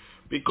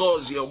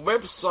 because your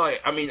website,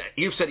 I mean,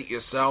 you've said it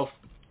yourself,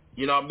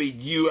 you know what I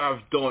mean, you have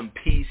done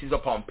pieces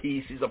upon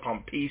pieces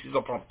upon pieces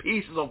upon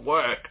pieces of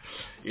work,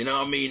 you know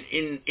what I mean,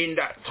 in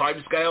that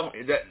time scale,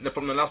 that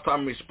from the last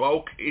time we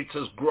spoke, it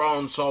has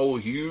grown so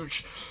huge,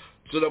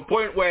 to the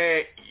point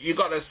where you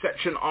got a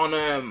section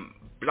on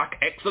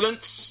black excellence.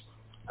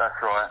 That's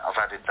right, I've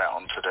added that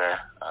onto there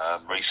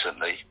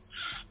recently,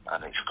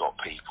 and it's got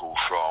people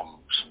from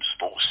some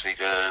sports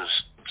figures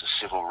to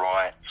civil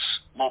rights,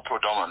 more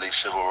predominantly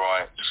civil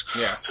rights,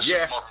 to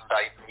some modern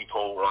day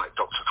people like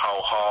Dr.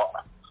 Cole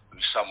Hart,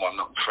 who's someone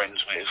that I'm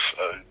friends with,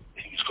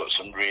 who's got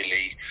some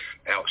really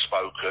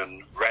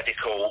outspoken,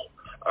 radical,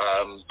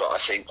 but I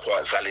think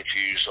quite valid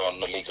views on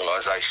the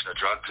legalisation of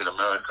drugs in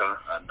America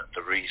and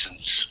the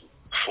reasons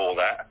for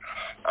that.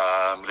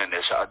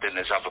 Then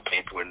there's other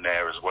people in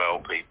there as well,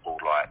 people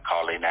like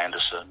Carleen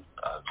Anderson,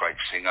 a great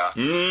singer.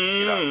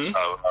 You know,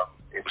 so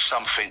it was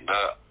something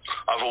that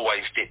I've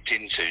always dipped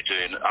into,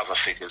 doing other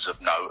figures of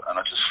note, and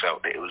I just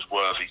felt that it was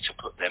worthy to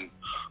put them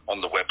on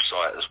the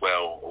website as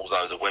well,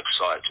 although the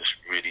website just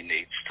really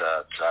needs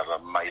to have a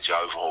major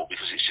overhaul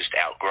because it's just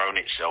outgrown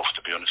itself,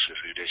 to be honest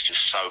with you. There's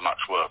just so much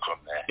work on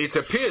there. It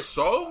appears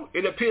so. I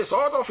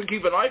don't think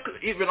even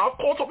I've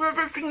caught up with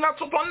everything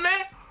that's up on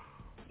there.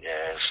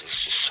 Yes, it's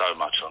just so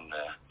much on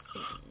there.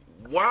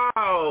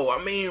 Wow, I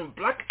mean,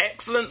 black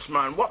excellence,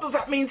 man. What does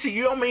that mean to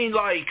you? I mean,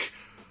 like,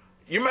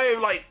 you may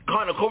have, like,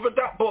 kind of covered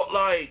that, but,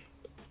 like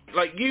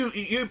you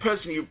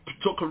personally, you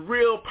took a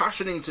real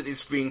passion into this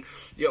thing.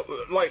 You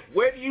know, like,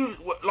 where do you,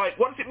 like,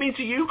 what does it mean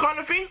to you, kind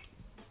of thing?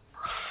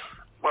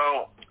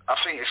 Well, I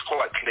think it's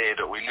quite clear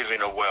that we live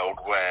in a world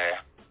where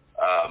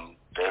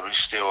there is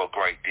still a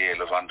great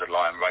deal of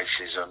underlying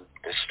racism.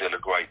 There's still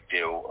a great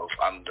deal of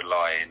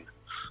underlying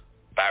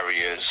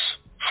barriers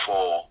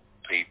for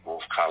people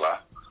of colour,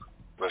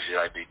 whether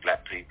they be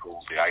black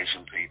people, the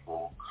Asian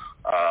people,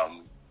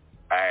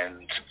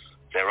 and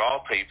there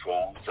are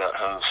people that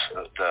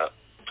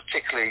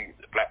particularly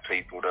black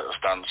people, that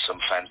have done some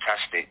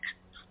fantastic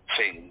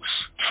things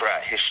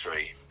throughout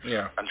history,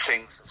 and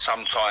things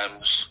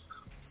sometimes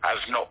have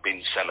not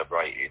been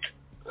celebrated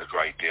a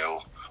great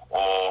deal,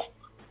 or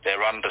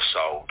they're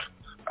undersold.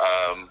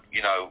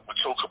 You know, we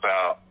talk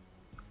about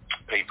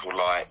people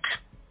like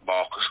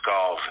Marcus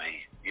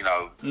Garvey, you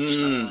know,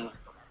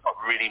 not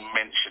really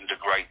mentioned a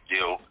great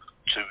deal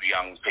to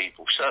young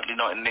people, certainly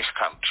not in this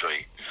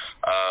country.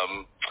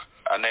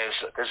 And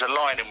there's a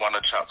line in one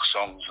of Chuck's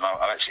songs, and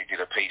I actually did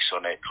a piece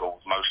on it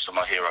called "Most of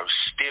My Heroes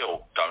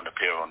Still Don't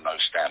Appear on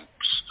Those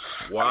Stamps."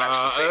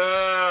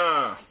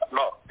 Wow. A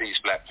lot of these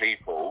black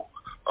people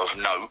of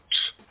note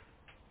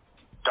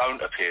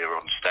don't appear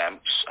on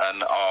stamps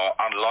and are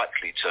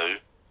unlikely to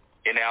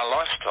in our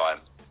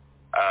lifetime.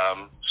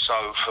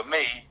 So for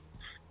me,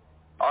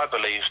 I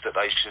believe that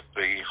they should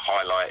be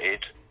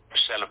highlighted,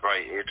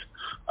 celebrated,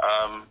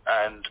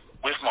 and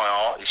with my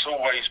art, it's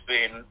always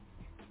been,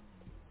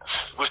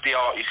 with the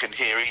Art You Can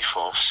Hear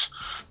ethos,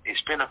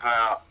 it's been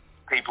about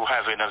people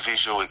having a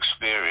visual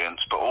experience,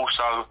 but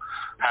also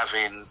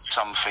having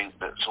something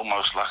that's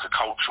almost like a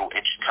cultural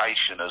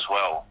education as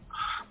well,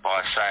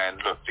 by saying,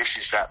 look, this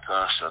is that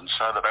person,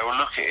 so that they will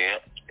look at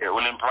it, it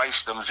will embrace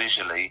them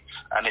visually,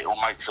 and it will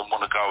make them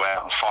want to go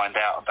out and find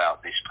out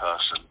about this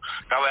person.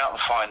 Go out and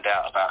find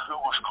out about who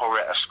was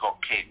Coretta Scott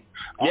King.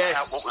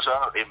 What was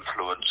her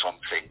influence on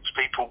things?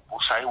 People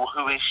will say, well,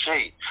 who is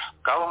she?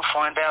 Go and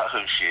find out who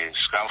she is.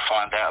 Go and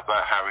find out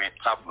about Harriet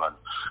Tubman.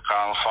 Go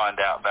and find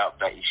out about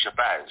Betty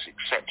Shabazz,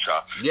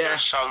 etc.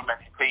 There's so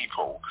many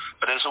people,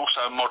 but there's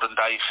also modern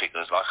day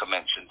figures, like I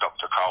mentioned,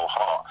 Dr. Cole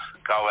Hart.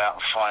 Go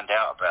out and find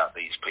out about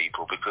these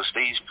people, because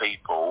these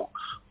people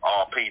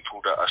are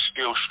people that are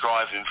still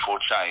striving for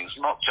change,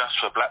 not just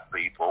for black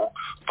people,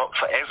 but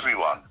for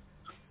everyone,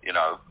 you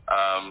know.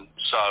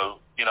 So,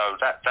 you know,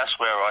 that's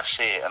where I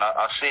see it. And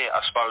I see it,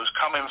 I suppose,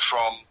 coming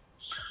from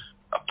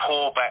a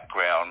poor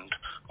background.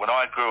 When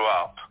I grew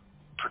up,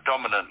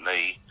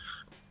 predominantly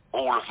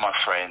all of my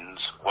friends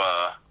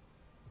were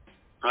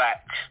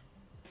black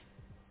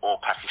or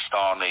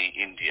Pakistani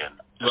Indian.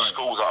 The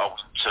school that I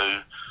went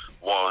to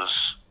was,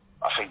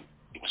 I think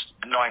it was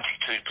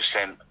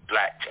 92%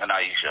 black and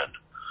Asian.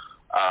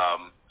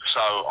 So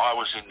I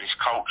was in this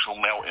cultural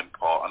melting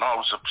pot, and I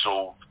was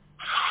absorbed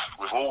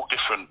with all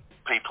different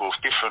people of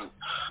different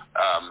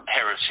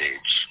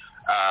heritage.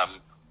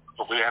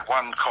 But we had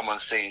one common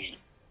thing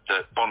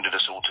that bonded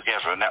us all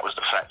together, and that was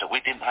the fact that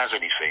we didn't have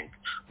anything.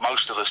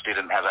 Most of us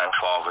didn't have our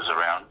fathers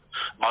around.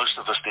 most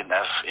of us didn't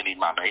have any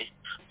money,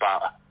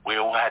 but we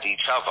all had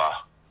each other.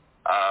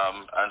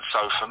 And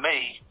so for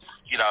me,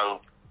 you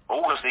know,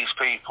 all of these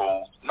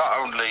people, not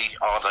only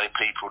are they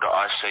people that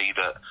I see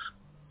that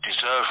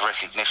deserve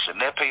recognition,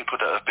 they're people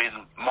that have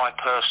been my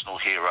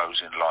personal heroes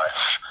in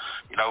life.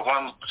 You know,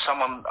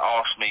 someone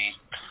asked me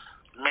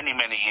many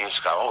years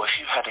ago, oh, if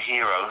you had a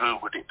hero, who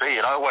would it be?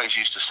 And I always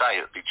used to say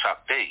it would be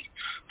Chuck D,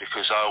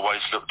 because I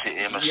always looked at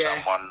him as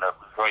someone that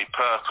was very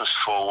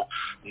purposeful,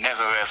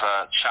 never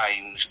ever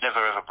changed,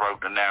 never ever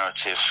broke the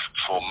narrative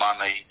for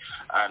money,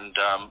 and,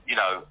 you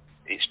know,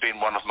 it's been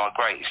one of my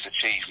greatest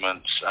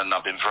achievements, and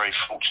I've been very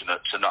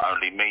fortunate to not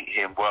only meet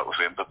him, work with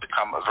him, but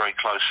become a very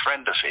close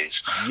friend of his.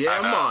 Yeah,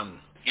 and,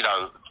 man. You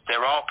know,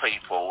 there are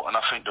people, and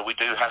I think that we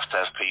do have to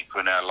have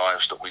people in our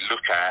lives that we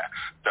look at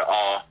that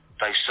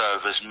they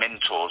serve as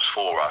mentors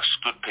for us,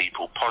 good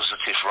people,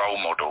 positive role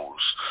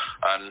models.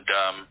 And,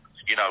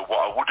 you know,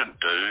 what I wouldn't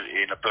do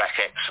in a Black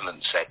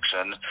Excellence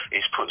section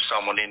is put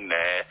someone in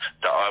there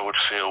that I would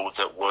feel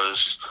that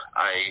was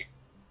a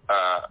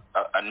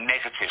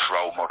negative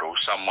role model,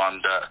 someone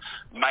that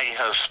may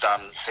have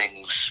done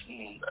things,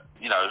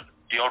 you know,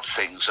 the odd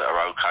things that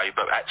are okay,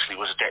 but actually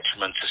was a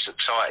detriment to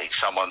society.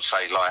 Someone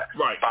say like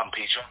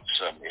Bumpy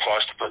Johnson. If I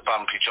was to put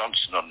Bumpy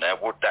Johnson on there,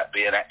 would that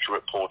be an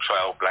accurate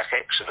portrayal of Black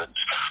excellence?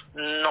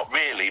 Not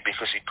really,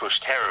 because he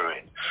pushed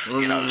heroin.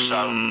 You know,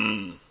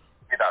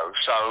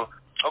 so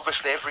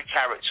obviously every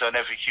character and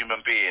every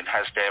human being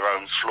has their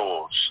own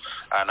flaws,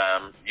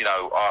 and you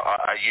know,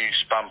 I use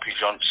Bumpy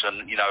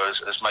Johnson, you know,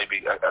 as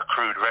maybe a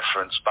crude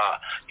reference, but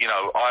you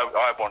know,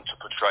 I want to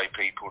portray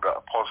people that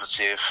are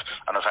positive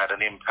and have had an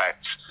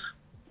impact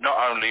not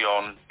only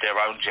on their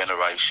own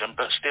generation,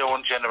 but still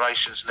on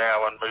generations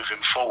now and moving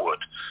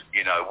forward.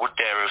 You know, would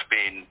there have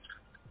been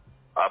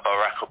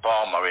Barack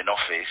Obama in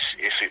office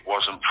if it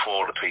wasn't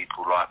for the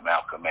people like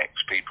Malcolm X,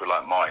 people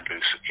like Martin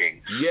Luther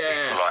King,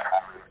 people like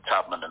Harriet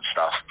Tubman and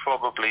stuff?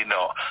 Probably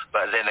not.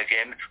 But then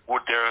again,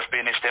 would there have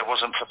been if there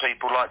wasn't for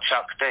people like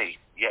Chuck D?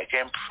 Yet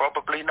again,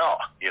 probably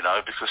not, you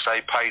know, because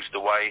they paved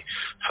the way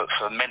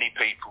for many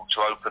people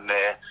to open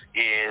their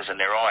ears and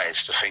their eyes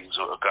to things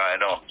that are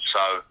going on.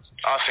 So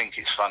I think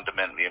it's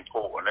fundamentally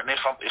important. And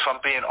if I'm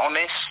being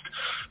honest,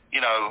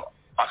 you know,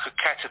 I could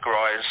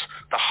categorise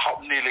the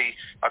whole, nearly,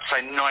 I'd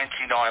say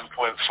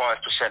 99.5%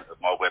 of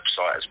my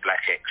website as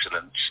Black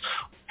Excellence.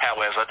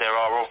 However, there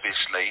are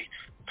obviously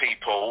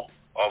people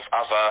of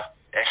other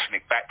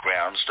ethnic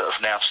backgrounds that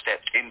have now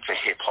stepped into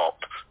hip-hop,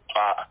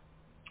 but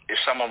if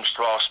someone was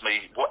to ask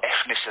me what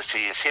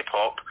ethnicity is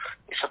hip-hop,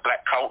 it's a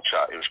black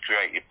culture. It was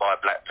created by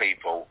black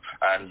people,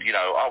 and you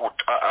know, I would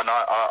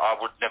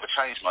never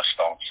change my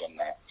stance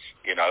on that.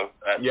 You know,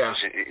 because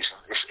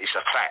it's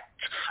a fact,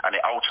 and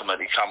it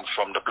ultimately comes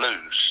from the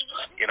blues.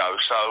 You know,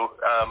 so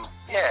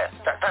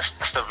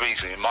that's the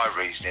reason, my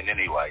reasoning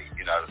anyway.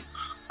 You know,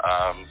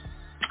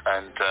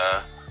 and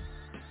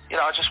you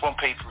know, I just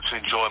want people to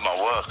enjoy my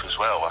work as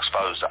well. I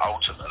suppose that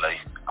ultimately,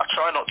 I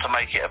try not to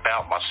make it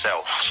about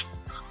myself.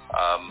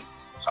 I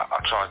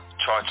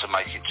try to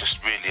make it just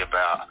really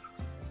about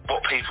what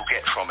people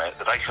get from it,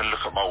 that they can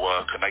look at my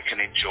work and they can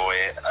enjoy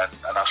it.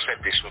 And I said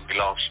this when we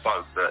last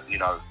spoke, that,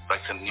 you know, they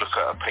can look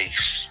at a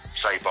piece,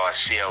 say by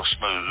CL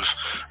Smooth,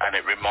 and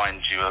it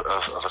reminds you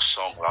of a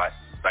song like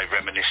They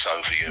Reminisce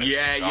Over You.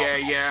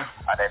 Yeah.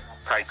 And then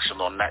takes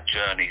them on that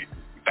journey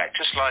back,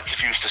 just like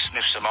if you used to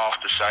sniff some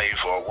aftershave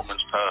or a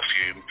woman's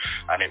perfume,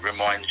 and it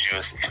reminds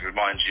you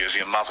of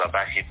your mother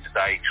back in the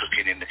day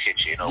cooking in the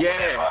kitchen or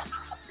whatever.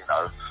 You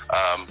know,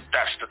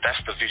 that's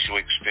the visual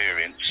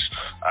experience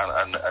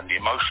and the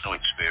emotional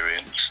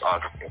experience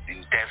I've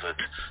endeavoured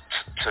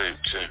to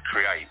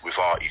create with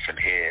art you can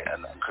hear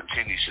and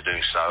continue to do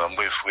so. And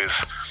with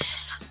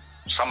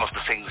some of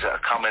the things that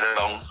are coming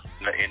along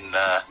in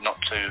not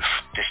too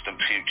distant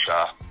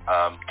future,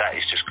 that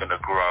is just going to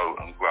grow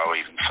and grow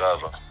even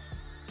further.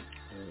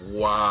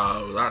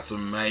 Wow, that's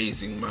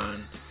amazing,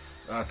 man.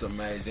 That's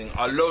amazing.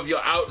 I love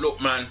your outlook,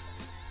 man.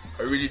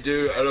 I really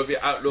do. I love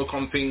your outlook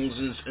on things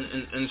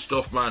and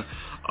stuff, man.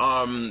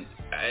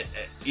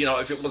 You know,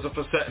 if it wasn't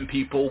for certain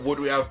people, would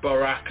we have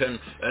Barack and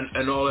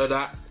all of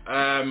that?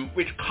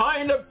 Which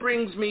kind of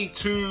brings me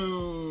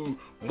to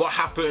what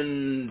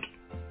happened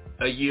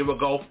a year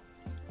ago.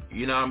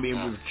 You know what I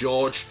mean, with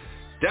George.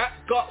 That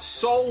got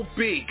so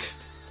big.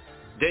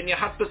 Then you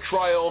had the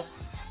trial,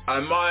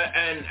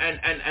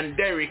 and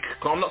Derek.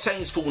 I'm not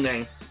saying his full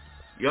name.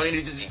 He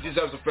only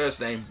deserves the first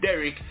name.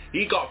 Derek,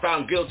 he got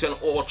found guilty on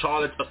all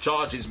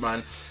charges,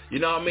 man. You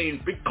know what I mean?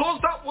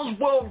 Because that was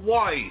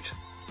worldwide,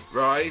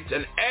 right?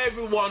 And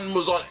everybody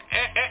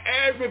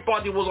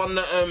was on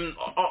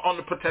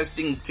the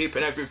protesting tip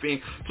and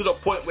everything, to the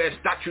point where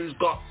statues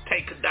got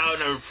taken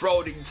down and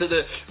thrown into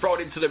the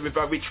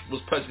river, which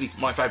was personally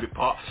my favorite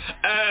part.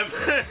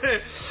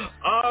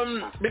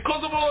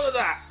 Because of all of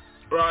that,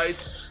 right?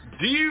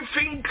 Do you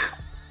think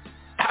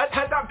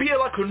had that been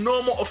like a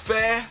normal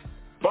affair?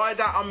 By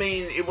that I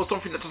mean it was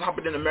something that just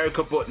happened in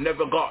America but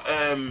never got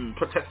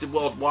protested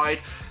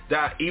worldwide,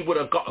 that he would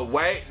have got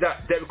away,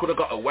 that Derek would have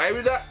got away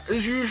with that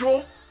as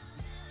usual?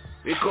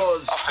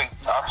 Because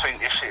I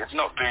think if it had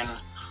not been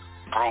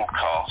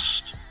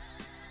broadcast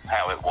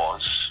how it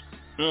was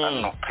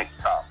and not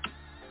picked up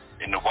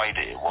in the way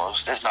that it was,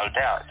 there's no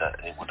doubt that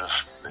it would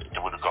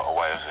have got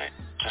away with it.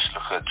 Just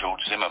look at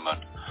George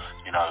Zimmerman,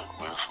 you know,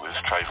 with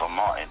Trayvon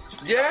Martin.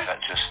 Yeah. That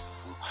just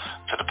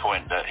to the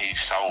point that he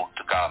sold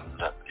the gun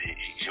that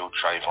he killed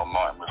Trayvon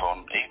Martin with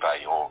on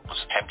eBay, or was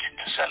attempting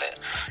to sell it.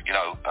 You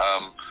know,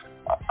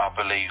 I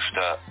believe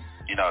that,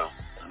 you know,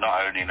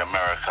 not only in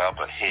America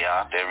but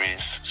here there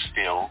is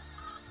still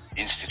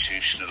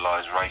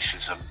institutionalized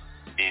racism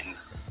in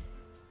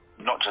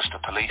not just the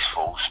police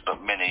force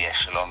but many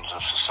echelons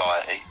of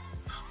society,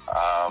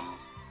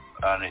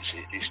 and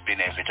it's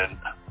been evident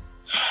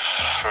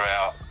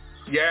throughout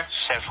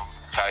several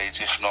decades,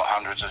 if not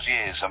hundreds of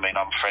years. I mean,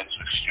 I'm friends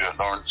with Stuart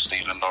Lawrence,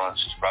 Stephen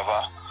Lawrence's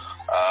brother,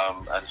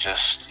 and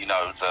just, you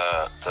know,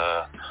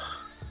 the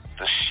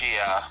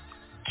sheer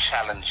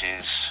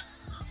challenges,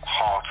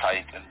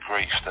 heartache and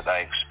grief that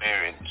they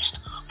experienced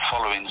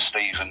following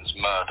Stephen's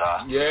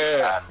murder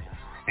and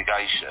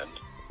investigation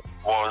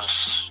was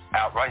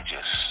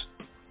outrageous,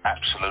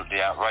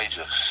 absolutely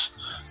outrageous,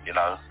 you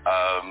know,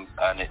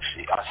 and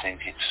I think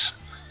it's,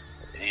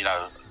 you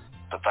know,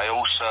 but they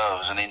all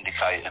serve as an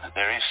indicator that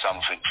there is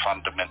something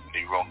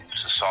fundamentally wrong in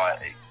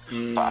society.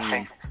 But I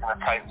think it's going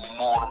to take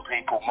more than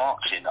people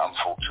marching,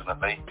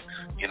 unfortunately.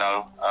 You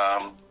know,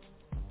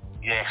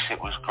 yes, it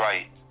was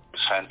great. It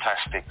was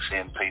fantastic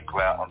seeing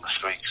people out on the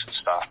streets and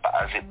stuff, but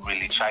has it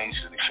really changed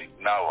anything?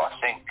 No, I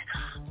think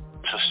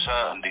to a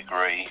certain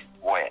degree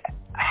what it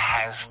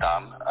has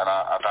done, and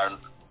I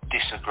don't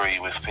disagree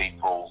with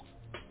people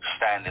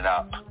standing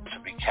up to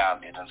be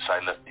counted and say,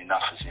 look,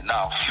 enough is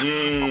enough.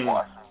 But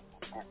what I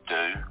did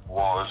do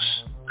was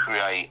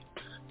create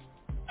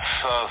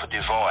further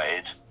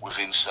divide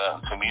within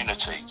certain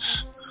communities,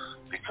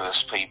 because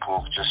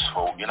people just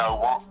thought, you know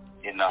what,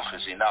 enough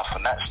is enough,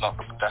 and that's not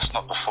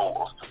the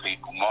fault of the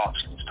people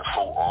marching. It's the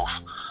fault of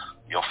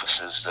the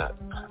officers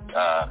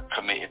that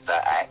committed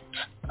that act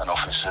and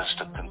officers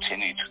that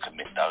continue to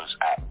commit those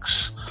acts,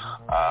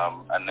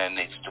 and there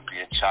needs to be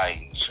a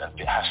change, and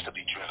it has to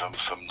be driven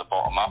from the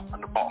bottom up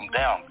and the bottom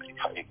down.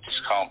 It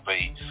just can't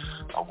be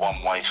a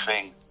one-way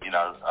thing, you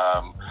know,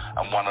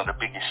 and one of the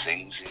biggest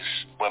things is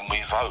when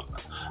we vote,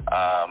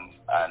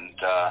 and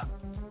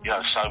you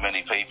know, so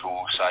many people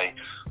will say,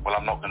 well,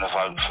 I'm not going to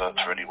vote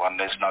for anyone,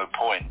 there's no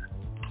point.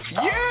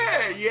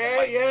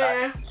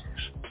 Yeah.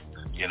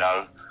 You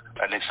know,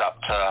 and it's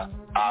up to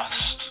us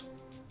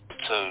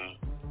to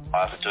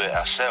either do it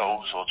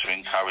ourselves or to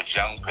encourage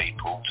young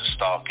people to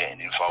start getting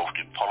involved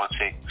in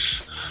politics,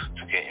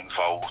 to get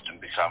involved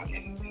and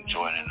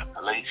joining the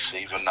police,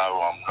 even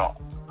though I'm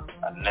not,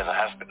 and never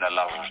have been a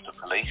lover of the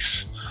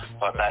police,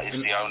 but that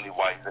is the only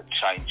way that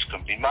change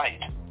can be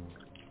made.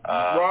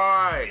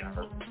 Right.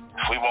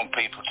 If we want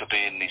people to be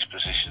in these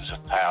positions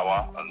of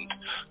power and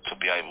to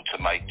be able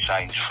to make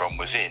change from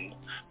within,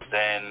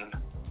 then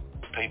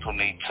people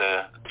need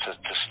to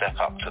step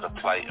up to the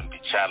plate and be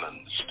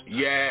challenged.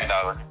 Yeah. You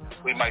know,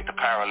 we make the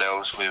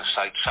parallels with,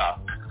 say, Chuck.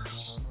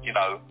 You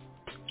know,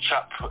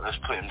 Chuck has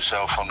put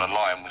himself on the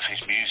line with his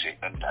music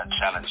and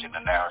challenging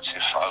the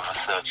narrative for over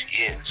 30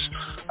 years.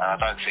 And I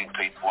don't think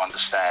people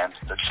understand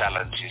the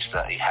challenges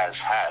that he has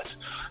had.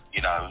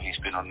 You know, he's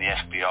been on the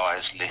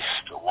FBI's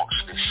list, or watch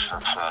list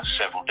for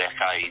several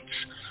decades.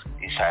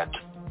 He's had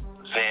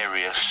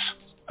various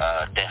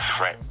death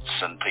threats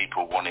and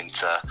people wanting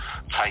to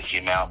take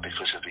him out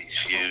because of his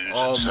views.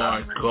 Oh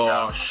my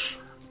gosh.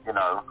 You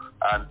know,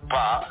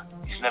 but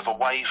he's never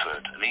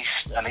wavered,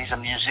 and he's a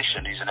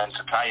musician, he's an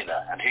entertainer,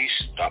 and he's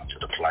stuck to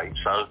the plate.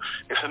 So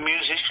if a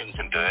musician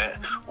can do it,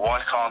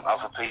 why can't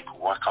other people?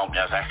 Why can't we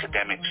have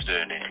academics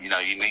doing it? You know,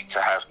 you need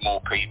to have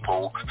more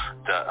people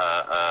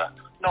that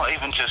not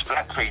even just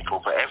black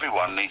people, but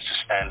everyone needs to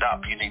stand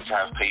up. You need to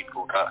have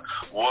people that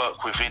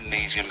work within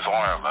these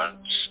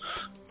environments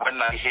when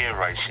they hear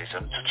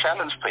racism to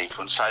challenge people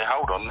and say,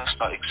 hold on, that's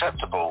not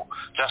acceptable.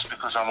 Just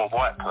because I'm a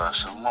white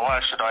person, why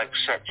should I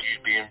accept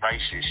you being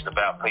racist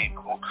about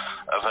people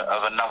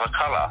of another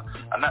colour?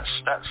 And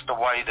that's the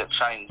way that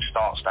change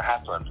starts to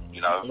happen,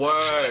 you know.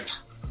 Word.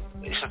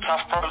 It's a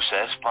tough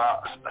process,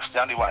 but that's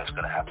the only way it's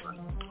going to happen.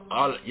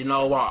 You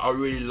know what, I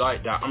really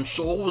like that. I'm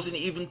sure it wasn't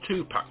even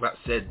Tupac that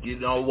said, you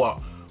know what,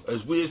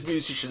 as we as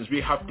musicians, we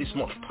have this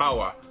much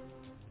power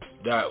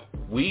that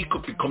we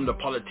could become the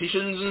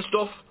politicians and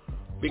stuff.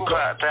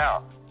 Without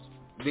doubt.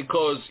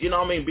 Because, you know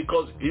what I mean,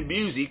 because in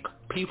music,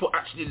 people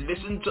actually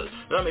listen to, you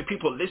know what I mean,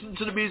 people listen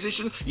to the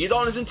musicians. You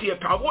don't listen to your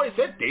parents. I've always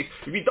said this,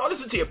 if you don't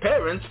listen to your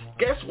parents,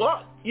 guess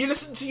what? You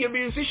listen to your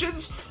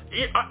musicians.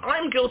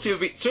 I'm guilty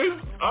of it too.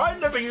 I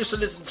never used to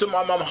listen to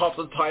my mum half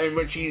the time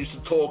when she used to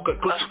talk,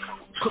 because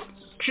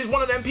she's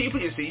one of them people,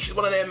 you see. She's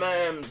one of them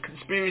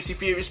conspiracy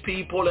theorist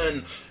people,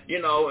 and you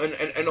know,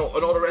 and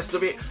all the rest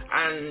of it.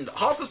 And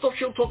half the stuff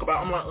she'll talk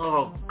about, I'm like,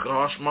 oh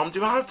gosh, Mum,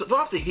 do I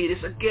have to hear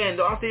this again?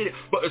 Do I have to hear it?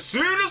 But as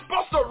soon as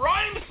Busta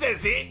Rhymes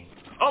says it,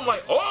 I'm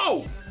like,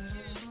 oh,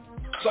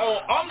 So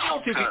I'm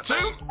guilty of it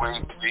too.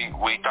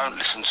 We don't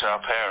listen to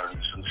our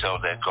parents until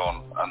they're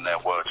gone and their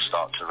words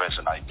start to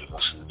resonate with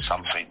us. It's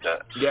something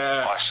that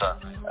I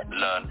certainly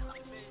learned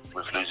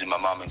with losing my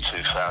mum in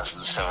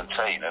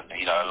 2017, and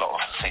a lot of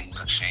the things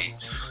that she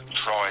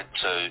tried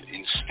to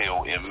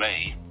instill in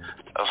me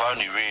have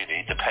only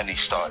really, the penny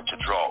started to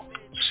drop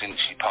since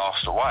she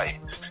passed away,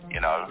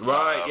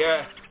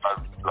 Right,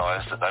 I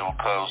realised that they were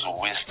pearls of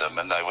wisdom,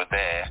 and they were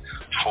there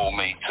for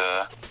me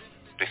to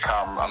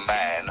become a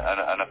man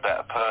and a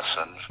better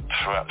person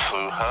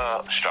through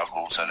her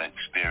struggles and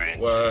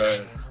experience.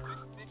 Word.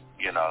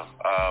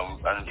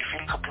 And if you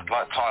look at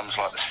like times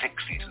like the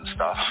 60s and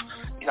stuff,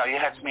 you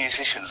had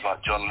musicians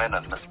like John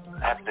Lennon that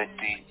had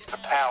the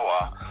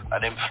power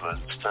and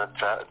influence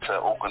to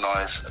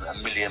organise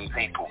 1 million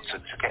people to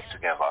get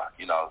together.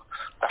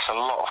 That's a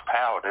lot of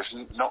power. There's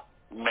not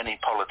many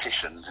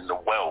politicians in the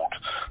world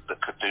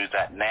that could do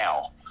that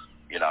now.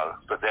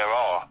 But there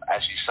are,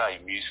 as you say,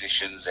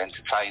 musicians,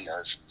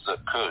 entertainers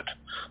that could,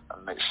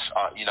 and it's,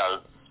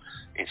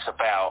 it's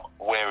about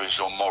where is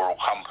your moral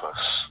compass.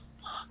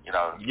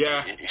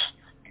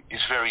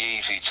 It's very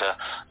easy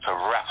to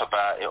rap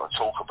about it or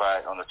talk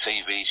about it on a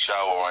TV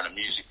show or in a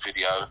music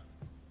video.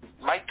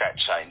 Make that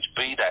change,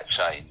 be that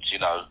change.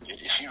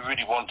 If you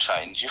really want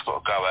change, you've got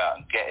to go out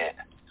and get it.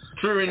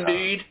 True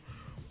indeed.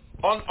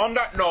 On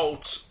that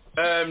note,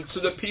 to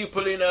the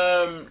people in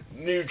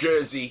New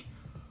Jersey,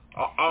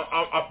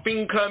 I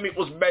think it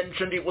was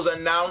mentioned, it was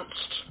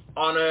announced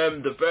on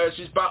the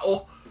Versus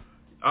battle.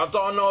 I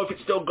don't know if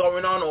it's still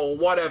going on or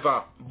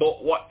whatever,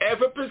 but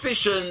whatever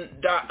position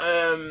that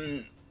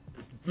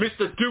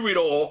Mr.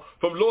 Do-It-All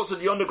from Lords of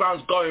the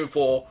Underground's going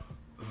for,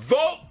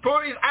 vote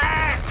for his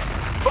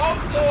ass!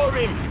 Vote for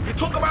him! You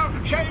talk about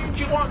change,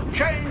 you want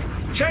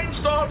change. Change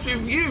starts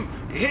with you.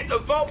 Hit the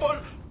vote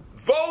button.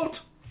 Vote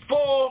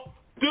for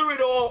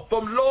Do-It-All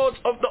from Lords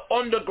of the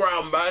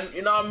Underground, man.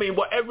 You know what I mean?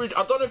 Whatever.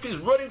 I don't know if he's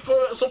running for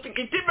it or something.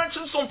 He did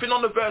mention something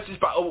on the Versus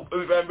battle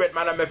with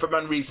Redman and Method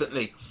Man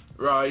recently,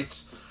 right?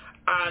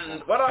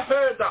 And when I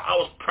heard that, I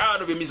was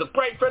proud of him. He's a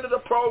great friend of the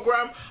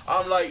program.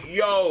 I'm like,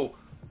 yo,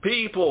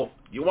 people,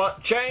 you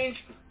want change?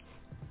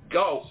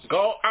 Go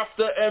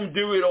after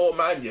Do-It-All,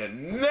 man. You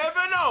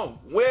never know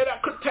where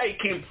that could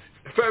take him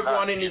further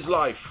on in his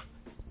life.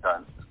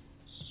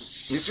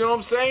 You see what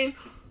I'm saying?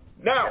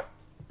 Now,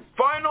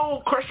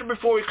 final question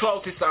before we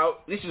close this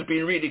out. This has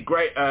been really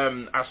great,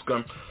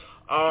 Askham.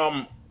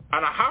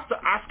 And I have to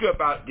ask you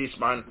about this,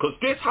 man, because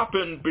this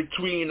happened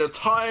between the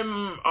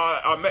time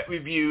I met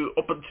with you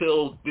up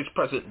until this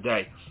present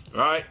day,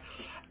 right?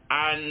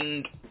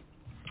 And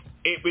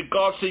in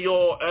regards to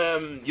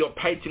your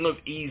painting of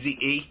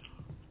Eazy-E,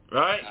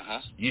 right?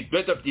 You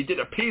did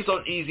a piece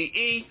on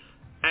Eazy-E,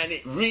 and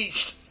it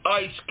reached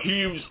Ice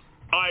Cube's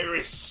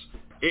iris.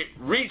 It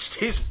reached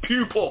his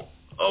pupil,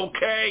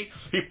 okay?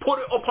 He put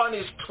it up on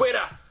his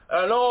Twitter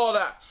and all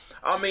that.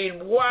 I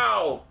mean,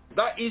 wow,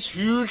 that is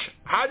huge.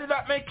 How did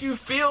that make you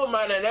feel,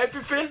 man, and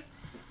everything?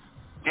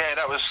 Yeah,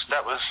 that was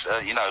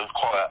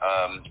quite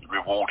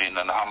rewarding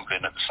and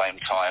humbling at the same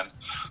time.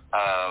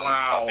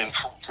 Wow. I've been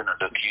fortunate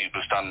that Cube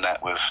has done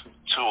that with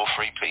 2 or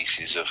 3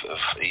 pieces of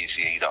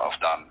Eazy-E that I've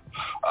done.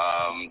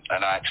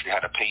 And I actually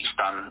had a piece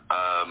done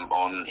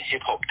on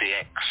Hip Hop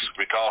DX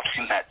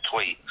regarding that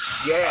tweet.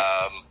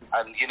 Yeah.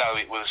 And,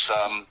 it was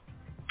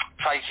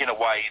taking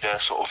away the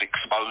sort of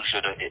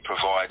exposure that it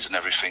provides and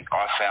everything.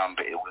 I found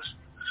that it was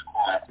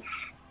quite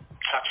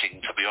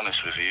touching, to be honest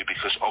with you,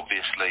 because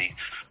obviously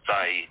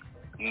they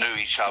knew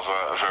each other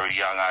at a very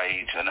young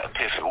age and at a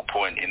pivotal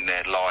point in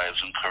their lives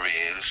and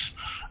careers,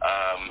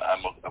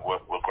 and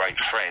were great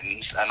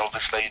friends. And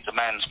obviously the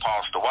man's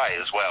passed away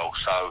as well,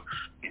 so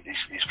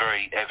it's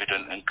very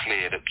evident and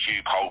clear that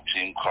Cube holds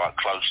him quite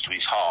close to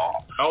his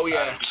heart. Oh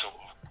yeah.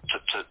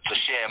 To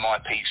share my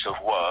piece of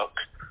work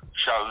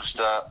shows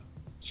that,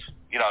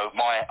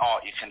 my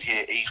art, you can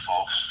hear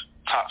ethos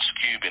touch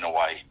Cube in a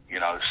way,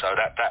 so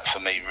that for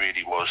me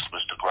really was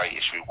the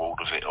greatest reward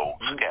of it all.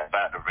 Forget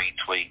about the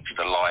retweets,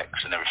 the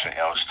likes and everything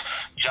else.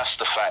 Just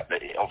the fact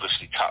that it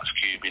obviously touched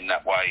Cube in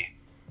that way,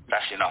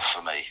 that's enough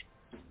for me.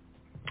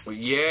 Well,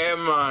 yeah,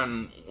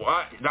 man.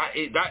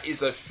 That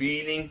is a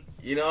feeling,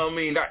 you know what I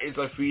mean? That is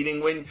a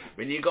feeling when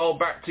you go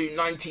back to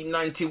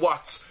 1990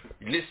 watts,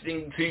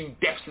 listening to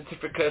Death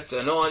Certificate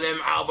and all them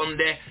album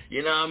there,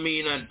 you know what I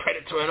mean, and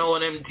Predator and all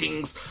them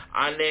things,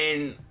 and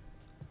then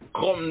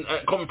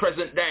come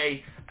present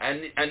day,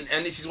 and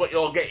this is what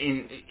you're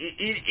getting.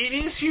 It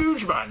is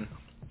huge, man.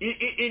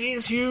 It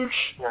is huge.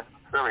 Yeah,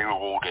 very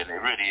rewarding.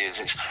 It really is.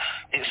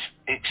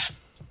 It's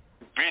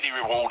really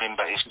rewarding,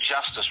 but it's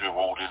just as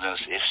rewarding as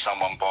if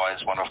someone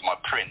buys one of my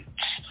prints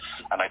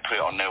and they put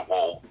it on their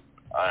wall.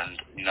 And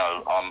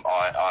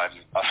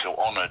I feel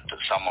honoured that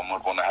someone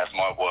would want to have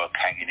my work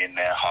hanging in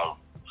their home.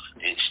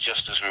 It's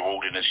just as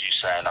rewarding as you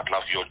saying, I'd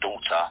love your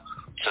daughter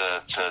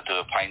to do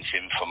a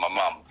painting for my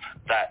mum.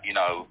 That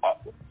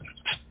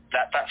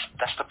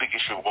that's the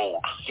biggest reward.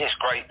 Yes,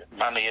 great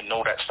money and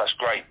all that stuff's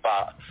great,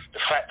 but the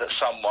fact that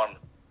someone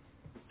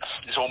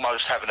is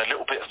almost having a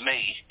little bit of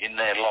me in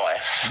their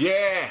life,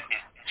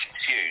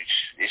 it's huge.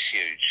 is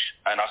huge,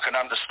 and I can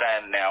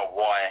understand now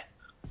why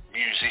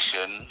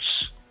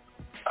musicians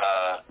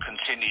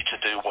continue to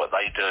do what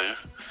they do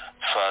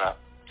for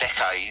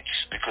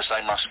decades, because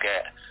they must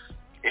get,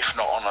 if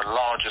not on a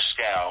larger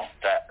scale,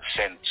 that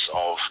sense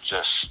of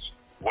just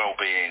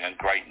well-being and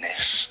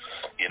greatness,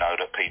 you know,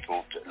 that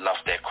people love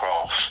their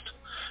craft,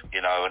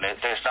 you know, and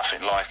there's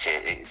nothing like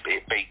it.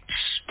 It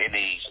beats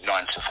any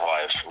 9 to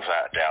 5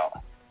 without a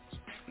doubt.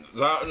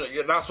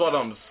 That's what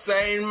I'm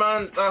saying,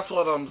 man. That's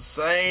what I'm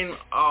saying.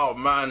 Oh,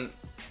 man.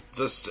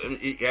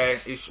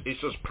 It's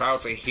just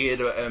proud to hear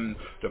the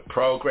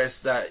progress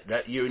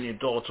that you and your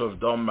daughter have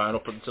done, man,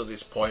 up until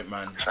this point,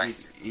 man.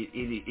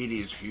 It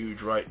is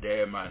huge right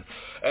there, man.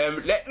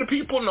 Let the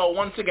people know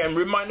once again,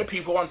 remind the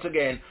people once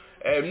again,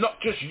 not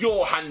just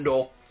your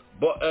handle,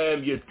 but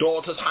your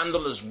daughter's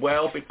handle as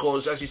well,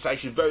 because as you say,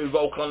 she's very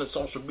vocal on the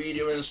social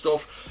media and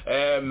stuff.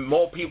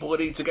 More people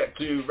need to get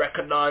to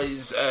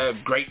recognize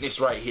greatness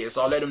right here,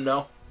 so I'll let them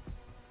know.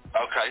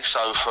 Okay,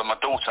 so for my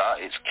daughter,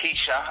 it's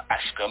Keisha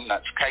Askham,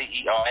 that's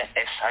Keisha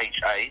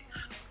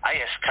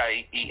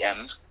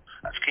Askem,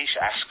 that's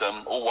Keisha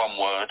Askham, all one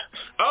word.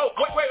 Oh,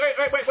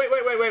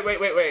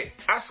 wait.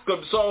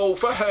 Askham, so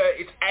for her,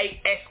 it's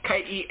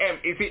A-S-K-E-M.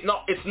 Is it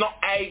not, it's not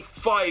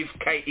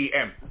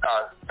A-5-K-E-M?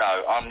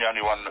 No, I'm the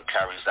only one that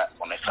carries that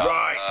moniker.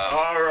 Right,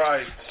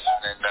 alright.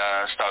 And then,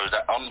 so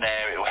that on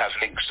there, it will have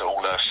links to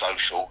all her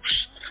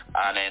socials.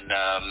 And then,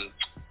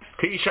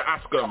 Keisha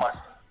Askham.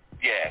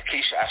 Yeah,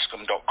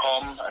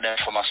 KeishaAskham.com, and then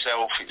for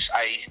myself, it's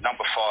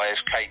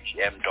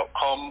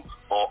A5KEM.com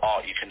or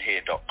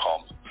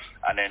artyoucanhear.com.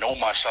 And then all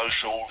my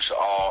socials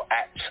are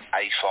at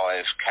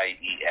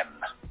A5KEM.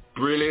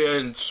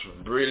 Brilliant.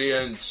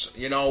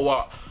 You know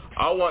what?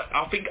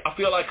 I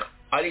feel like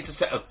I need to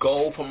set a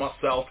goal for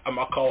myself and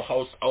my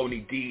co-host Oni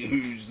D,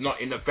 who's not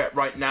in effect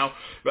right now.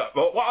 But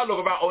what I love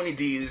about Oni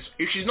D is,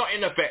 if she's not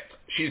in effect,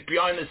 she's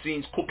behind the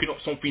scenes cooking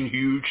up something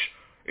huge.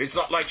 It's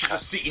not like she's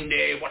just sitting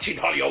there watching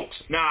Hollyoaks.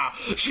 Nah,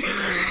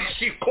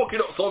 she's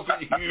cooking up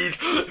something huge,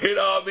 you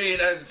know what I mean?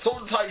 And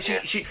sometimes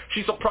she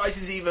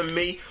surprises even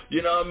me,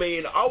 you know what I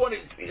mean? I want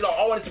it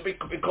to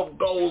become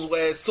goals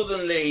where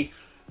suddenly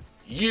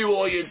you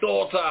or your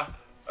daughter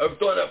have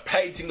done a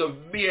painting of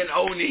me and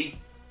Oni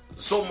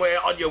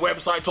somewhere on your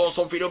website or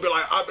something. I'll be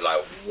like,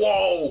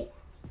 whoa.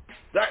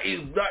 That is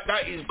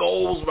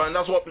goals, man.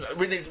 That's what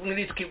we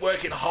need to keep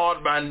working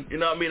hard, man. You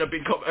know what I mean? And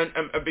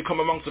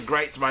become amongst the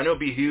greats, man. It'll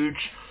be huge.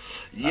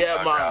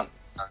 Yeah, man.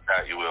 No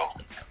doubt you will.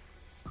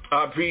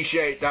 I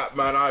appreciate that,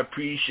 man. I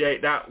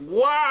appreciate that.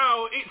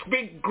 Wow, it's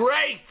been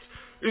great.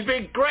 It's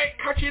been great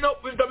catching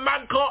up with the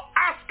man called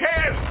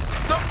Askham,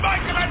 the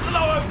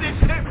Michelangelo of this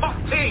hip-hop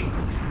team.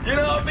 You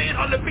know what I mean?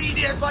 On the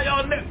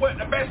BDSIR network,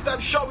 the best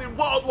damn show in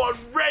worldwide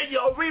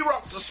radio. We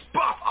rock the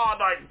spot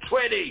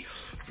R920.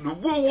 The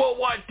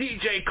Worldwide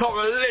DJ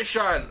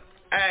Coalition.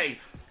 Hey,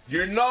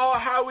 you know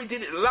how we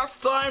did it last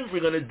time? We're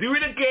going to do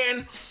it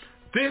again.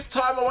 This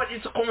time I want you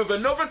to come with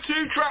another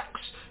 2 tracks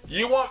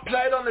you want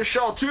played on the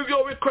show. 2 of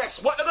your requests.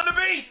 What they're going to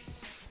be?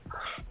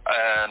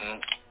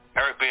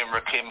 Eric B. and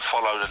Rakim,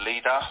 Follow the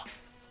Leader.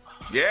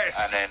 Yes.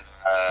 And then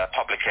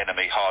Public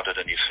Enemy, Harder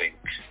Than You Think.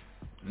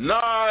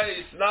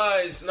 Nice.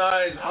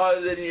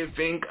 Harder than you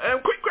think.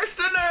 Quick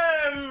question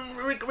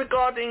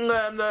regarding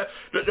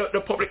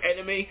the Public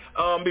Enemy.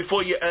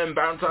 Before you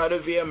bounce out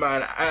of here,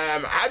 man.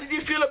 How did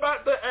you feel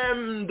about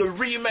the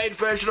remade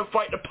version of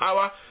Fight the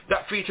Power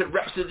that featured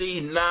Rhapsody,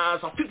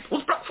 Nas? I think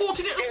was Black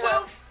 14 in it as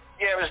well.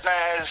 Yeah, it was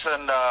Nas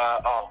and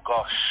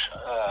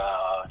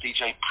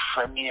DJ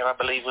Premier, I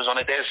believe, was on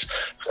it. There's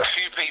a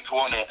few people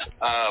on it.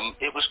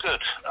 It was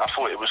good. I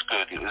thought it was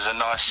good. It was a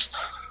nice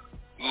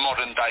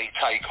modern day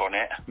take on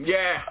it.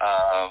 Yeah.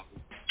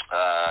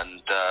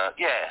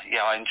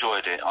 I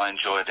enjoyed it,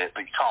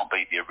 but you can't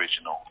beat the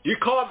original. You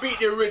can't beat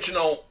the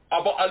original,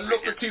 but I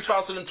love the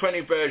 2020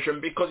 version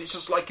because it's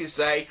just like you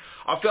say,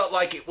 I felt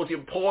like it was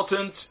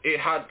important. It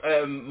had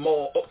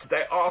more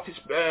up-to-date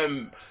artists.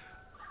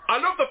 I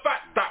love the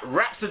fact that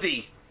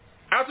Rhapsody,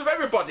 out of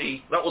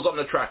everybody that was on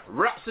the track,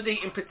 Rhapsody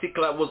in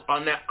particular was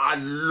on there. I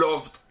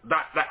loved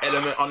that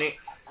element on it.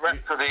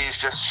 Rhapsody is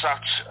just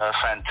such a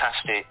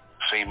fantastic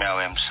female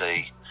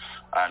MC,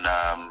 and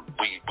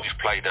we've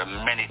played her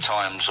many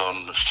times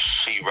on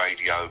C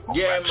Radio.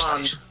 Yeah,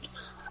 man.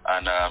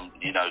 And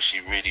she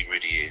really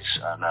is,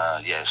 and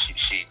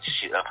she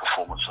her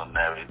performance on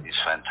there is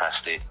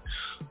fantastic.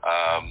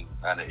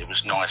 And it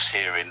was nice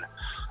hearing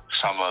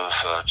some of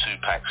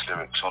Tupac's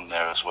lyrics on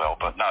there as well.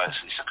 But no, it's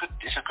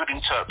a good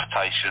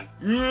interpretation.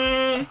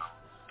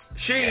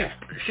 She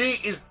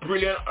is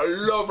brilliant. I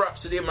love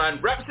Rhapsody,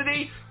 man.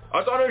 Rhapsody,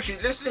 I don't know if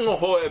she's listening or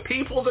her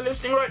people are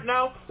listening right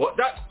now, but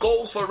that's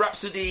goals for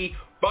Rhapsody.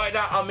 By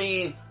that I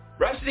mean,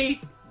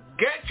 Rhapsody,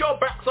 get your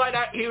backside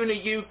out here in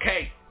the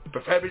UK,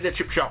 preferably the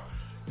chip shop.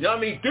 You know what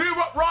I mean? Do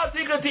what Rod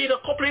Digger did a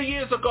couple of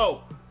years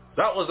ago.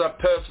 That was a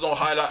personal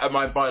highlight of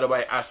mine, by the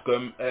way,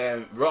 Askham.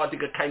 Rod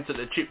Digger came to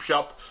the chip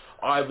shop.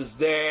 I was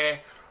there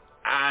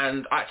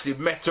and actually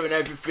met her and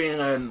everything,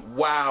 and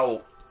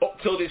wow, up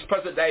till this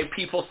present day,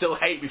 people still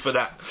hate me for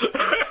that.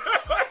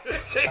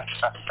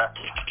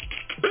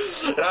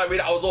 I mean,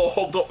 I was all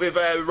hugged up with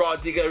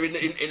Rod Digger in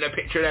the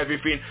picture and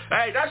everything.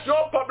 Hey, that's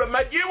your problem,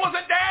 man. You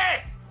wasn't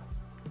there.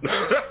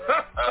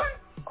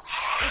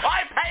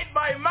 I paid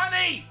my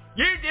money.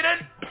 You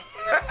didn't.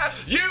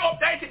 You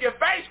updated your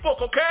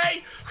Facebook,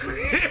 okay?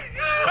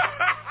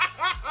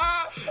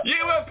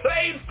 You were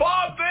playing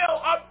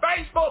Farmville on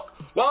Facebook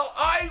while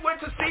I went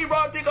to see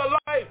Rod Digger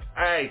live.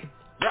 Hey,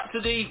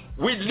 Rhapsody,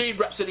 we lead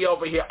Rhapsody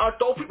over here. I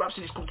don't think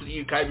Rhapsody's come to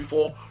the UK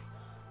before,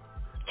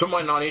 to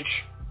my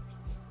knowledge.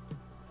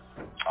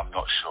 I'm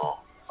not sure,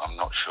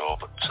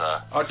 but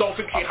I don't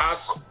think he has.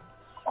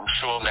 I'm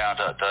sure now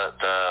that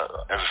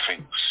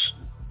everything's,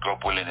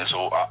 God willing, is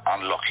all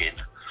unlocking,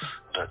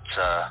 that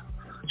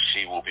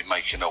she will be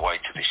making her way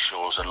to these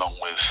shores along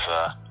with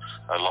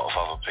a lot of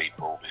other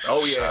people.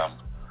 Because,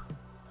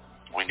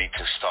 we need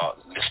to start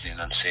listening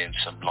and seeing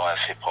some live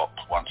hip-hop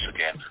once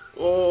again.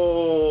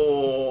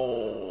 Oh,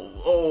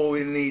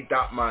 we need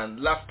that, man.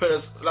 Last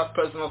person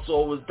I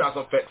saw was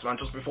JADAKISS, man,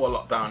 just before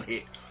lockdown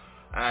hit.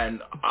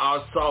 And I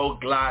was so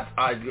glad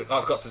I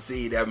got to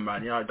see them,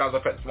 man. You know,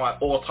 JADAKISS is my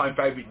all-time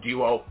favorite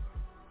duo.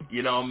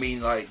 You know what I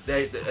mean? Like,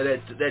 they're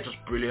just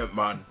brilliant,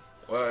 man.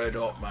 Word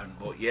up, man.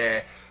 But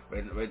yeah,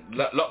 when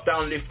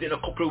lockdown lifts in a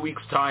couple of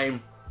weeks'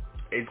 time,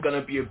 it's going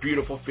to be a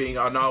beautiful thing.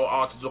 I know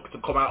artists looking to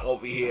come out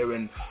over here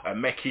and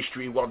make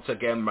history once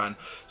again, man.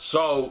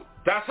 So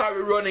that's how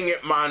we're running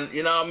it, man.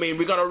 You know what I mean?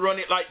 We're going to run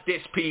it like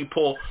this,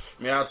 people.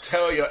 I mean, I'll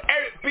tell you,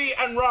 Eric B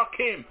and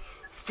Rakim,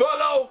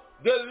 follow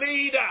the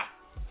leader.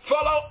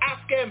 Follow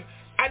Askem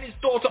and his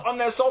daughter on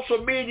their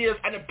social medias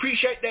and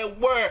appreciate their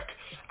work.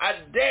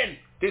 And then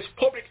this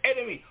Public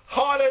Enemy,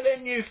 harder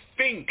than you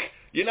think.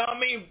 You know what I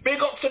mean? Big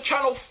up to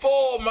Channel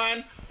 4,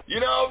 man. You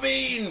know what I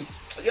mean?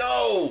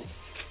 Yo,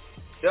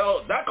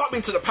 that got me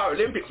into the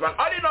Paralympics, man.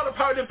 I didn't know the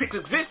Paralympics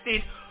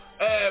existed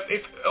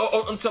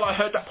until I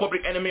heard that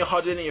Public Enemy,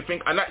 harder than you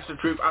think. And that's the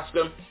truth,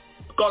 Askem.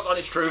 God's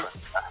honest truth.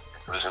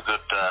 It was a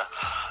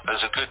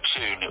good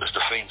tune. It was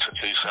the theme for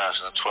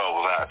 2012,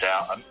 without a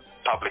doubt. And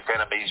Public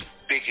Enemy's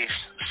biggest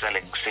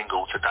selling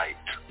single to date.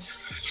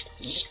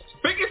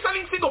 Biggest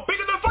selling single?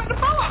 Bigger than Fight the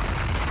Power?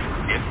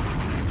 Yep.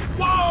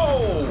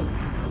 Whoa!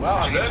 Wow,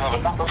 I think it's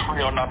either number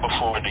 3 or number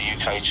 4 in the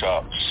UK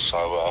charts.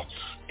 So,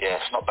 yeah,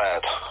 it's not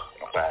bad.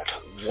 Not bad.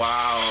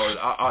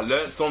 Wow, I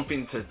learned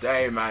something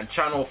today, man.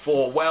 Channel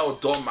 4, well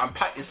done, man.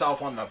 Pat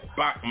yourself on the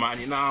back, man.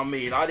 You know what I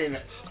mean? I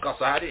didn't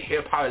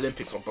hear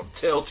Paralympics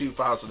until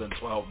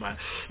 2012, man.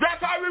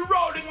 That's how we're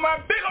rolling,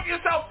 man. Big up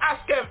yourself,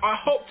 Askem. I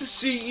hope to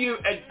see you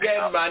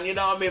again, man. You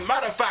know what I mean?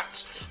 Matter of fact,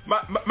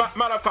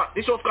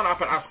 this is what's gonna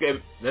happen,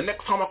 Askem. The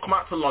next time I come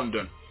out to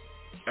London,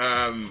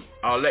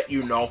 I'll let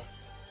you know.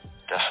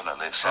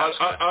 Definitely.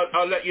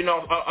 I'll let you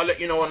know. I'll let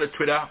you know on the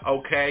Twitter.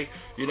 Okay.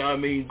 You know what I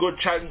mean? Good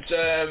chance.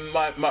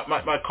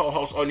 My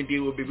co-host Only D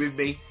will be with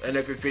me and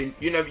everything.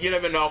 You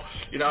never know.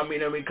 You know what I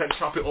mean? And we can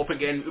chop it up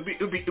again.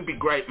 It'll be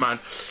great, man.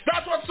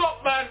 That's what's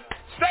up, man.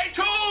 Stay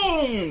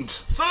tuned.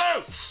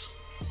 Salutes.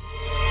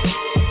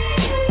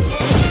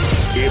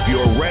 If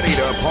you're ready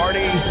to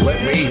party,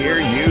 let me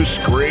hear you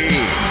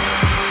scream.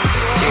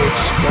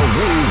 It's the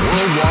Woo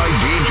Worldwide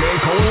DJ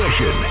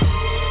Coalition.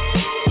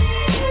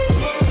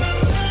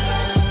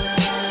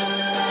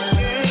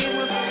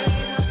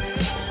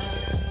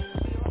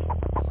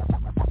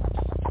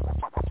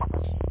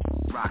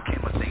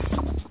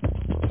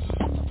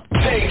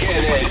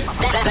 Taking it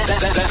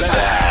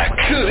back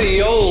to the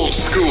old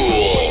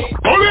school.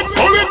 Pull it.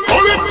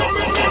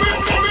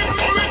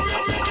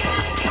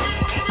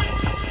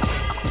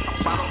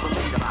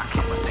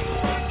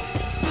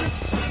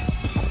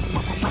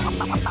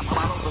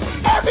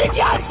 Every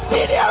guy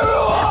see their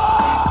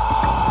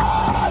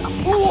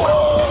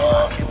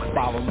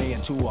Follow me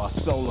into a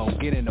solo,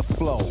 get in the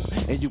flow,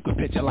 and you can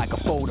picture like a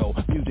photo.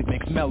 Music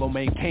makes mellow,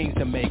 maintains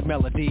to make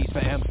melodies for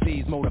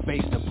MCs,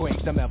 motivation to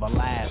break them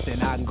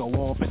everlasting. I can go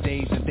on for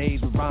days and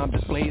days with rhyme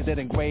displays that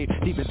engrave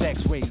deep as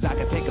x-rays. I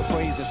can take a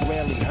phrase that's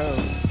rarely heard,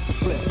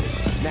 flip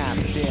it, now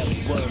it's a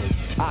daily word.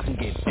 I can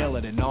get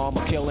iller than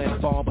armor, kill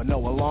and bomb, but no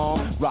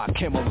alarm. Rock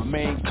him or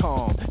remain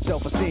calm.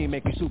 Self-esteem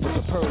make me super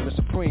superb and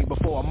supreme.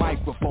 Before a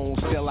microphone,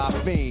 still I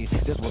fiend.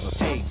 This was a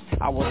tape.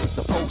 I wasn't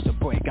supposed to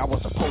break. I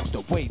was supposed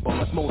to wait, but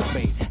let's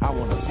motivate. I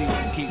wanna see it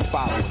and keep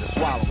following and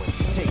swallowing,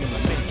 taking the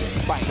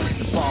mission, fighting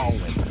and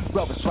following.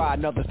 Brothers try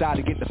and others die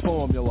to get the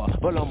formula,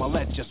 but I'ma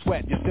let you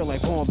sweat. You still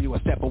ain't warm. You a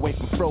step away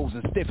from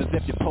frozen, stiff as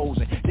if you're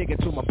posing. Dig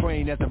into my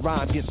brain as the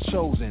rhyme gets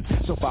chosen.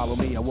 So follow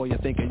me, and while you're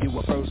thinking you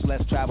were first,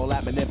 let's travel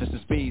at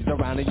magnificent speeds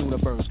around the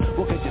universe.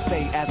 What could you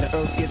say as the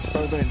earth gets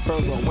further and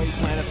further away?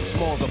 Planets as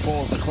small as the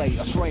balls of clay,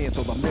 astray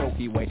into the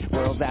Milky Way.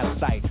 World's out of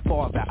sight,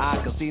 far as the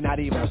eye can see, not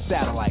even a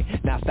satellite.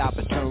 Now stop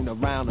and turn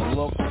around and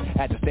look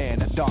at the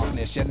stand of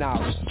darkness. Your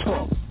knowledge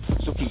took.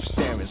 So keep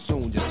staring,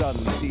 soon you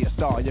suddenly see a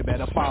star. You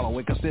better follow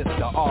it, cause it's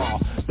the all.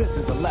 This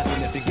is a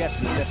lesson if you're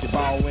guessing, if you're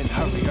borrowing.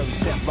 Hurry,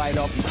 step right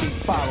up, you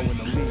keep following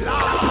the leader.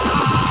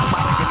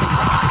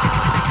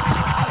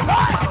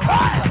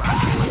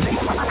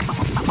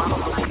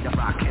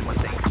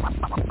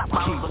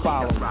 Keep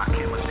following.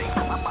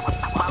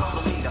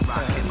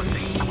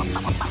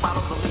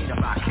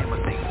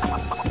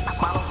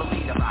 Follow the leader.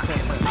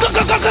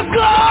 motherfucking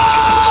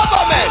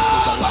government.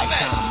 It's a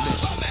lifetime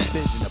mission,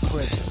 vision of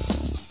prison.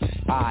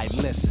 I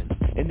listen.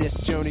 In this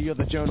journey of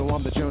the journal,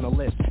 I'm the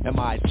journalist. Am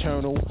I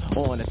eternal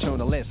or an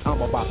eternalist?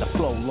 I'm about to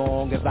flow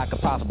long as I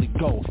could possibly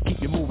go.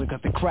 Keep you moving cause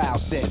the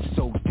crowd said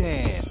so.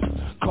 Dance,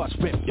 cuts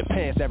rip your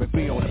pants. Eric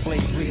B on the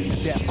blade, bleed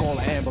to death, call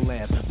an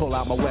ambulance. Pull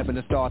out my weapon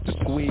and start to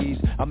squeeze.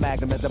 A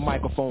magnum as a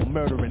microphone,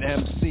 murdering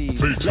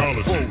MCs.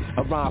 Fatality.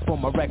 A rhyme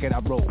from a record I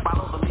wrote.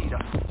 Follow the leader.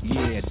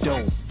 Yeah,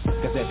 don't.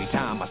 Cause every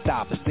time I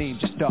stop, it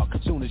seems you're stuck.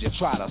 Soon as you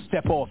try to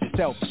step off, you're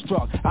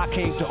self-destruct. I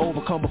came to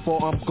overcome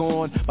before I'm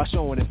gone by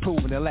showing and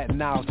proving and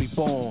letting ours be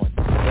born.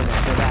 And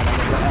after that, I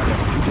live forever.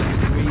 You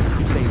disagree,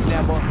 you say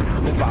never,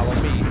 then follow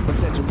me. From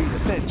century to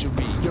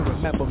century, you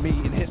remember me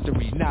in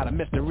history, not a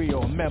mystery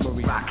or a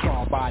memory. I'm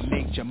strong by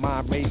nature,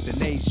 mind raised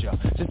in Asia.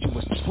 Since you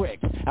was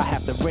tricked, I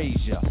have to raise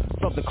you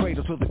from the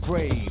cradle to the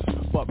grave.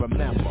 But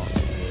remember,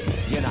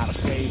 you're not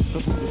a slave. The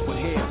rulers were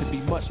here to be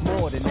much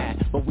more than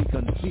that, but we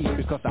couldn't see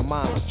because our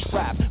mind was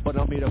trapped. But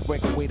I'm here to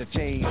break away the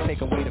chains,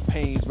 take away the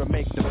pains,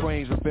 remake the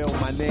brains, reveal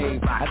my name.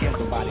 I guess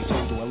somebody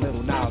told you a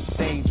little, now it's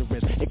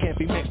dangerous. It can't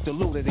be mixed,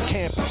 diluted, it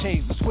can't be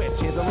changed. The switch,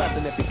 here's a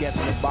lesson if you get to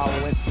the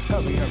following.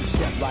 Hurry, hurry,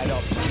 step right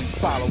up,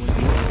 keep following me.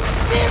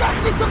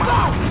 Seriously, come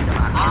on!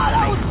 All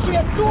out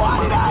shit, do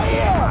all it out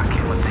here!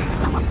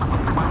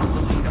 Follow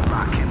the leader,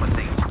 rock him a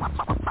thing.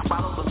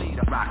 Follow the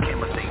leader, rock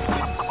him a thing.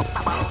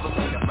 Follow the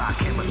leader, rock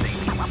him a thing.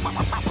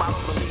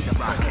 Follow the leader,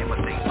 rock him a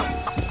thing.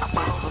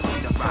 Follow the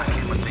leader, rock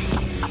him a thing.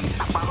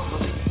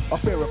 A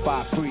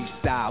verified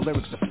freestyle,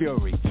 lyrics of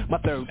fury. My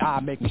third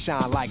eye make me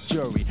shine like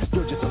jury.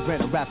 You're just a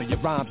rental rapper, your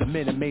rhymes a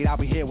minute made. I'll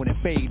be here when it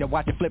fade and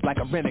watch it flip like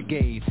a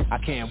renegade. I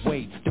can't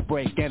wait to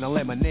break and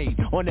eliminate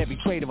on every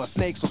trade of a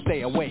snake, so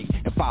stay awake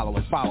and follow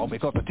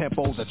because the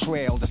tempo's a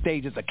trail. The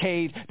stage is a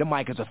cage, the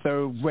mic is a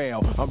third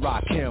rail. I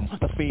rock him,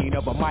 the fiend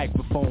of a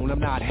microphone, I'm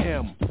not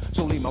him.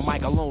 So leave my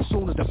mic alone,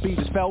 soon as the beat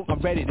is felt,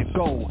 I'm ready to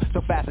go.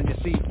 So fasten your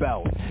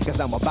seatbelt, cause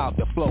I'm about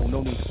to flow.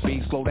 No need to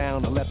speed, slow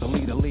down and let the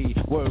leader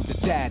lead. Word to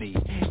daddy,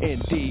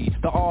 indeed.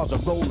 The R's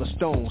are roller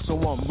stones, so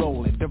I'm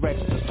rolling.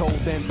 Directions are told,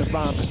 then the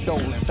rhymes are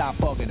stolen. Stop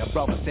bugging, the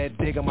brother said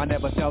dig him. I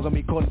never tell him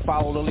he couldn't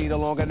follow the leader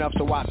long enough,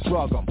 so I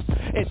drug him.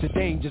 It's a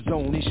danger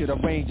zone, he should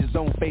arrange his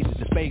own faces.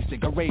 It's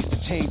basic, erase to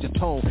change the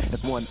tone.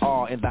 It's one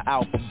R in the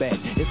alphabet.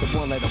 It's a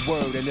one-letter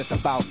word and it's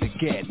about to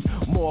get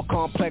more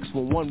complex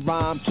from one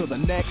rhyme to the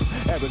next.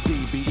 Eric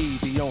D, be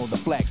easy on the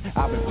flex.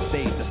 I've been from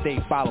stage to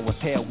stage, followers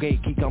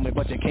tailgate. Keep coming,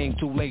 but you came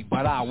too late,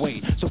 but I'll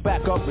wait. So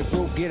back up,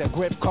 regroup, get a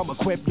grip, come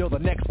equipped. You're the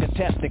next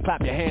contestant,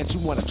 clap your hands, you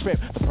want a trip.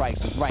 The price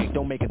is right,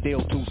 don't make a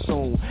deal too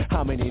soon.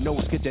 How many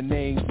notes get your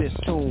name this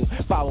tune?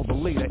 Follow the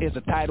leader is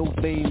a title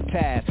theme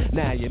task.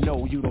 Now you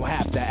know you don't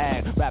have to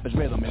act. Rap is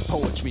rhythm and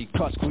poetry,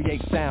 cuts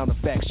create sound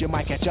effects. You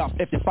might catch up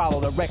if you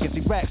follow the records he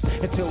wrecks.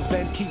 Until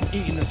then, keep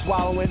eating and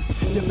swallowing.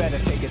 You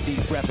better take a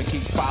deep breath and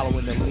keep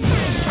following the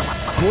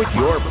leader. Put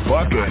your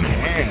fucking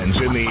hands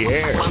in the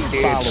air.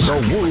 It's the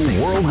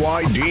Woo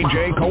Worldwide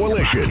DJ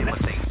Coalition.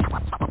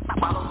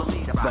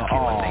 The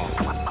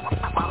R.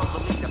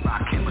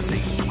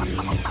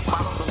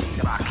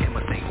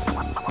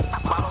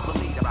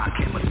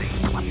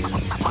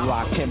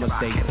 Rock him and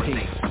say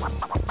peace.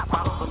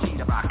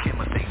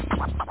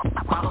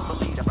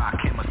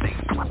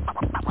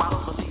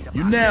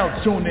 You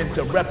now tune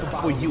into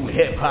RePPiN4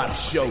 Hip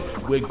Hop Show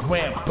with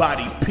Grant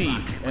Body P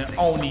and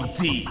Oni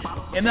D.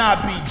 And I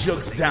be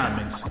JUXX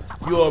Diamonds.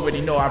 You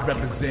already know I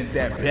represent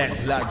that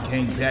Backlot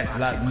Gang,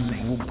 Backlot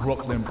Music Group,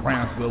 Brooklyn,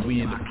 Brownsville,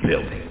 we in the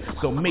building.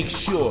 So make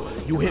sure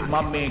you hit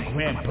my man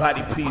Grant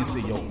Body P and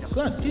say, yo,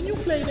 son, can you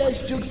play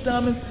that JUXX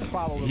Diamonds?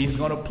 He's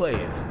gonna play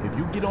it. If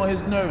you get on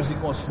his nerves, he's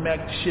gonna smack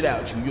the shit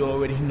out you. You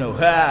already know.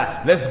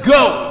 Ha! Let's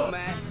go!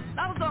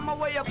 I was on my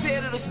way up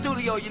here to the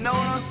studio, you know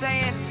what I'm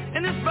saying?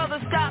 And this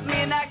brother stopped me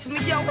and asked me,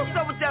 yo, what's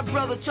up with that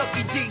brother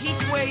Chucky D? He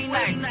swear he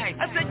nice.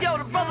 I said, yo,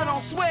 the brother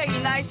don't swear he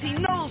nice, he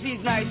knows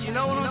he's nice, you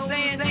know what I'm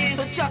saying?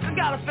 So Chuck, I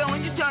got a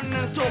feeling you turning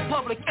into a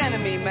public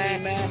enemy,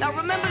 man. Now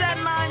remember that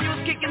line you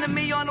was kicking to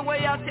me on the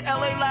way out to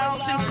LA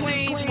Lounge in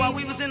Queens while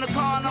we was in the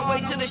car on our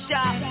way to the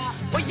shop?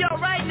 Well, yo,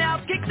 right now,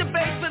 kick the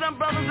bass for them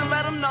brothers and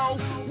let them know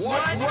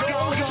what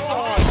goes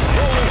on.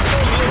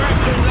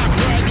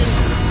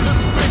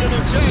 Bigger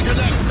than Jagger,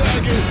 that's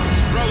sagging.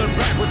 Rolling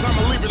backwards,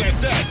 I'ma leave it at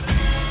that.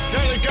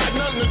 They ain't got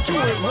nothing to do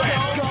with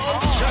rap.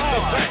 Shut the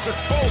facts,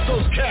 expose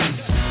those cats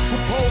who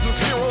pose as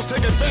heroes,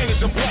 take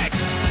advantage of blacks.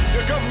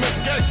 Your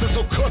government's gangsters,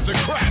 so cut the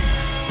crap.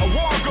 A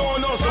war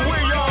going on, so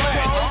where y'all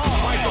at?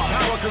 Fight the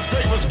power, cause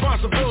great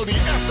responsibility.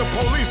 F the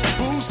police,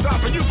 who's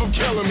stopping you from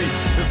killing me?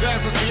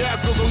 Disasters,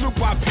 fiascos, a loop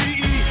by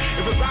PE.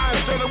 If it's I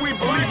instead of we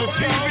believe in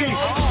TV.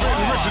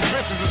 Spreading riches,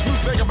 bitches, is new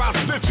thing about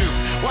stitches.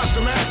 Watch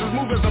the masses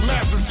move as the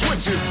masses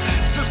switches.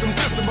 System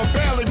distant, but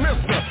barely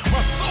missed her.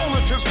 My soul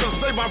is just to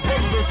save my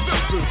brothers and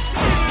sisters.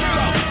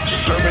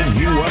 Serving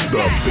you up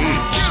the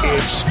beats.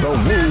 It's the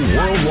Woo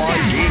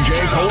Worldwide DJ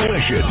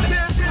Coalition.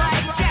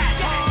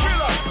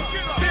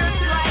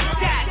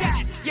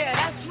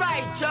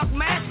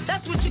 Man,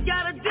 that's what you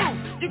gotta do.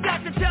 You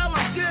got to tell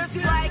them just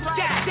like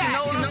that. You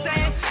know what I'm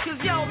saying? Cause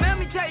yo, let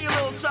me tell you a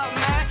little something,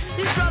 man.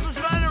 These brothers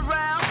running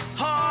around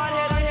hard.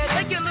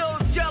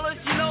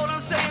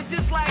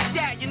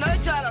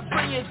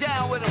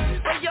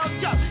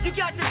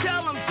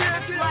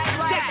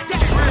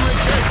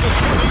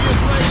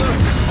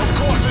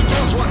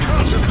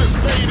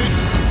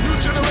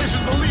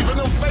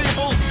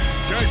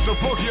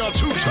 funky on 2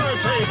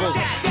 turntables.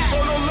 So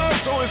no love,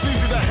 so it's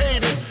easy to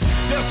hate it.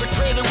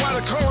 Desecrated while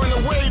the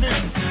coroner waited.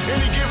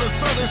 Any given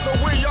Sunday, so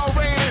where y'all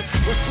rated?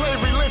 With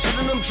slavery lynching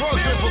and them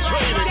drugs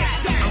infiltrated.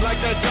 I'm like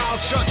that doll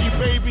Chucky,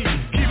 baby.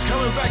 Keep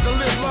coming back to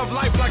live love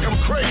life like I'm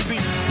crazy.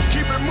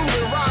 Keep it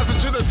moving, rising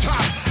to the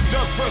top.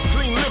 Dust fresh,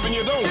 clean living,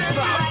 you don't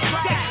stop.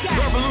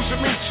 Revolution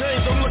means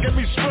change, don't look at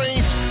me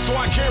strange. So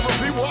I can't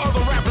repeat what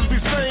other rappers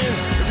be saying.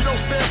 If you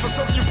don't stand for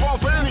something, you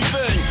fall for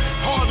anything.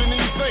 Harder than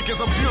you think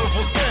is a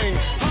beautiful thing.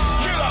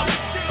 Get up!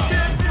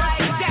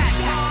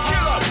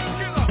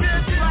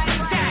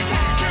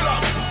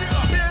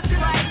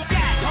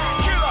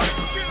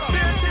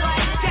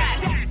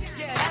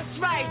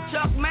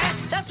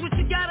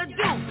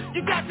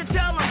 You got to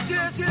tell them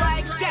just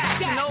like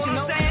that, you know what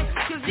I'm saying?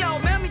 Cause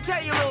yo, man, let me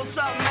tell you a little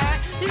something, man.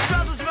 These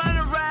brothers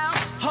running around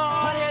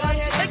hard,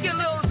 they get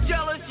a little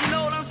jealous, you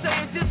know what I'm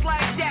saying? Just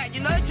like that, you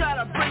know, they try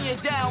to bring you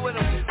down with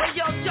them. But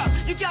yo, Chuck,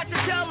 you got to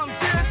tell them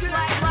just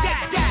like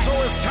that. So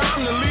it's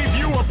time to leave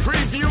you a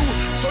preview,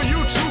 so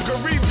you too can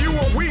review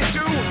what we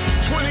do.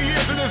 20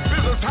 years in this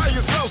business, how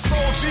you sell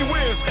soul, she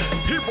wins.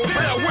 People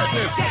bear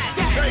witness.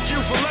 Thank you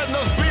for letting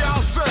us be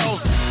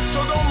ourselves.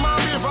 So don't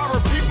mind me if I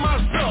repeat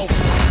myself.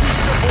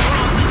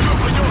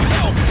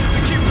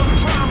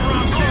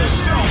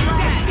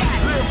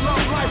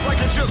 Like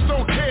it just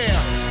don't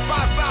care.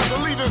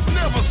 5,000 leaders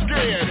never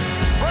scared.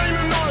 Bring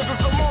the noise,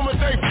 it's the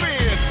moment they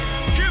feared.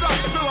 Get up,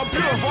 still a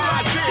beautiful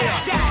idea.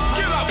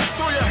 Get up,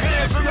 throw your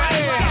hands in the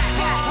air.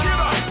 Get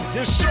up,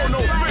 and show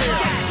no fear.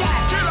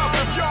 Get up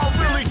if y'all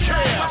really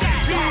care.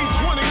 You need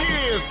 20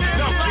 years,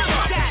 now get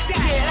up.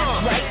 Yeah,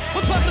 that's right.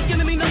 We're public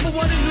enemy number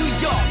 1 in New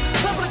York.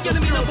 Public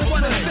enemy number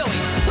 1 in Philly.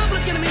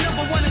 Public enemy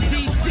number 1 in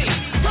D.C.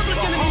 Public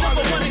enemy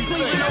number 1 in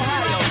Cleveland,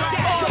 Ohio.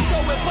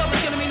 Also, we're public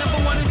enemy number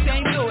 1 in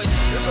St. Louis.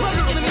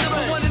 Public enemy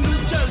number 1 in New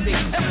Jersey.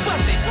 And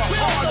fuck it,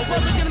 we're also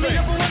public enemy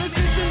number 1 in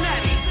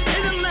Cincinnati.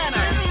 In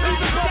Atlanta.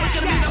 We're public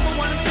enemy number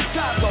 1 in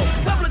Chicago.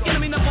 Public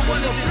enemy number 1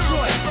 in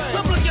Detroit.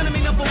 Public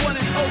enemy number 1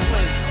 in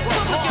Oakland.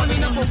 Public enemy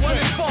number 1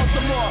 in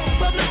Baltimore.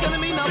 Public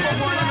enemy number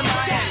 1 in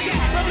Miami.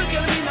 Public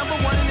enemy number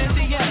 1 in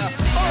Indiana.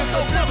 Also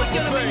public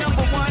enemy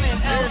number 1 in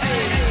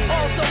LA.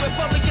 Also we're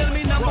public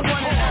enemy number 1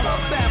 in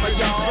Alabama,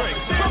 y'all.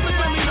 Public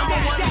enemy number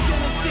 1 in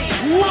Tennessee.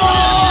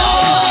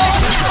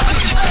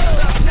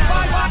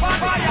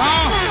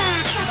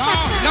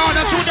 No,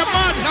 that's who the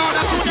man. No,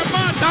 that's who the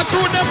man. That's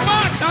who the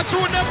man. That's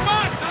who the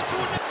man.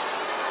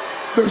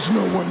 There's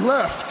no one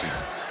left.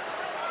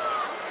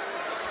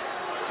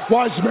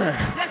 Wise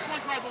man,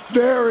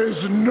 there is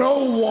no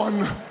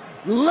one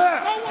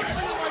left.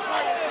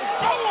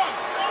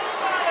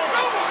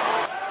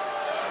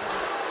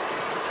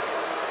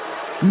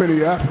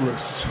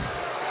 Minneapolis.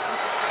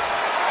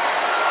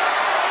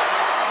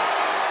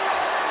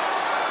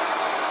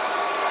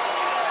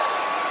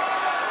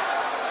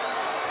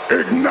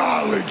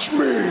 Acknowledge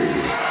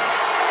me.